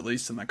Thunderbolts, at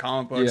least in the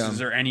comic books. Yeah. Is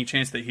there any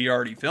chance that he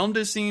already filmed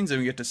his scenes and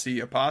we get to see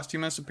a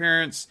posthumous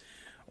appearance?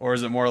 Or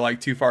is it more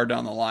like too far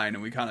down the line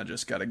and we kind of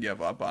just got to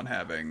give up on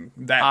having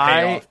that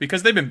payoff?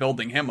 Because they've been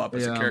building him up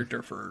as a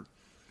character for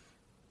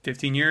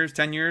 15 years,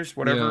 10 years,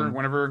 whatever,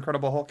 whenever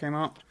Incredible Hulk came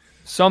out.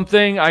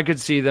 Something I could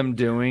see them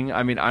doing,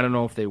 I mean, I don't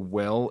know if they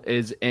will,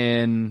 is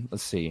in,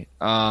 let's see,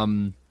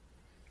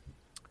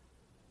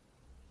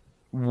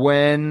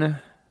 when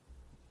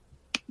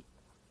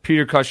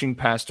Peter Cushing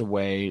passed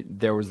away,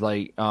 there was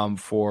like,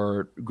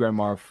 for Grand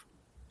Moff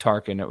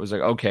Tarkin, it was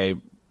like, okay,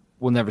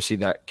 we'll never see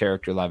that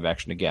character live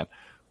action again.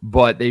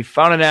 But they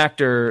found an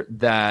actor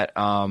that,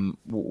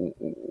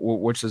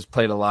 which has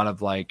played a lot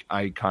of like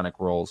iconic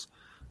roles,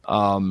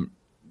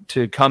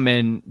 to come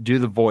in, do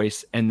the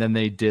voice, and then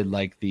they did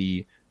like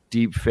the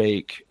deep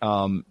fake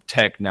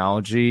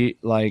technology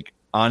like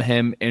on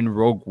him in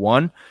Rogue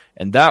One,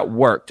 and that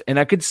worked. And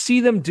I could see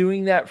them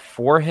doing that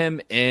for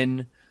him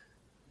in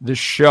the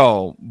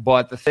show,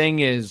 but the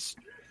thing is,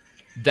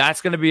 that's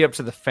going to be up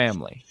to the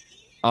family.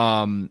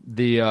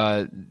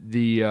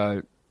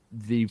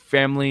 The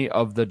family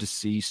of the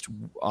deceased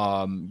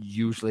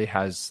usually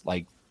has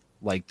like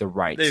the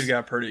rights. They've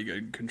got pretty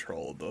good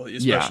control, though,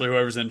 especially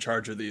whoever's in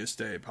charge of the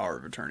estate, power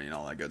of attorney, and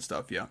all that good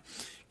stuff. Yeah,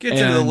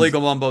 gets into the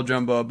legal mumbo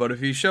jumbo. But if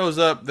he shows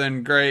up,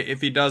 then great. If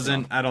he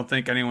doesn't, I don't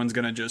think anyone's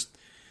gonna just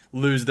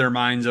lose their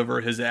minds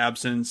over his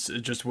absence.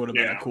 It just would have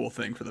been a cool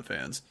thing for the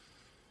fans.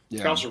 You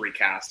can also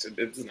recast it.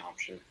 It's an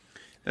option.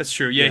 That's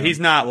true. Yeah, he's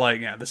not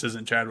like, this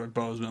isn't Chadwick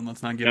Boseman.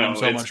 Let's not give him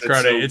so much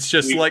credit. It's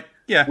just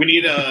we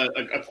need a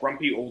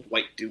grumpy old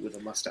white dude with a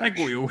mustache. Like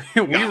we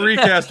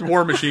recast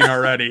War Machine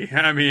already.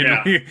 I mean,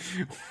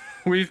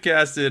 we've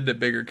recasted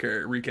bigger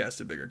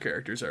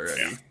characters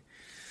already.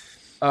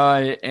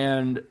 Yeah.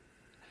 And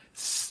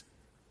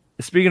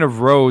speaking of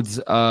Rhodes,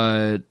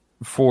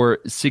 for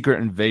Secret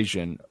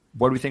Invasion,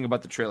 what do we think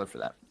about the trailer for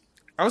that?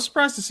 I was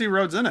surprised to see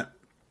Rhodes in it.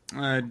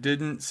 I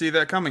didn't see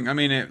that coming. I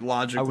mean,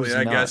 logically,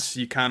 I not. guess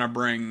you kind of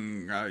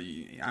bring.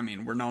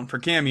 We're known for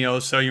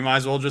cameos, so you might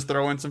as well just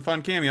throw in some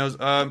fun cameos.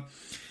 I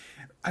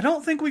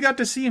don't think we got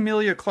to see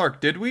Emilia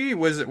Clarke, did we?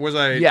 Was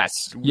I?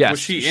 Yes. Was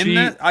she in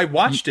that? I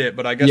watched it,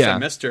 but I guess I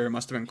missed her. It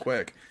must have been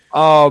quick.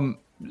 So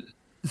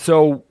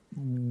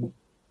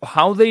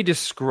how they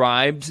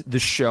described the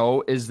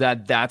show is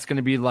that that's going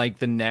to be like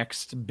the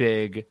next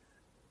big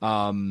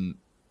crossover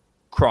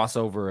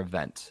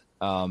event.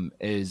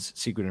 Is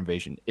Secret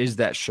Invasion, is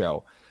that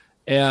show.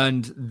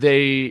 And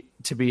they,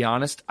 to be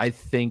honest, I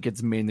think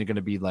it's mainly going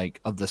to be like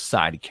of the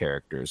side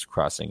characters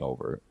crossing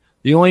over.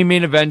 The only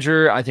main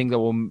Avenger I think that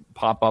will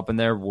pop up in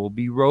there will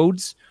be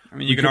Rhodes. I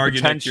mean, you can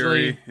argue Nick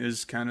Fury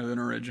is kind of an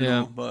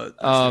original, but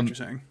that's what you're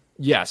saying.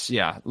 Yes,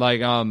 yeah.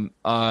 Like,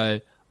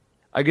 I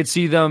could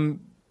see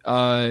them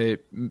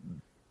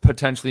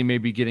potentially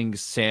maybe getting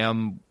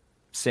Sam,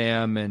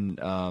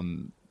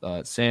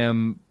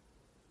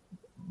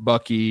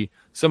 Bucky,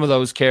 some of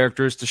those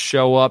characters to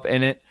show up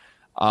in it,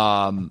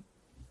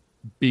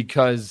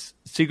 because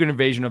Secret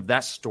Invasion of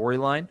that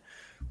storyline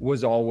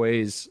was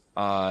always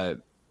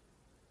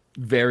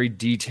very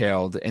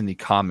detailed in the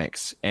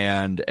comics,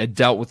 and it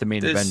dealt with the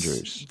main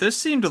Avengers. This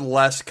seemed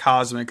less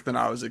cosmic than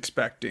I was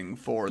expecting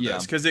for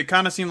this, because it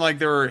kind of seemed like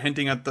they were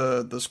hinting at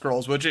the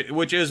Skrulls,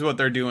 which is what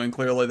they're doing.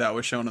 Clearly, that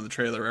was shown in the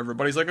trailer.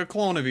 Everybody's like a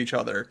clone of each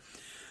other,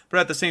 but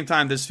at the same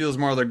time, this feels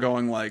more they're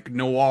going like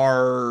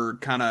noir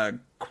kind of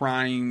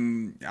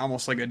crime,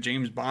 almost like a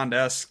James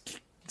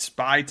Bond-esque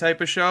spy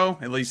type of show.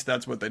 At least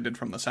that's what they did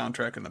from the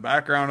soundtrack in the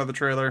background of the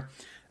trailer.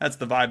 That's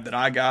the vibe that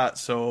I got,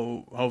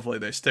 so hopefully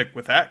they stick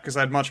with that, because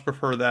I'd much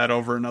prefer that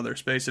over another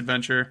space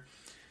adventure.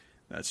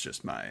 That's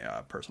just my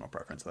personal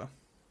preference, though.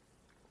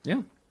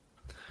 Yeah.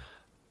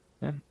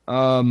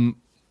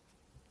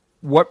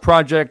 What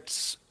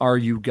projects are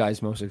you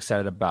guys most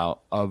excited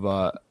about?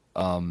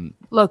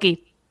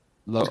 Loki.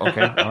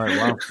 Okay, all right,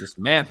 wow, just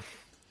man.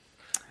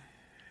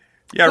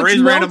 Yeah, Which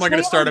Ray's no Random are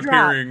going to start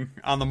trailer appearing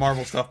on the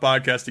Marvel Stuff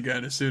podcast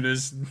again as soon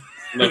as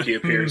Loki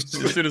appears.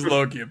 as soon as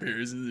Loki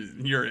appears,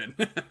 you're in.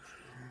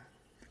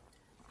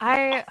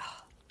 I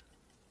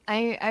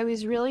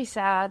was really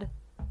sad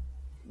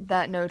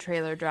that no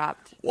trailer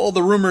dropped. Well,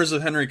 the rumors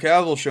of Henry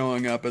Cavill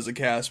showing up as a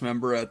cast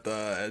member at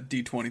the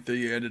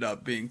D23 ended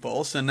up being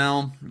false, and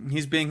now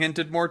he's being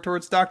hinted more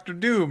towards Doctor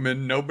Doom,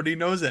 and nobody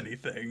knows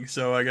anything.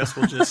 So I guess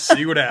we'll just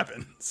see what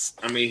happens.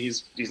 I mean,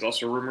 he's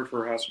also rumored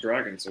for House of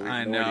Dragon, so we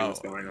have no idea what's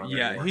going on.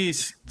 Yeah, anymore.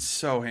 He's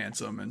so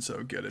handsome and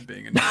so good at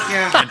being and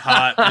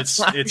hot.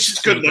 It's He's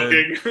good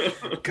looking.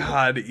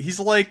 God, he's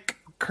like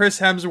Chris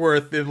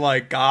Hemsworth in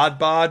like God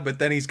Bod, but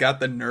then he's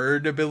got the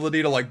nerd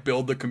ability to like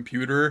build the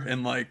computer,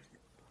 and like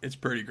it's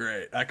pretty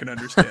great. I can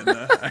understand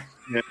that.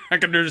 I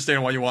can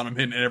understand why you want him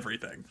in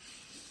everything.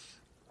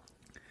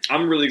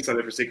 I'm really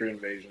excited for Secret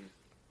Invasion.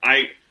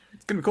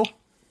 It's gonna be cool.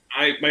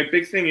 My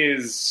big thing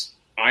is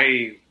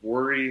I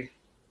worry.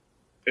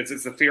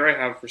 It's the fear I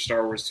have for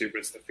Star Wars too, but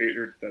it's the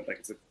fear that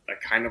I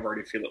kind of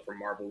already feel it for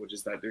Marvel, which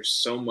is that there's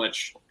so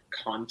much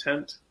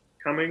content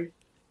coming.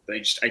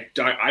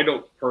 I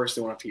don't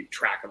personally want to keep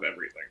track of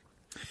everything.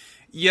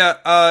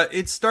 Yeah,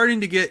 it's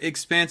starting to get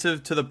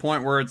expansive to the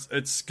point where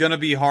it's gonna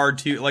be hard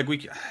to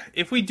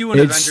if we do an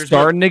Avengers. It's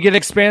starting to get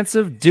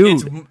expansive,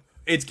 dude.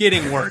 It's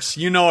getting worse.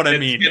 You know what I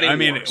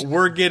mean? Worse.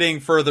 We're getting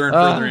further and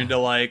further into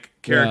like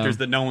characters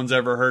that no one's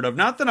ever heard of.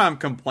 Not that I'm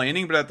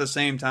complaining, but at the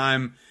same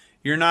time,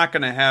 you're not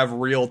going to have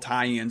real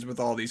tie-ins with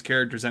all these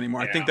characters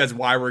anymore. Yeah. I think that's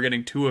why we're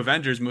getting 2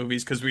 Avengers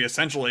movies, because we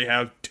essentially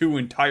have 2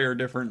 entire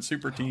different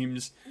super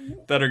teams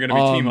that are going to be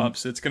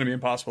team-ups. It's going to be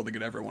impossible to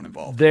get everyone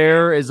involved.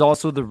 There is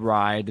also the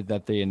ride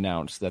that they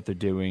announced that they're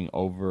doing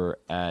over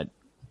at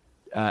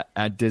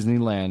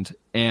Disneyland,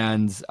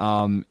 and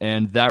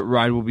that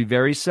ride will be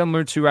very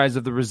similar to Rise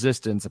of the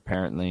Resistance,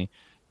 apparently,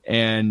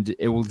 and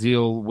it will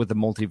deal with the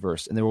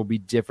multiverse, and there will be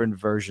different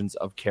versions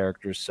of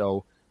characters.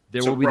 So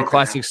there will be the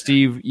classic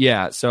Steve.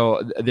 Yeah,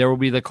 so there will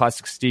be the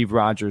classic Steve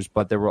Rogers,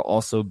 but there will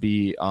also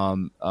be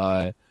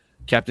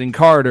Captain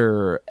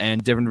Carter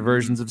and different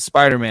versions of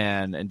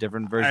Spider-Man and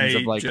different versions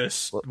of like. I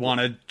just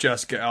wanted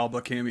Jessica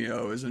Alba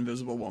cameo as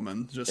Invisible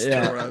Woman. Just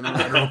throw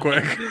that real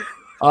quick.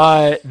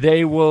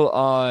 They will,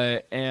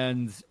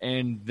 and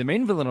the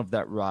main villain of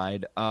that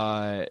ride.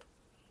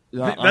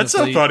 That's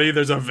honestly, so funny.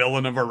 There's a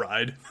villain of a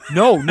ride.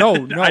 No.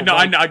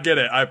 I get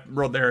it. I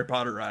rode the Harry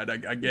Potter ride.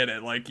 I get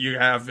it. Like, you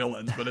have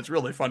villains, but it's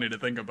really funny to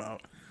think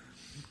about.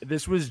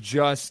 This was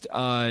just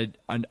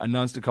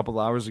announced a couple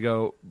hours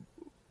ago,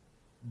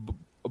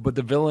 but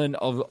the villain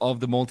of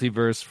the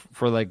multiverse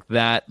for like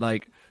that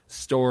like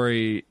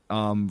story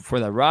for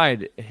that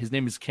ride, his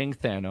name is King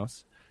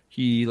Thanos.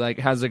 He like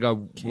has like a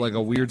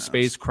weird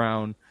space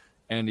crown,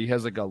 and he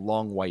has like a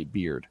long white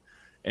beard,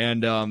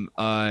 and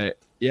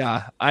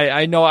yeah,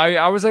 I know.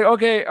 I was like,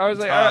 okay. I was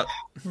like,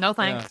 no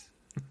thanks.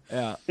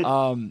 Yeah.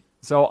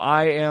 So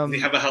I am. They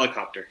have a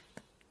helicopter.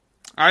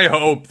 I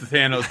hope the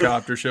Thanos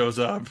copter shows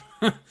up.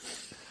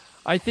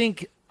 I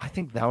think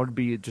that would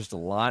be just a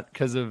lot,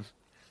 because of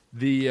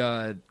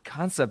the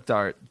concept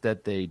art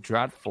that they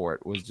dropped for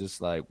it was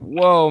just like,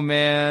 whoa,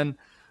 man.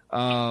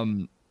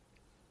 Hang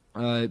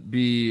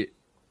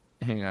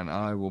on,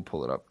 I will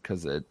pull it up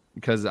because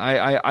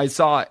I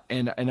saw it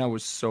and I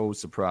was so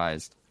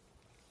surprised.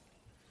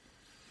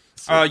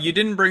 You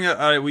didn't bring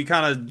it. We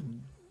kind of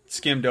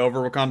skimmed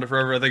over Wakanda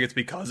Forever. I think it's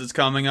because it's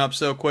coming up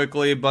so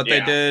quickly, but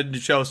they did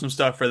show some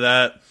stuff for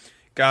that.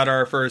 Got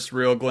our first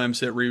real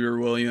glimpse at Riri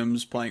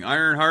Williams playing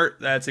Ironheart.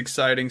 That's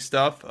exciting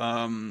stuff.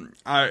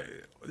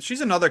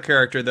 She's another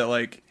character that,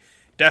 like,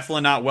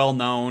 definitely not well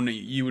known.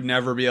 You would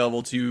never be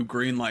able to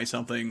greenlight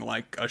something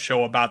like a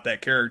show about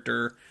that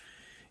character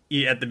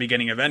at the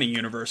beginning of any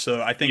universe.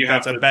 So I think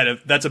that's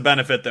a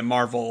benefit that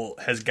Marvel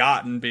has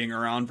gotten being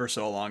around for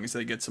so long, is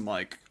they get some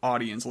like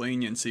audience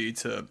leniency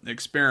to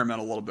experiment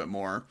a little bit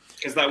more.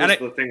 Because that was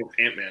the thing with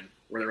Ant-Man,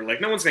 where they were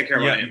like, no one's gonna care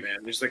about Ant-Man.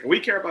 They're just like, we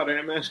care about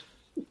Ant-Man.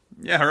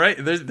 Yeah, right.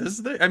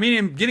 I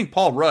mean, getting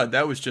Paul Rudd,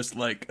 that was just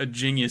like a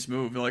genius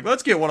move. Like,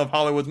 let's get one of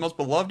Hollywood's most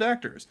beloved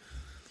actors.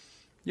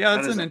 Yeah,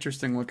 that's an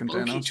interesting looking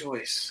Thanos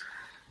choice.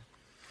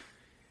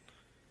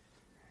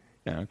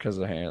 Yeah, because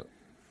of hair.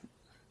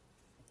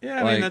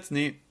 Yeah, I mean, that's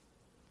neat.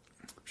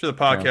 I'm sure the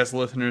podcast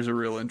listeners are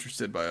real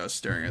interested by us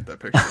staring at that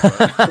picture.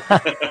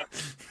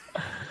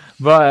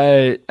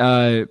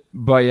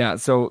 But yeah,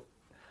 so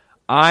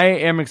I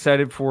am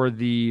excited for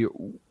the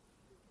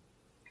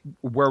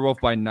Werewolf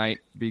by Night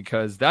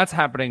because that's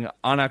happening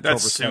on October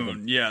 7th.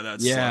 Soon. Yeah,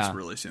 that's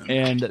really soon.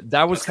 And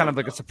that was kind of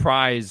like a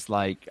surprise.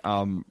 Like,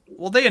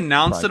 well, they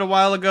announced it a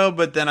while ago,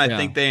 but then I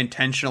think they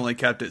intentionally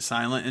kept it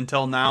silent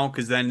until now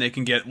because then they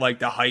can get like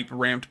the hype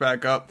ramped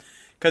back up.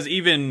 Because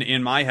even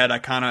in my head, I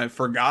kind of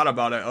forgot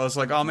about it. I was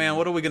like, oh man,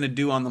 what are we going to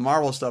do on the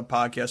Marvel Stuff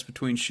podcast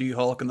between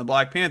She-Hulk and the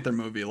Black Panther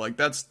movie? Like,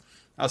 that's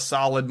a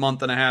solid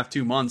month and a half,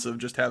 2 months of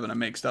just having to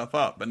make stuff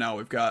up. But now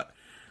we've got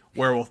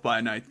Werewolf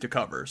by Night to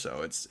cover,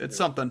 so it's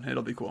something.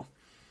 It'll be cool.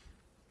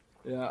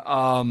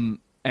 Yeah.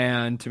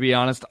 And to be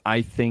honest,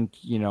 I think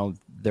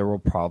there will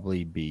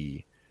probably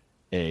be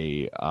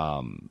a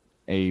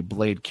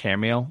Blade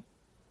cameo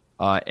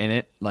in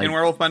it, like in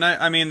Werewolf by Night.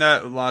 I mean,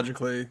 that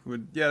logically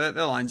would that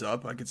lines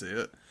up. I could see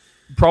it.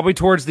 Probably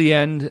towards the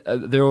end,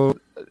 there will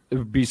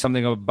be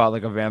something about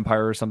like a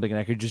vampire or something, and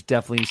I could just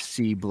definitely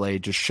see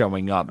Blade just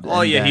showing up.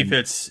 Oh yeah, he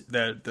fits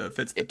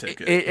fits the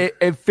ticket.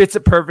 It fits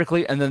it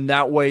perfectly, and then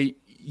that way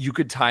you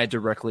could tie it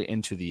directly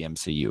into the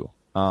MCU.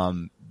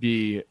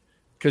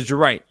 Because you're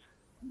right,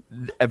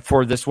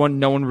 for this one,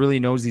 no one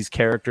really knows these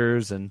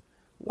characters, and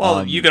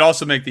you could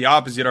also make the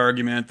opposite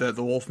argument that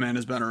the Wolfman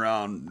has been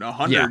around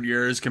 100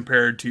 years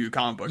compared to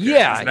comic book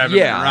characters that haven't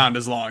been around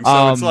as long.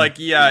 So it's like,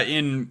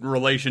 in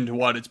relation to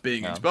what it's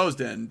being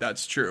exposed in,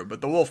 that's true. But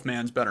the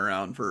Wolfman's been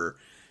around for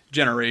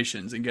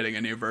generations, and getting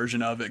a new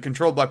version of it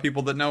controlled by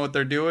people that know what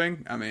they're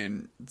doing. I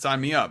mean, sign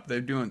me up.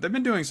 They've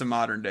been doing some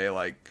modern day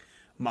like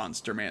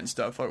Monster Man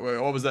stuff. Like,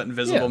 what was that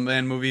Invisible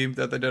Man movie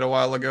that they did a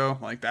while ago?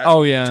 Like that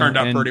turned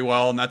out pretty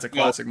well, and that's a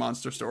classic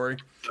monster story.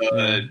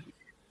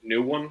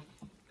 New one.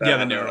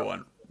 The newer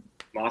one.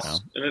 Moss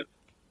in it.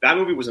 That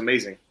movie was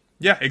amazing.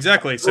 Yeah,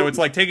 exactly. So it's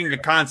like taking a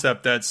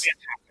concept that's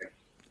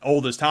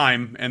old as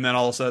time, and then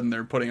all of a sudden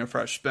they're putting a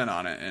fresh spin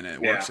on it, and it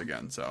works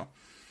again. So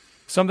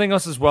something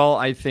else as well,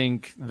 I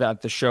think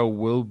that the show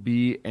will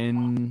be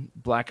in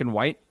black and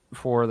white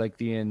for like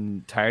the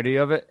entirety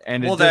of it,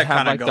 and it does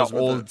have like the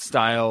old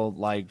style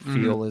like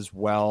feel as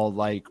well.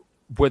 Like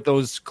with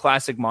those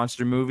classic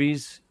monster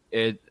movies,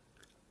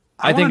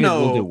 I think it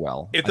will do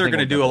well. If they're going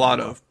to do a lot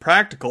of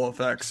practical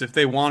effects, if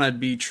they want to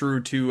be true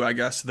to, I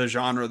guess, the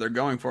genre they're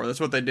going for. That's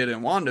what they did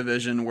in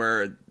WandaVision,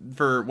 where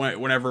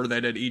whenever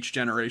they did each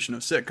generation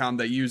of sitcom,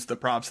 they used the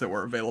props that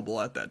were available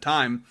at that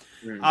time.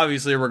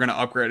 Obviously, we're going to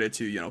upgrade it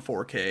to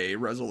 4K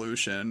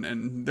resolution,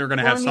 and they're going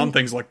to have some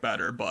things look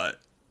better. But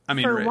I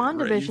mean, for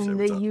WandaVision,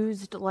 they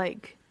used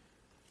like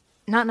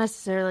not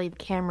necessarily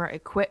camera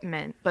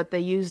equipment, but they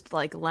used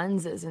like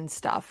lenses and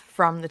stuff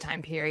from the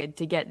time period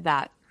to get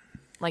that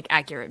like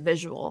accurate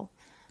visual.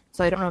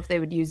 So I don't know if they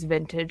would use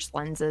vintage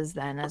lenses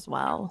then as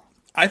well.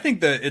 I think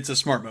that it's a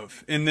smart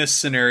move in this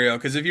scenario,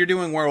 because if you're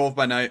doing Werewolf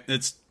by Night,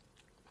 it's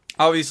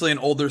obviously an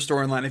older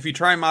storyline. If you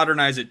try and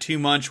modernize it too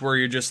much, where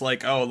you're just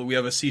like, oh, we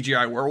have a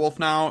CGI werewolf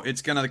now,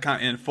 it's gonna come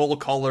in full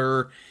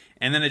color,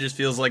 and then it just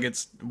feels like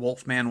it's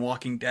Wolfman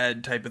Walking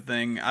Dead type of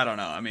thing. I don't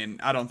know. I mean,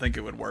 I don't think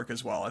it would work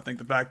as well. I think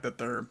the fact that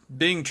they're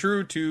being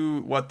true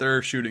to what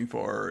they're shooting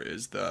for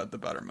is the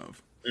better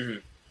move. Mm-hmm.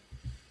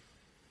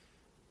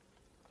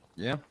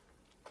 Yeah.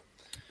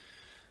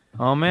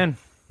 Oh man.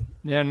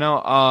 Yeah,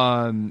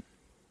 no.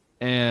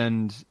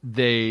 And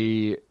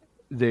they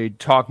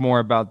talk more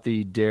about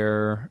the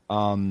Dare.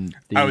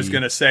 I was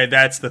gonna say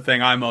that's the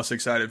thing I'm most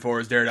excited for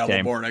is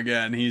Daredevil Born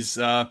Again. He's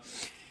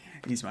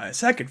my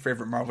second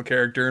favorite Marvel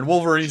character, and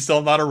Wolverine's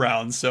still not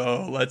around.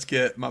 So let's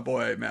get my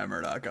boy Matt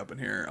Murdock up in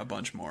here a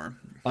bunch more.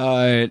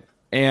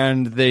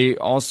 And they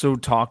also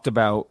talked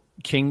about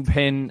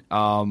Kingpin,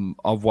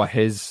 of what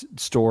his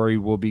story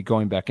will be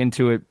going back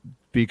into it,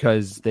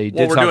 because they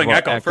did we're talk doing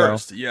about Echo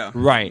first, yeah,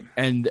 right,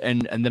 and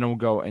then we'll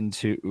go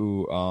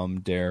into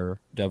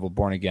Daredevil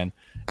Born Again.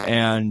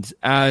 And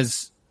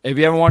if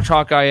you haven't watched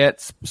Hawkeye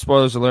yet,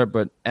 spoilers alert,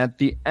 but at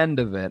the end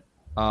of it,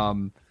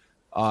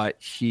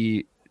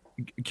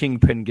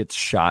 Kingpin gets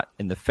shot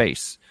in the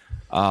face.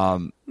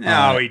 No,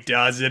 he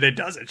doesn't. It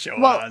doesn't show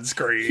on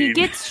screen. He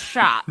gets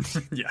shot.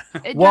 Yeah.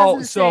 It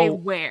doesn't say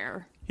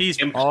where. He's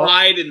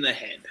implied in the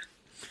head.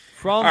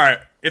 All right.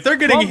 If they're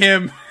getting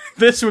him,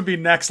 this would be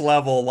next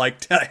level.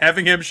 Like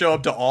having him show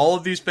up to all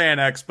of these fan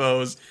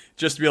expos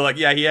just to be like,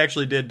 yeah, he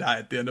actually did die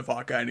at the end of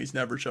Hawkeye and he's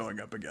never showing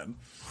up again.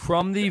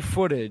 From the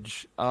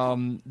footage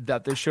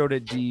that they showed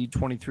at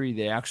D23,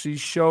 they actually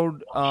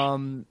showed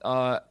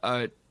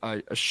a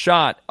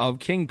shot of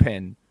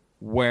Kingpin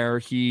where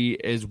he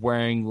is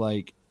wearing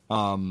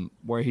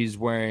where he's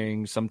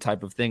wearing some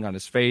type of thing on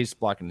his face,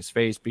 blocking his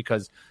face,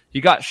 because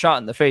he got shot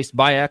in the face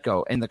by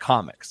Echo in the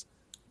comics.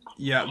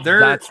 Yeah,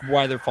 that's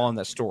why they're following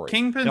that story.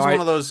 Kingpin's one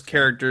of those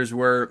characters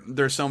where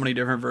there's so many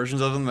different versions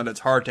of him that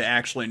it's hard to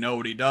actually know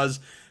what he does.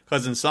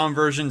 Because in some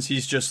versions,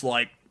 he's just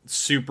like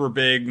super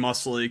big,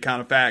 muscly,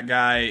 kind of fat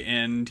guy,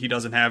 and he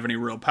doesn't have any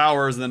real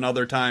powers. And then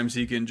other times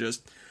he can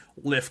just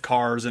lift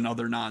cars and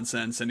other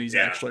nonsense, and he's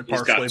actually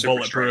partially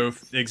bulletproof.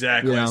 Strength.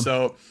 Exactly. Yeah.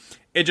 So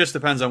it just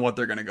depends on what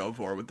they're going to go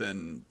for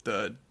within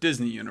the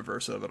Disney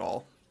universe of it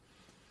all.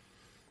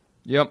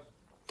 Yep.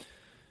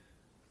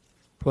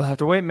 We'll have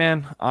to wait,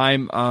 man.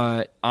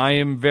 I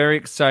am very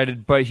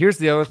excited. But here's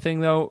the other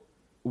thing, though,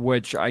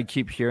 which I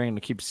keep hearing and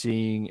I keep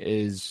seeing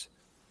is,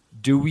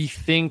 do we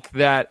think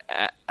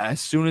that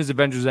as soon as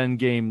Avengers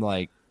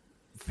Endgame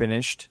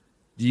finished,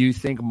 do you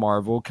think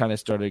Marvel kind of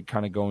started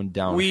going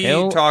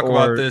downhill? We talk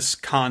about this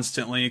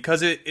constantly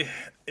because it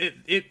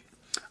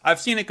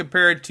I've seen it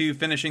compared to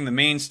finishing the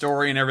main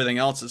story and everything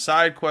else, the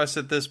side quests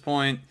at this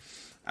point.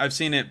 I've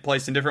seen it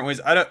placed in different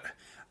ways.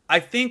 I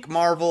think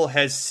Marvel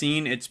has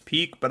seen its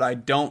peak, but I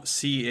don't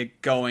see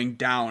it going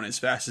down as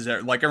fast as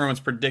everyone's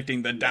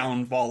predicting the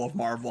downfall of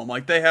Marvel. I'm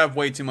like, they have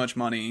way too much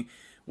money,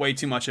 way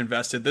too much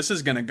invested. This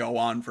is going to go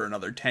on for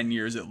another 10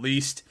 years at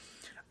least.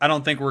 I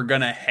don't think we're going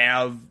to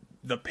have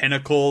the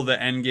pinnacle that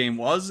Endgame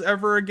was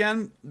ever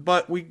again.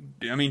 But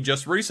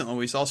just recently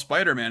we saw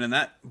Spider-Man and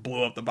that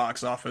blew up the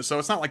box office. So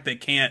it's not like they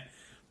can't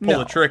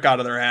pull a trick out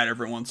of their hat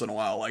every once in a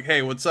while. Like,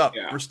 hey, what's up?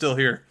 Yeah. We're still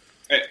here.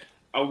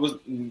 I was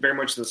very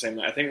much the same.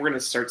 I think we're going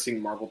to start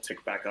seeing Marvel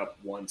tick back up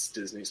once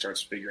Disney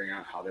starts figuring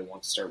out how they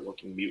want to start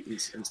working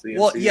mutants into the MCU.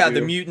 Well, yeah,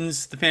 the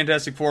mutants, the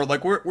Fantastic Four,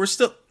 we're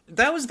still.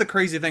 That was the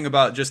crazy thing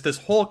about just this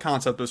whole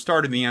concept of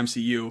starting the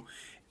MCU,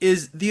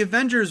 is the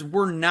Avengers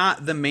were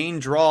not the main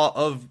draw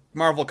of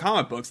Marvel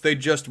comic books. They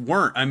just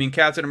weren't. I mean,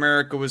 Captain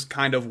America was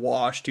kind of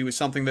washed. He was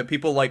something that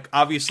people like.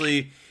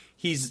 Obviously,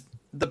 he's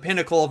the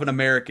pinnacle of an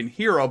American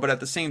hero, but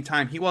at the same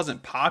time, he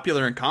wasn't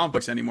popular in comic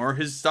books anymore.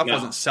 His stuff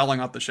wasn't selling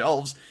off the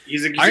shelves.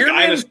 He's a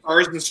guy in a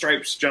Stars and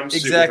Stripes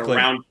jumpsuit with a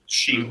round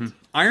shield. Mm-hmm.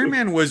 Iron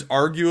Man was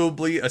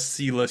arguably a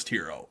C-list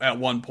hero at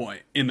one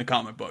point in the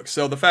comic books.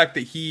 So the fact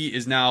that he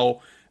is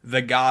now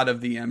the god of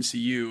the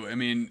MCU, I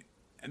mean,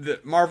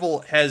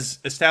 Marvel has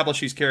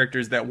established these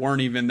characters that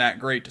weren't even that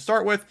great to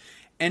start with,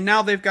 and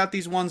now they've got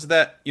these ones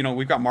that,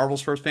 we've got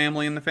Marvel's first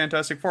family in the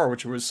Fantastic Four,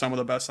 which was some of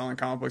the best-selling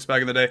comic books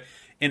back in the day.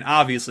 And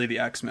obviously the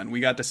X-Men. We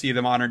got to see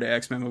the modern-day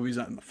X-Men movies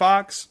on the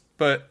Fox,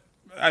 but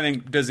I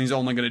think Disney's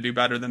only going to do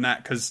better than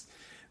that because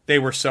they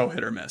were so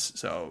hit or miss.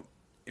 So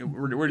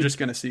we're just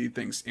going to see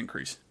things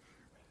increase.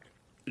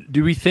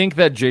 Do we think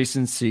that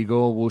Jason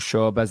Segel will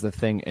show up as the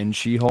Thing in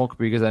She-Hulk?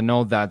 Because I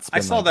know that's been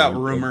I saw that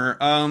rumor.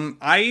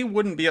 I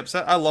wouldn't be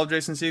upset. I love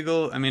Jason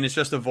Segel. I mean, it's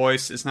just a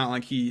voice. It's not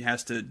like he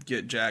has to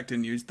get jacked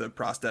and use the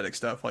prosthetic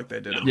stuff like they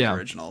did in the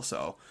original.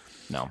 So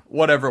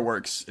whatever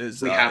works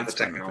is we have the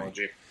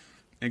technology.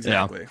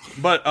 Exactly. Yeah.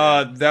 But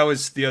that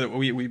was the other.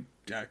 We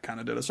kind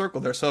of did a circle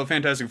there. So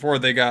Fantastic Four,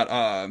 they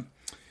got.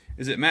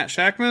 Is it Matt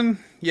Shakman?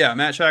 Yeah,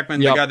 Matt Shakman,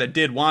 the guy that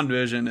did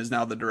WandaVision, is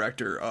now the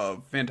director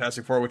of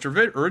Fantastic Four, which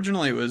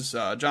originally was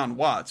John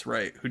Watts,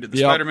 right? Who did the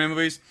Spider-Man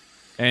movies.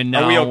 And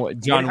now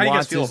John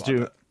Watts is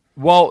doing.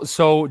 Well,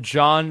 so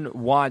John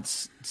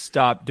Watts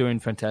stopped doing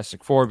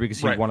Fantastic Four because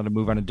he wanted to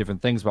move on to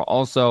different things, but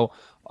also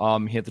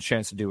he had the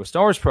chance to do a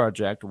Star Wars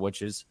project,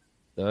 which is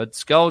the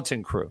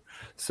Skeleton Crew.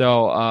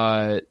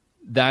 So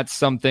that's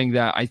something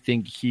that I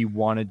think he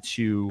wanted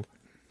to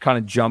kind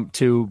of jump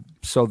to,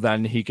 so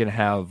then he can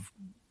have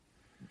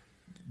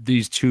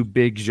these two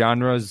big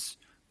genres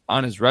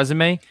on his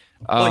resume.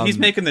 Well, he's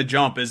making the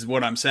jump is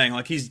what I'm saying.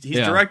 Like he's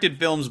directed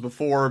films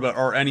before, but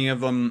are any of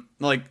them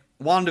like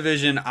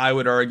WandaVision, I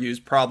would argue, is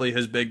probably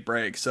his big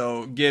break.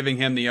 So giving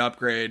him the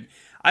upgrade,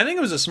 I think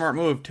it was a smart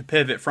move to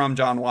pivot from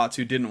John Watts,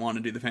 who didn't want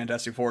to do the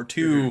Fantastic Four,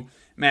 to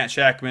Matt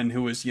Shakman,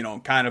 who was,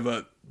 kind of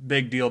a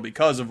big deal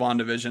because of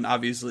WandaVision.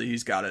 Obviously,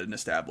 he's got an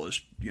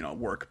established,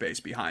 work base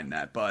behind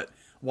that, but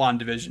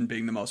WandaVision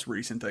being the most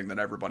recent thing that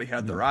everybody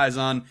had their eyes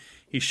on.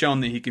 He's shown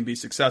that he can be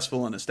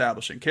successful in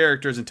establishing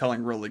characters and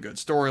telling really good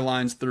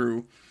storylines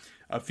through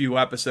a few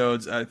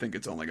episodes. I think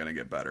it's only going to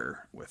get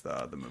better with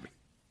the movie.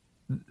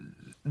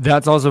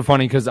 That's also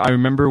funny because I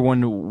remember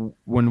when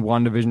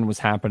WandaVision was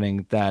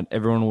happening that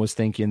everyone was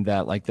thinking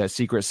that like that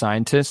secret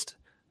scientist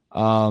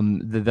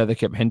that they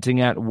kept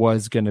hinting at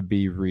was going to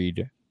be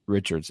Reed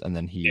Richards, and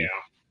then he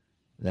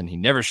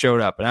never showed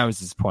up, and I was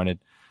disappointed.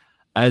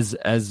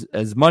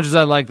 as much as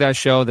I like that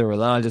show, there were a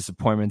lot of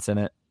disappointments in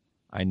it.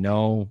 I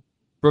know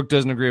Brooke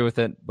doesn't agree with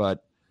it,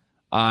 but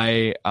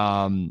that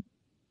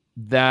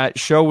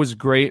show was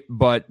great,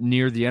 but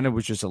near the end it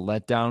was just a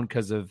letdown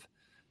because of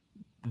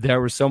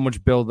there was so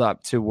much build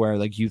up to where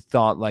like you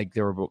thought like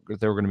there were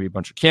going to be a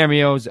bunch of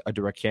cameos, a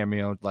direct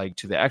cameo like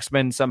to the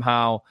X-Men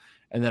somehow,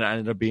 and then it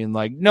ended up being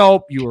like,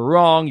 nope, you were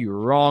wrong,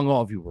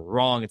 all of you were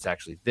wrong. It's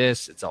actually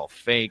this, it's all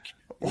fake.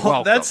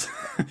 Well, that's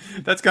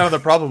kind of the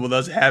problem with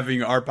us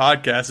having our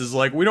podcast is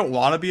like we don't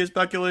want to be a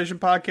speculation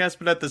podcast,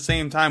 but at the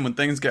same time, when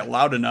things get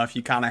loud enough,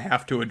 you kind of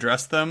have to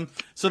address them.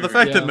 So the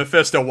fact that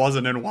Mephisto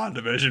wasn't in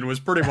WandaVision was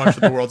pretty much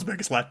the world's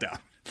biggest letdown.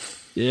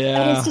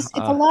 Yeah, and it's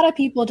a lot of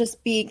people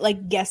just being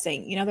like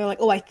guessing. You know, they're like,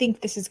 "Oh, I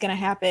think this is going to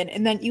happen,"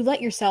 and then you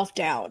let yourself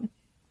down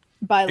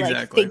by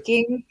like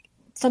thinking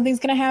something's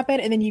going to happen,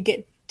 and then you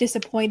get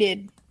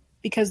disappointed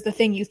because the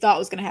thing you thought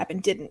was going to happen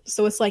didn't.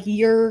 So it's like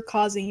you're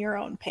causing your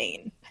own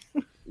pain.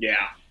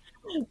 Yeah,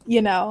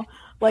 you know,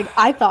 like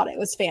I thought it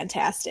was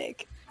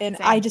fantastic, and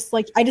I just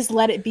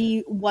let it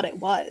be what it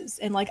was,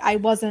 and like I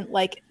wasn't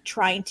like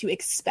trying to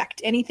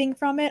expect anything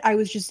from it. I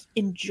was just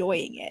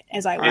enjoying it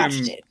as I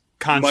watched it.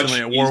 Constantly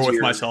at war with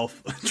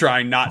myself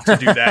trying not to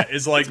do that.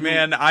 Is like,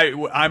 man,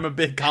 I'm a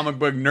big comic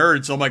book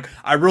nerd, so I'm like,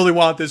 I really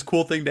want this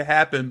cool thing to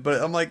happen,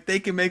 but I'm like, they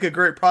can make a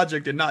great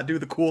project and not do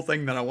the cool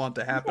thing that I want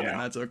to happen,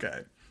 and that's okay.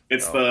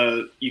 It's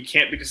you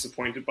can't be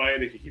disappointed by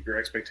it if you keep your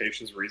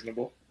expectations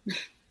reasonable.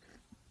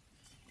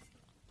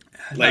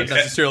 Like, not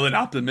necessarily an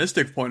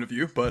optimistic point of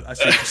view, but I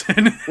see what you're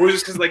saying. Well,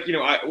 just because, like, you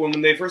know, when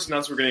they first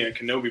announced we're getting a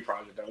Kenobi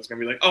project, I was going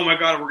to be like, oh my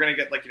god, we're going to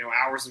get, like, you know,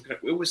 hours of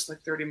Kenobi. It was like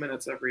 30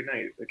 minutes every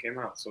night that came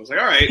out. So I was like,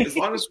 all right, as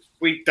long as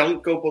we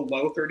don't go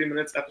below 30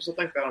 minutes episode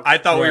like that. I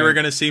thought we were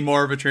going to see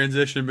more of a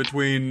transition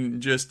between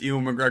just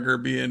Ewan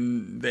McGregor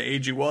being the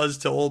age he was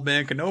to Old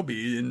Man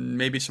Kenobi and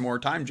maybe some more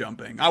time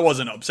jumping. I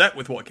wasn't upset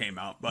with what came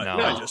out, but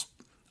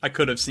I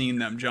could have seen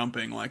them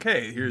jumping like,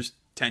 hey, here's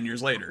 10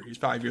 years later. He's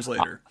 5 years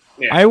later.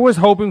 Yeah. I was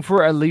hoping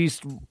for at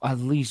least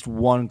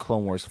one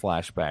Clone Wars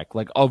flashback,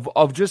 like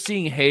of just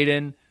seeing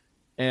Hayden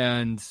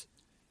and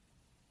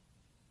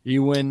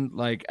Ewan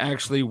like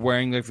actually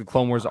wearing like the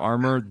Clone Wars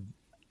armor.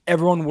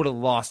 Everyone would have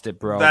lost it,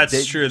 bro.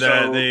 That's true.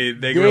 That they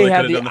really could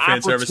have done the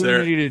fan service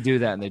there. To do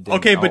that, and they didn't.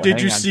 Okay, but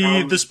did you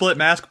see the split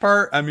mask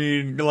part? I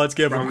mean, let's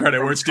give them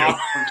credit where it's due.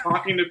 I'm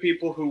talking to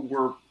people who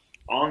were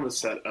on the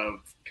set of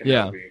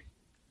Kenobi. Yeah.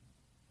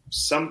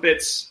 Some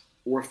bits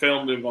were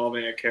filmed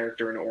involving a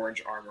character in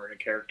orange armor and a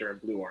character in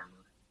blue armor,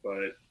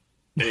 but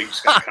they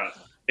just got cut.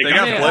 They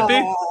got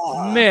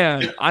Blippi?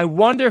 Man, I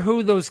wonder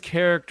who those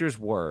characters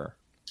were.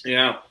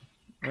 Yeah.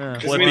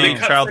 Blippi,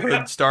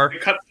 childhood star. They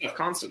cut stuff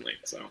constantly,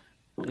 so.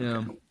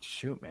 Yeah.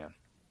 Shoot, man.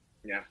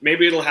 Yeah.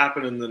 Maybe it'll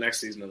happen in the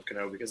next season of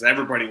Kenobi, because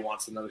everybody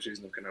wants another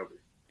season of Kenobi.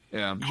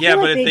 Yeah. Yeah,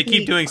 but if they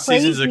keep doing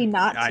seasons of...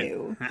 not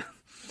to.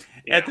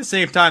 At the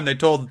same time, they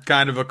told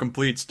kind of a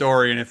complete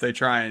story, and if they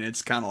try, and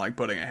it's kind of like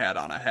putting a hat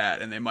on a hat,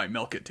 and they might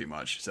milk it too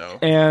much. So,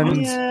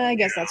 yeah, I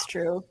guess that's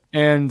true.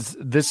 And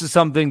this is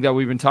something that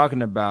we've been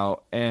talking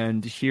about,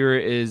 and here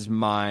is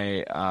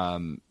my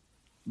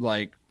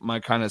my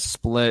kind of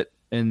split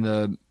in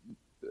the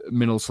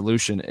middle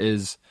solution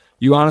is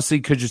you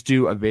honestly could just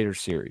do a Vader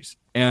series,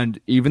 and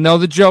even though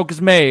the joke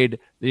is made,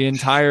 the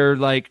entire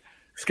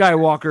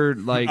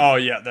Skywalker, oh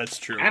yeah, that's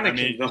true. I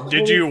mean,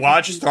 did you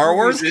watch Star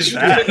Wars?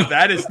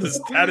 That is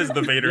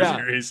the Vader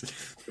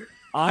series.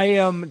 I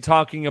am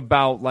talking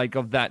about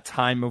of that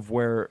time of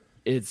where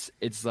it's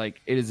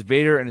like it is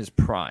Vader in his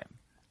prime.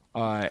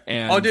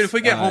 And dude, if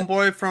we get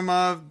Homeboy from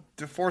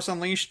The Force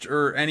Unleashed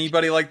or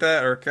anybody like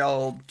that, or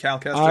Cal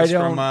Kestis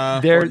from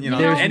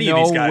any of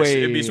these guys,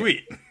 it'd be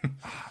sweet.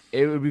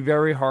 It would be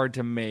very hard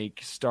to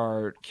make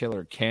Star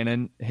Killer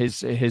canon.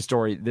 His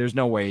story, there's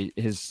no way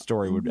his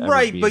story would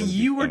ever be but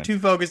you were too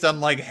focused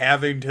on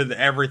having to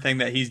everything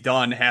that he's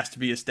done has to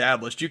be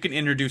established. You can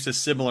introduce a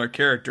similar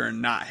character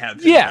and not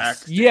have him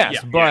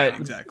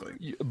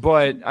exactly.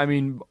 But I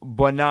mean,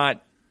 but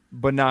not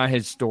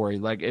his story.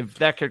 Like if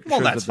that character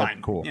shows that's up,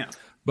 fine. Cool. Yeah.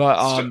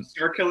 But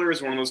Star Killer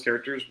is one of those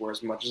characters where,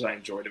 as much as I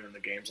enjoyed him in the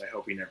games, I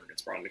hope he never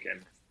gets brought into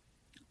canon.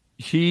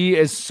 He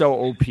is so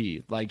OP.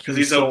 Like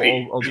he's so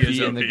OP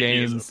in the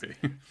games.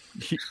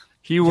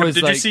 He was.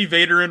 Did you see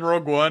Vader in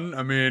Rogue One?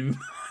 I mean,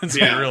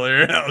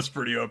 that was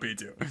pretty OP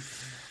too.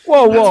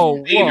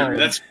 Whoa!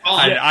 That's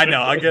fine. I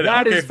know. I get it.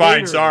 Okay, fine.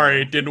 Vader.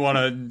 Sorry, didn't want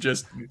to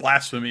just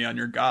blasphemy on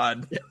your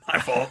god. My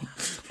fault.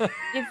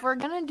 If we're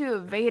gonna do a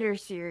Vader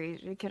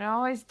series, we can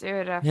always do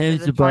it after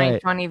the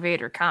 2020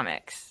 Vader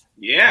comics.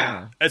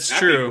 Yeah, that's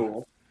true.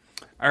 Cool.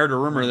 I heard a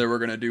rumor that we're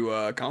going to do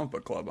a comic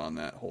book club on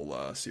that whole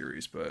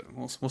series, but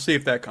we'll see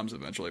if that comes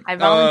eventually. I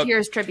volunteer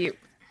as tribute.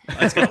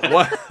 Let's go.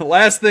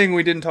 Last thing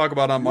we didn't talk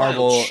about on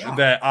Marvel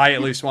that I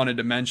at least wanted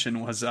to mention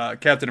was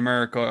Captain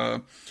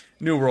America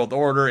New World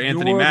Order,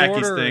 Anthony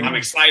Mackie's thing. I'm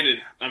excited.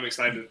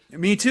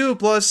 Me too.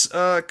 Plus,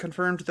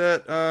 confirmed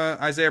that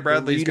Isaiah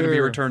Bradley is going to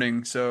be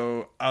returning,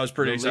 so I was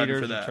pretty excited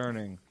for that.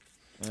 Returning.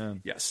 Yeah.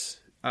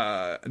 Yes.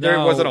 There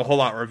wasn't a whole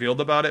lot revealed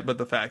about it, but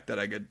the fact that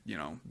I could,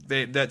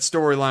 that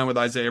storyline with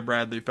Isaiah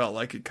Bradley felt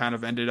like it kind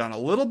of ended on a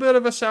little bit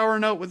of a sour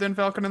note within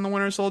Falcon and the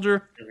Winter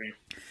Soldier.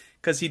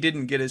 Because he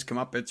didn't get his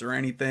comeuppance or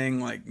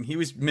anything. Like, he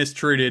was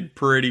mistreated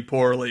pretty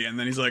poorly, and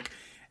then he's like,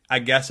 I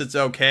guess it's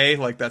okay.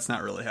 Like, that's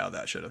not really how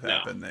that should have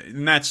happened.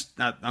 And that's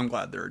not, I'm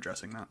glad they're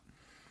addressing that.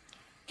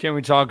 Can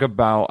we talk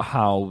about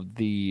how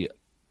the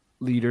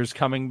leader's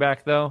coming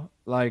back, though?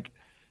 Like,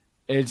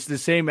 it's the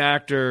same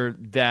actor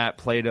that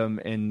played him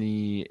in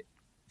the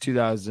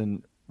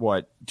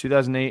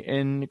 2008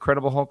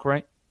 Incredible Hulk,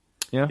 right?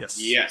 Yeah.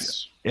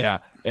 Yes.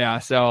 Yeah.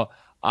 So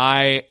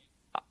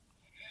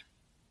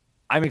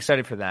I'm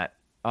excited for that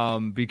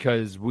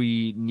because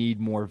we need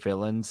more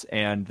villains,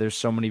 and there's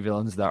so many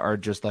villains that are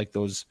just like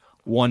those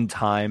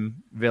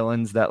one-time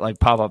villains that like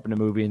pop up in a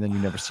movie and then you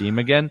never see them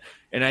again.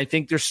 And I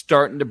think they're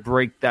starting to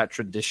break that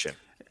tradition.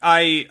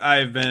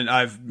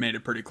 I've made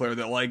it pretty clear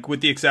that, like,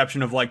 with the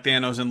exception of like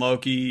Thanos and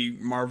Loki,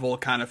 Marvel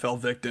kind of fell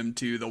victim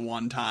to the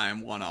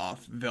one-time,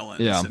 one-off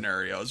villain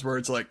scenarios where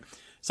it's like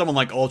someone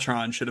like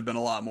Ultron should have been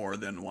a lot more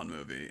than one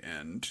movie,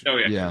 and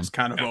it's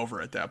kind of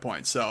over at that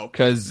point. So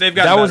because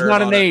that was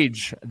not an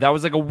age, that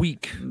was like a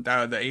week.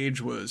 The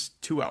age was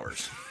 2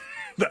 hours.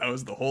 That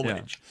was the whole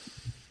age.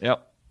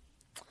 Yep.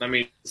 I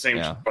mean, the same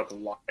about the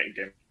long night in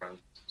Game of Thrones.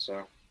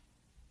 So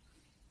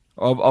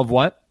of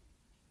what?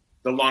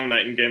 The long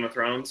night in Game of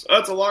Thrones. Oh,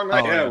 it's a long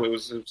night. It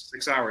was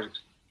 6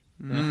 hours.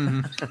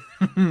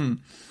 Mm-hmm.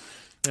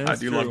 I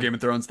do love Game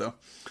of Thrones, though.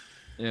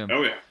 Yeah.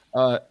 Oh yeah.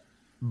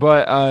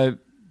 But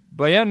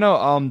yeah,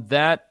 no.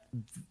 That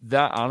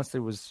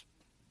honestly was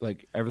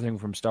like everything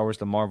from Star Wars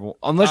to Marvel.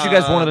 Unless you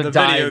guys wanted to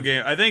dive. Video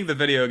game. I think the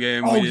video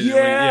game. Oh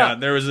yeah.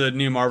 There was a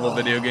new Marvel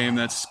video game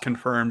that's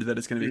confirmed that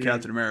it's going to be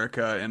Captain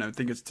America, and I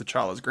think it's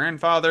T'Challa's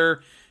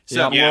grandfather.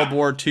 Set World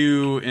War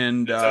II,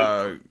 and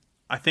I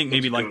think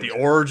maybe like the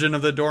origin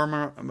of the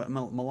Dora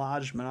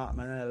Milaje,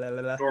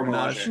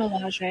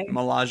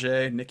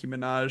 Nicki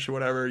Minaj,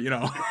 whatever,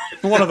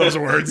 one of those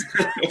words.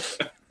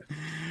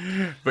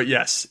 But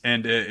yes,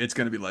 and it's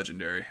going to be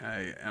legendary.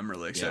 I am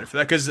really excited for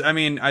that because, I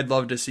mean, I'd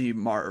love to see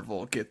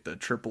Marvel get the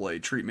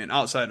AAA treatment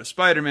outside of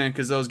Spider-Man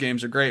because those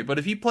games are great. But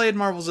if you played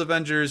Marvel's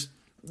Avengers,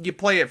 you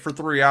play it for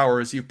 3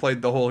 hours, you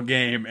played the whole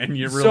game, and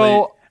you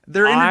really...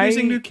 They're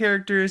introducing new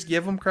characters,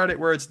 give them credit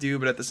where it's due,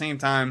 but at the same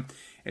time,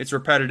 it's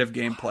repetitive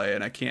gameplay,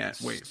 and I can't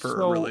wait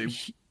for a really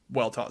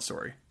well-taught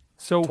story.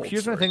 So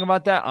here's my thing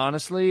about that.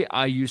 Honestly,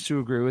 I used to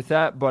agree with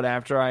that, but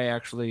after I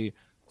actually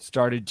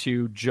started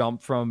to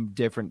jump from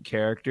different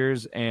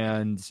characters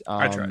and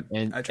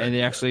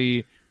they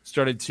actually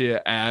started to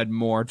add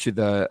more to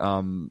the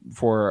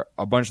for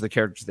a bunch of the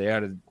characters they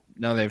added.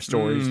 Now they have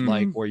stories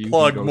like where you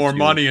plug can go more to,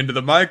 money into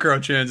the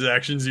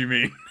microtransactions. You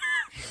mean?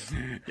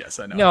 Yes,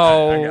 I know.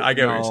 No, I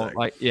get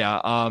what you're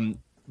saying.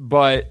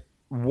 But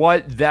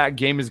what that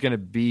game is going to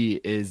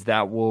be is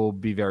that will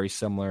be very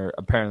similar,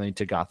 apparently,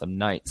 to Gotham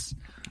Knights.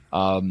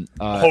 Me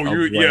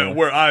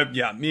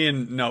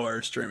and Noah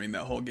are streaming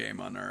that whole game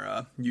on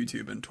our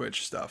YouTube and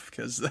Twitch stuff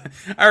because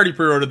I already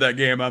pre-ordered that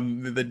game.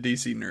 I'm the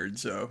DC nerd,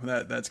 so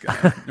that's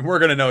gonna we're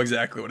gonna know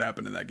exactly what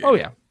happened in that game. Oh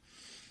yeah.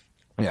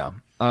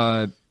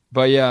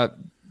 But yeah,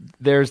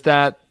 there's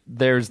that.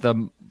 There's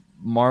the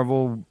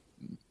Marvel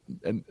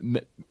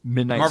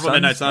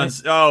Midnight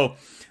Suns. Oh,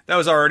 that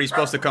was already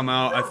supposed to come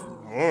out.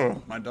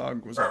 My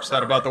dog was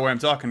upset about the way I'm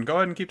talking. Go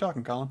ahead and keep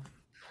talking, Colin.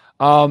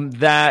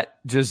 That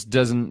just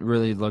doesn't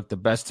really look the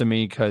best to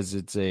me because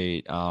it's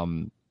a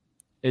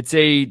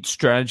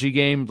strategy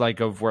game, like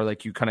of where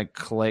like you kind of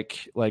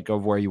click like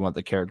of where you want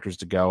the characters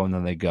to go, and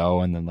then they go,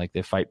 and then like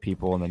they fight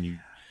people, and then you.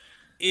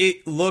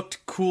 It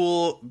looked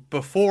cool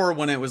before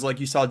when it was like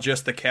you saw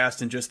just the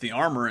cast and just the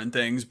armor and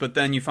things, but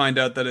then you find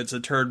out that it's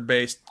a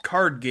turn-based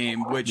card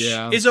game, which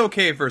is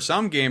okay for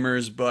some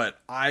gamers, but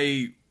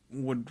I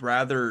would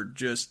rather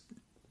just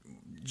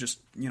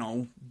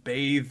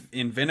bathe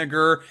in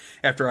vinegar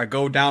after I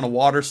go down a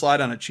water slide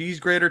on a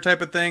cheese grater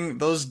type of thing.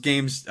 Those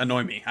games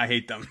annoy me. I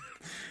hate them.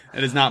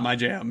 It is not my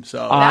jam.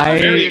 So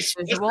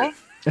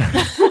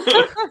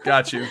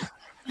got you.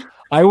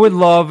 I would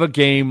love a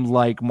game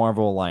like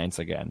Marvel Alliance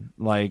again.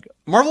 Like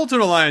Marvel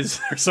Ultimate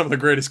Alliance are some of the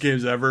greatest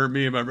games ever.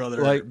 Me and my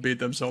brother beat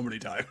them so many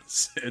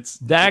times. It's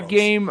that gross.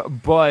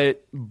 Game,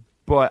 but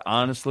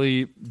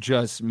honestly,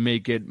 just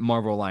make it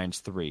Marvel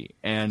Alliance 3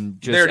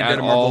 and just they already add did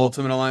a Marvel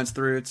Ultimate Alliance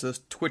 3. It's a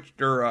Twitch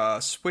or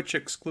Switch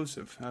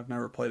exclusive. I've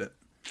never played it.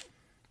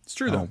 It's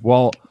true though.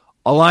 Well,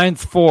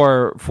 Alliance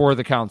 4 for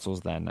the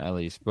consoles then at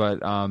least, but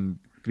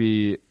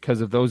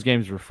because of those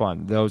games were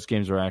fun. Those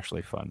games were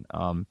actually fun.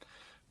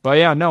 But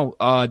yeah, no,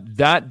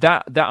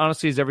 that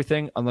honestly is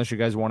everything. Unless you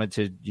guys wanted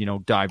to,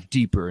 dive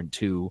deeper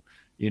into,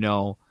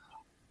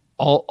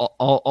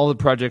 all the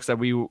projects that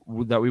we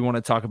want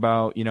to talk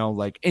about,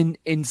 like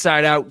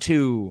Inside Out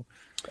 2,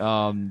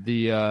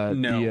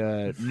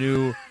 the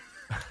new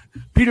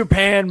Peter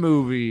Pan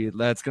movie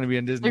that's going to be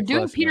in Disney. They're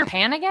doing Peter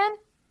Pan again?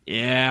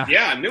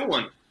 Yeah, new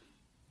one.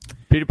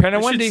 Peter Pan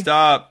and Wendy.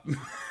 Stop.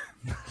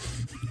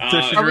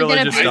 Are we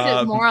going to base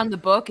it more on the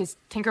book? Is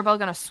Tinkerbell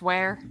going to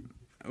swear?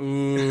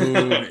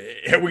 Ooh,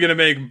 are we gonna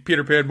make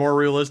Peter Pan more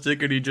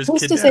realistic, and he just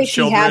Who's to kidnaps say she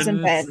children?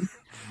 hasn't been?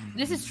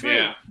 This is true.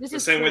 Yeah, This the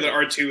is same true. way that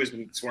R2 has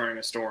been swearing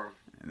a storm.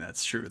 And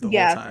that's true the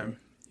Yeah. whole time.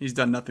 He's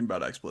done nothing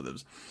but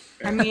expletives.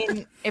 I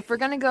mean, if we're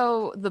gonna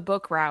go the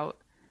book route,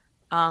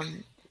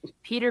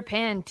 Peter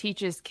Pan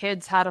teaches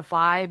kids how to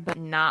fly but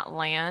not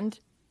land,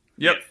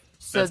 Yep.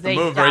 so That's the they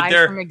move die right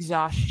there. from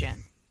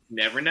exhaustion.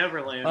 Never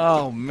Neverland.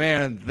 Oh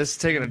man, this is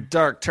taking a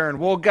dark turn.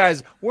 Well,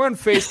 guys, we're on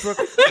Facebook.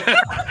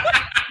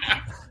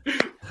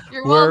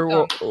 You're we're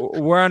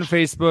welcome. we're on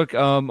Facebook,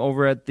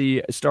 over at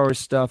the Star Wars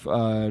Stuff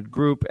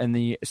group and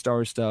the Star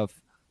Wars Stuff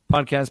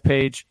podcast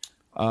page.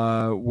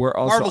 We're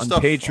also Marvel on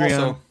stuff. Patreon.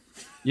 Also.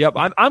 Yep,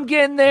 I'm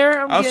getting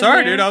there. Oh,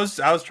 sorry, dude. I was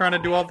trying to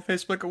do all the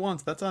Facebook at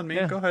once. That's on me.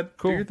 Yeah, Go ahead.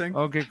 Cool. Do your thing.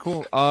 Okay,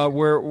 cool.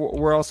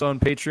 We're also on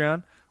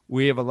Patreon.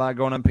 We have a lot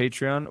going on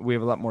Patreon. We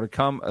have a lot more to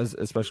come,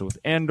 especially with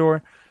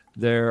Andor.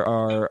 There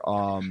are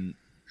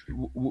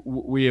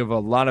we have a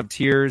lot of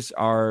tiers.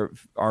 Our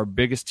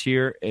biggest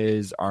tier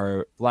is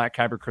our Black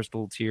Kyber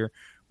Crystal tier,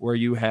 where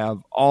you have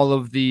all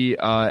of the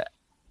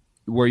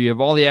where you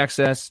have all the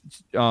access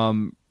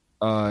for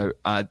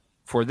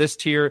this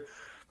tier,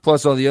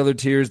 plus all the other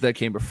tiers that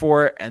came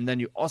before it. And then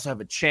you also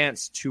have a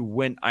chance to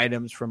win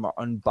items from our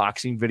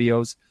unboxing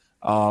videos.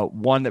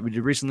 One that we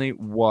did recently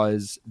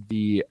was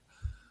the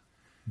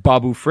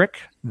Babu Frick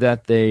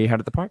that they had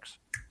at the parks.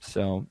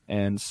 So,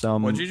 and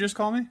some. What'd you just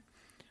call me?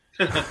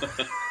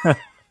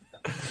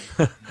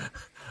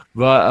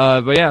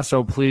 But yeah,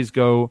 so please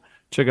go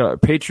check out our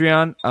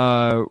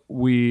Patreon.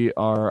 We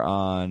are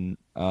on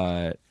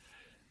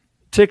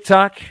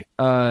TikTok.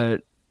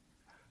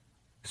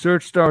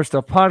 Search Star Wars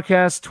Stuff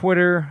Podcast,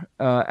 Twitter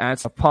at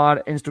Stuff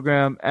Pod,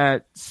 Instagram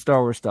at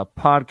Star Wars Stuff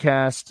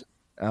Podcast.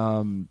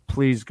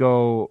 Please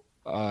go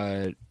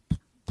and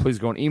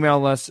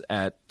email us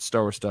at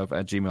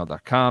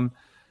starwarsstuff@gmail.com,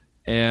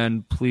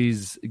 and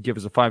please give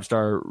us a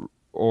 5-star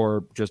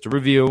or just a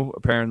review.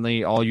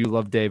 Apparently, all you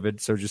love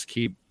David, so just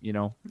keep,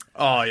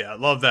 Oh yeah,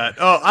 love that.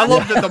 Oh, I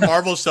love that the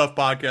Marvel Stuff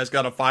podcast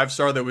got a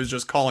 5-star that was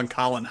just calling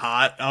Colin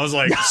hot. I was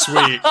like,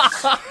 sweet.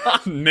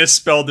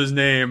 Misspelled his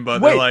name, but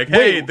they're like,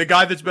 hey, the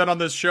guy that's been on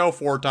this show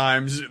 4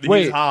 times,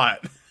 he's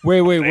hot.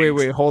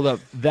 Wait, hold up.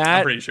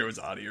 I'm pretty sure it was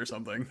Audie or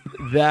something.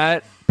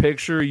 That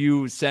picture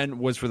you sent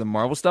was for the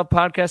Marvel Stuff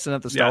podcast and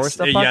not the Star Wars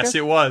Stuff podcast? Yes,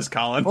 it was,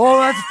 Colin. Oh,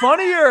 that's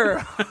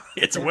funnier.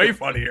 It's way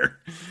funnier.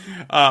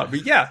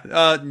 But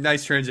yeah,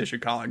 nice transition,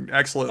 Colin.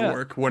 Excellent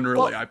work. When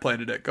really I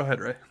planted it. Go ahead,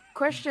 Ray.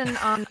 Question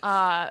on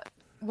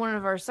one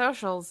of our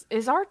socials: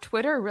 is our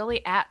Twitter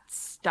really at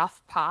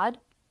Stuff Pod?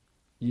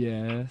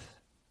 Yes.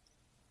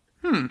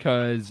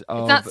 Because It's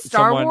not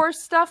Star Wars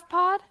Stuff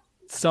Pod.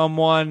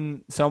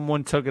 Someone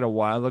took it a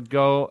while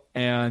ago,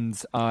 and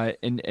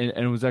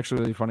it was actually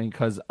really funny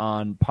because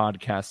on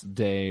podcast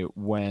day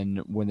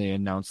when they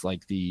announced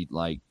the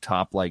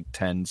top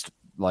 10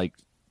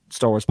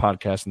 Star Wars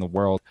podcasts in the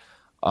world,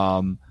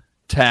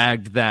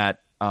 tagged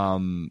that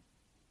tagged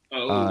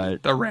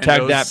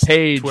that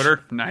page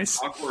Twitter. Nice.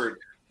 Awkward.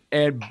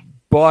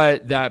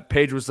 But that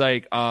page was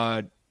like,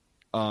 I'm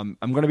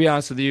gonna be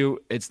honest with you,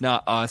 it's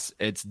not us,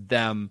 it's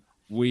them.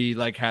 We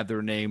had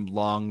their name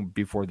long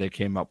before they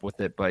came up with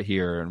it, but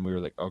here, and we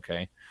were like,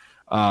 okay,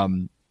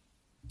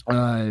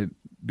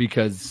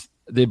 because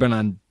they've been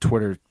on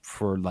Twitter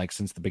for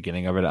since the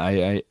beginning of it,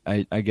 I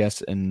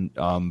guess, and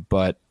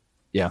but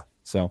yeah,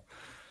 so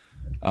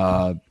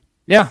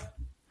yeah,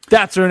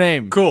 that's her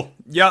name. Cool.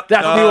 Yep.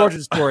 That's the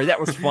origin story. That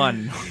was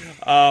fun.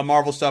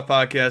 Marvel Stuff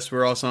Podcast.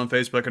 We're also on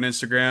Facebook and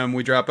Instagram.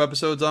 We drop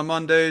episodes on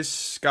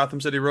Mondays. Gotham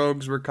City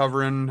Rogues. We're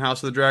covering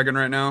House of the Dragon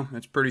right now.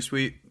 It's pretty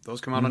sweet. Those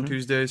come out on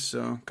Tuesdays,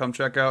 so come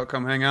check out.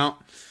 Come hang out.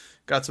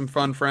 Got some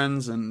fun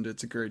friends, and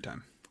it's a great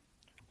time.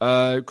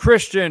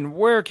 Christian,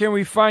 where can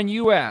we find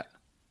you at?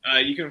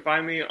 You can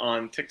find me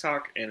on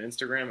TikTok and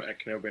Instagram at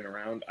Kenobi and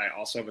Around. I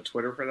also have a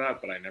Twitter for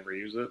that, but I never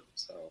use it.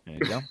 So there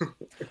you go.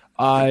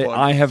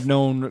 I have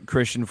known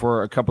Christian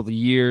for a couple of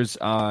years.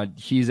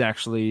 He's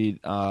actually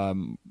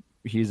one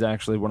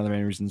of the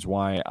main reasons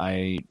why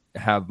I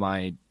have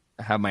my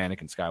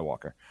Anakin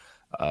Skywalker.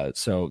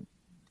 So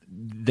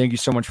thank you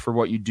so much for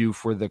what you do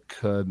for the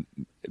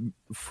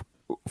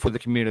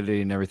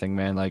community and everything,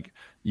 man.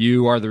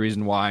 You are the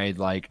reason why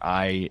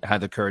I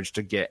had the courage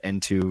to get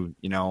into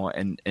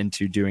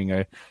into doing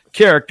a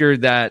character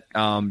that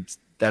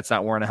that's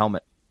not wearing a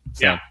helmet.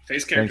 So, yeah,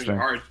 face characters are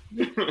hard.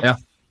 Yeah,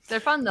 they're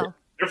fun though.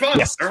 They're fun.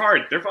 Yes. They're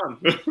hard. They're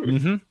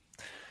fun.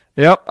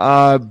 Yep.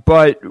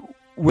 But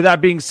with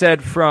that being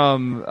said,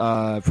 from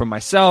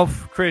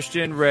myself,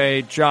 Christian,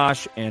 Ray,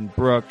 Josh, and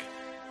Brooke,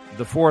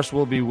 the Force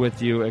will be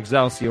with you.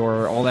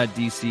 Excelsior, all that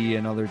DC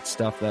and other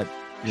stuff that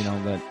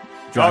that.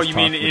 Josh you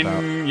mean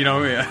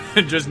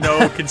just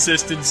no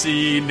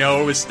consistency,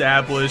 no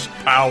established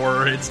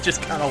power. It's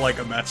just kind of like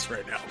a mess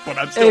right now. But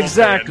I'm still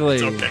exactly.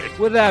 It's okay.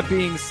 With that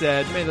being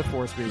said, may the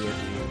Force be with you.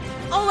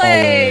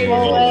 Always.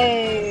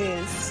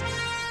 Always.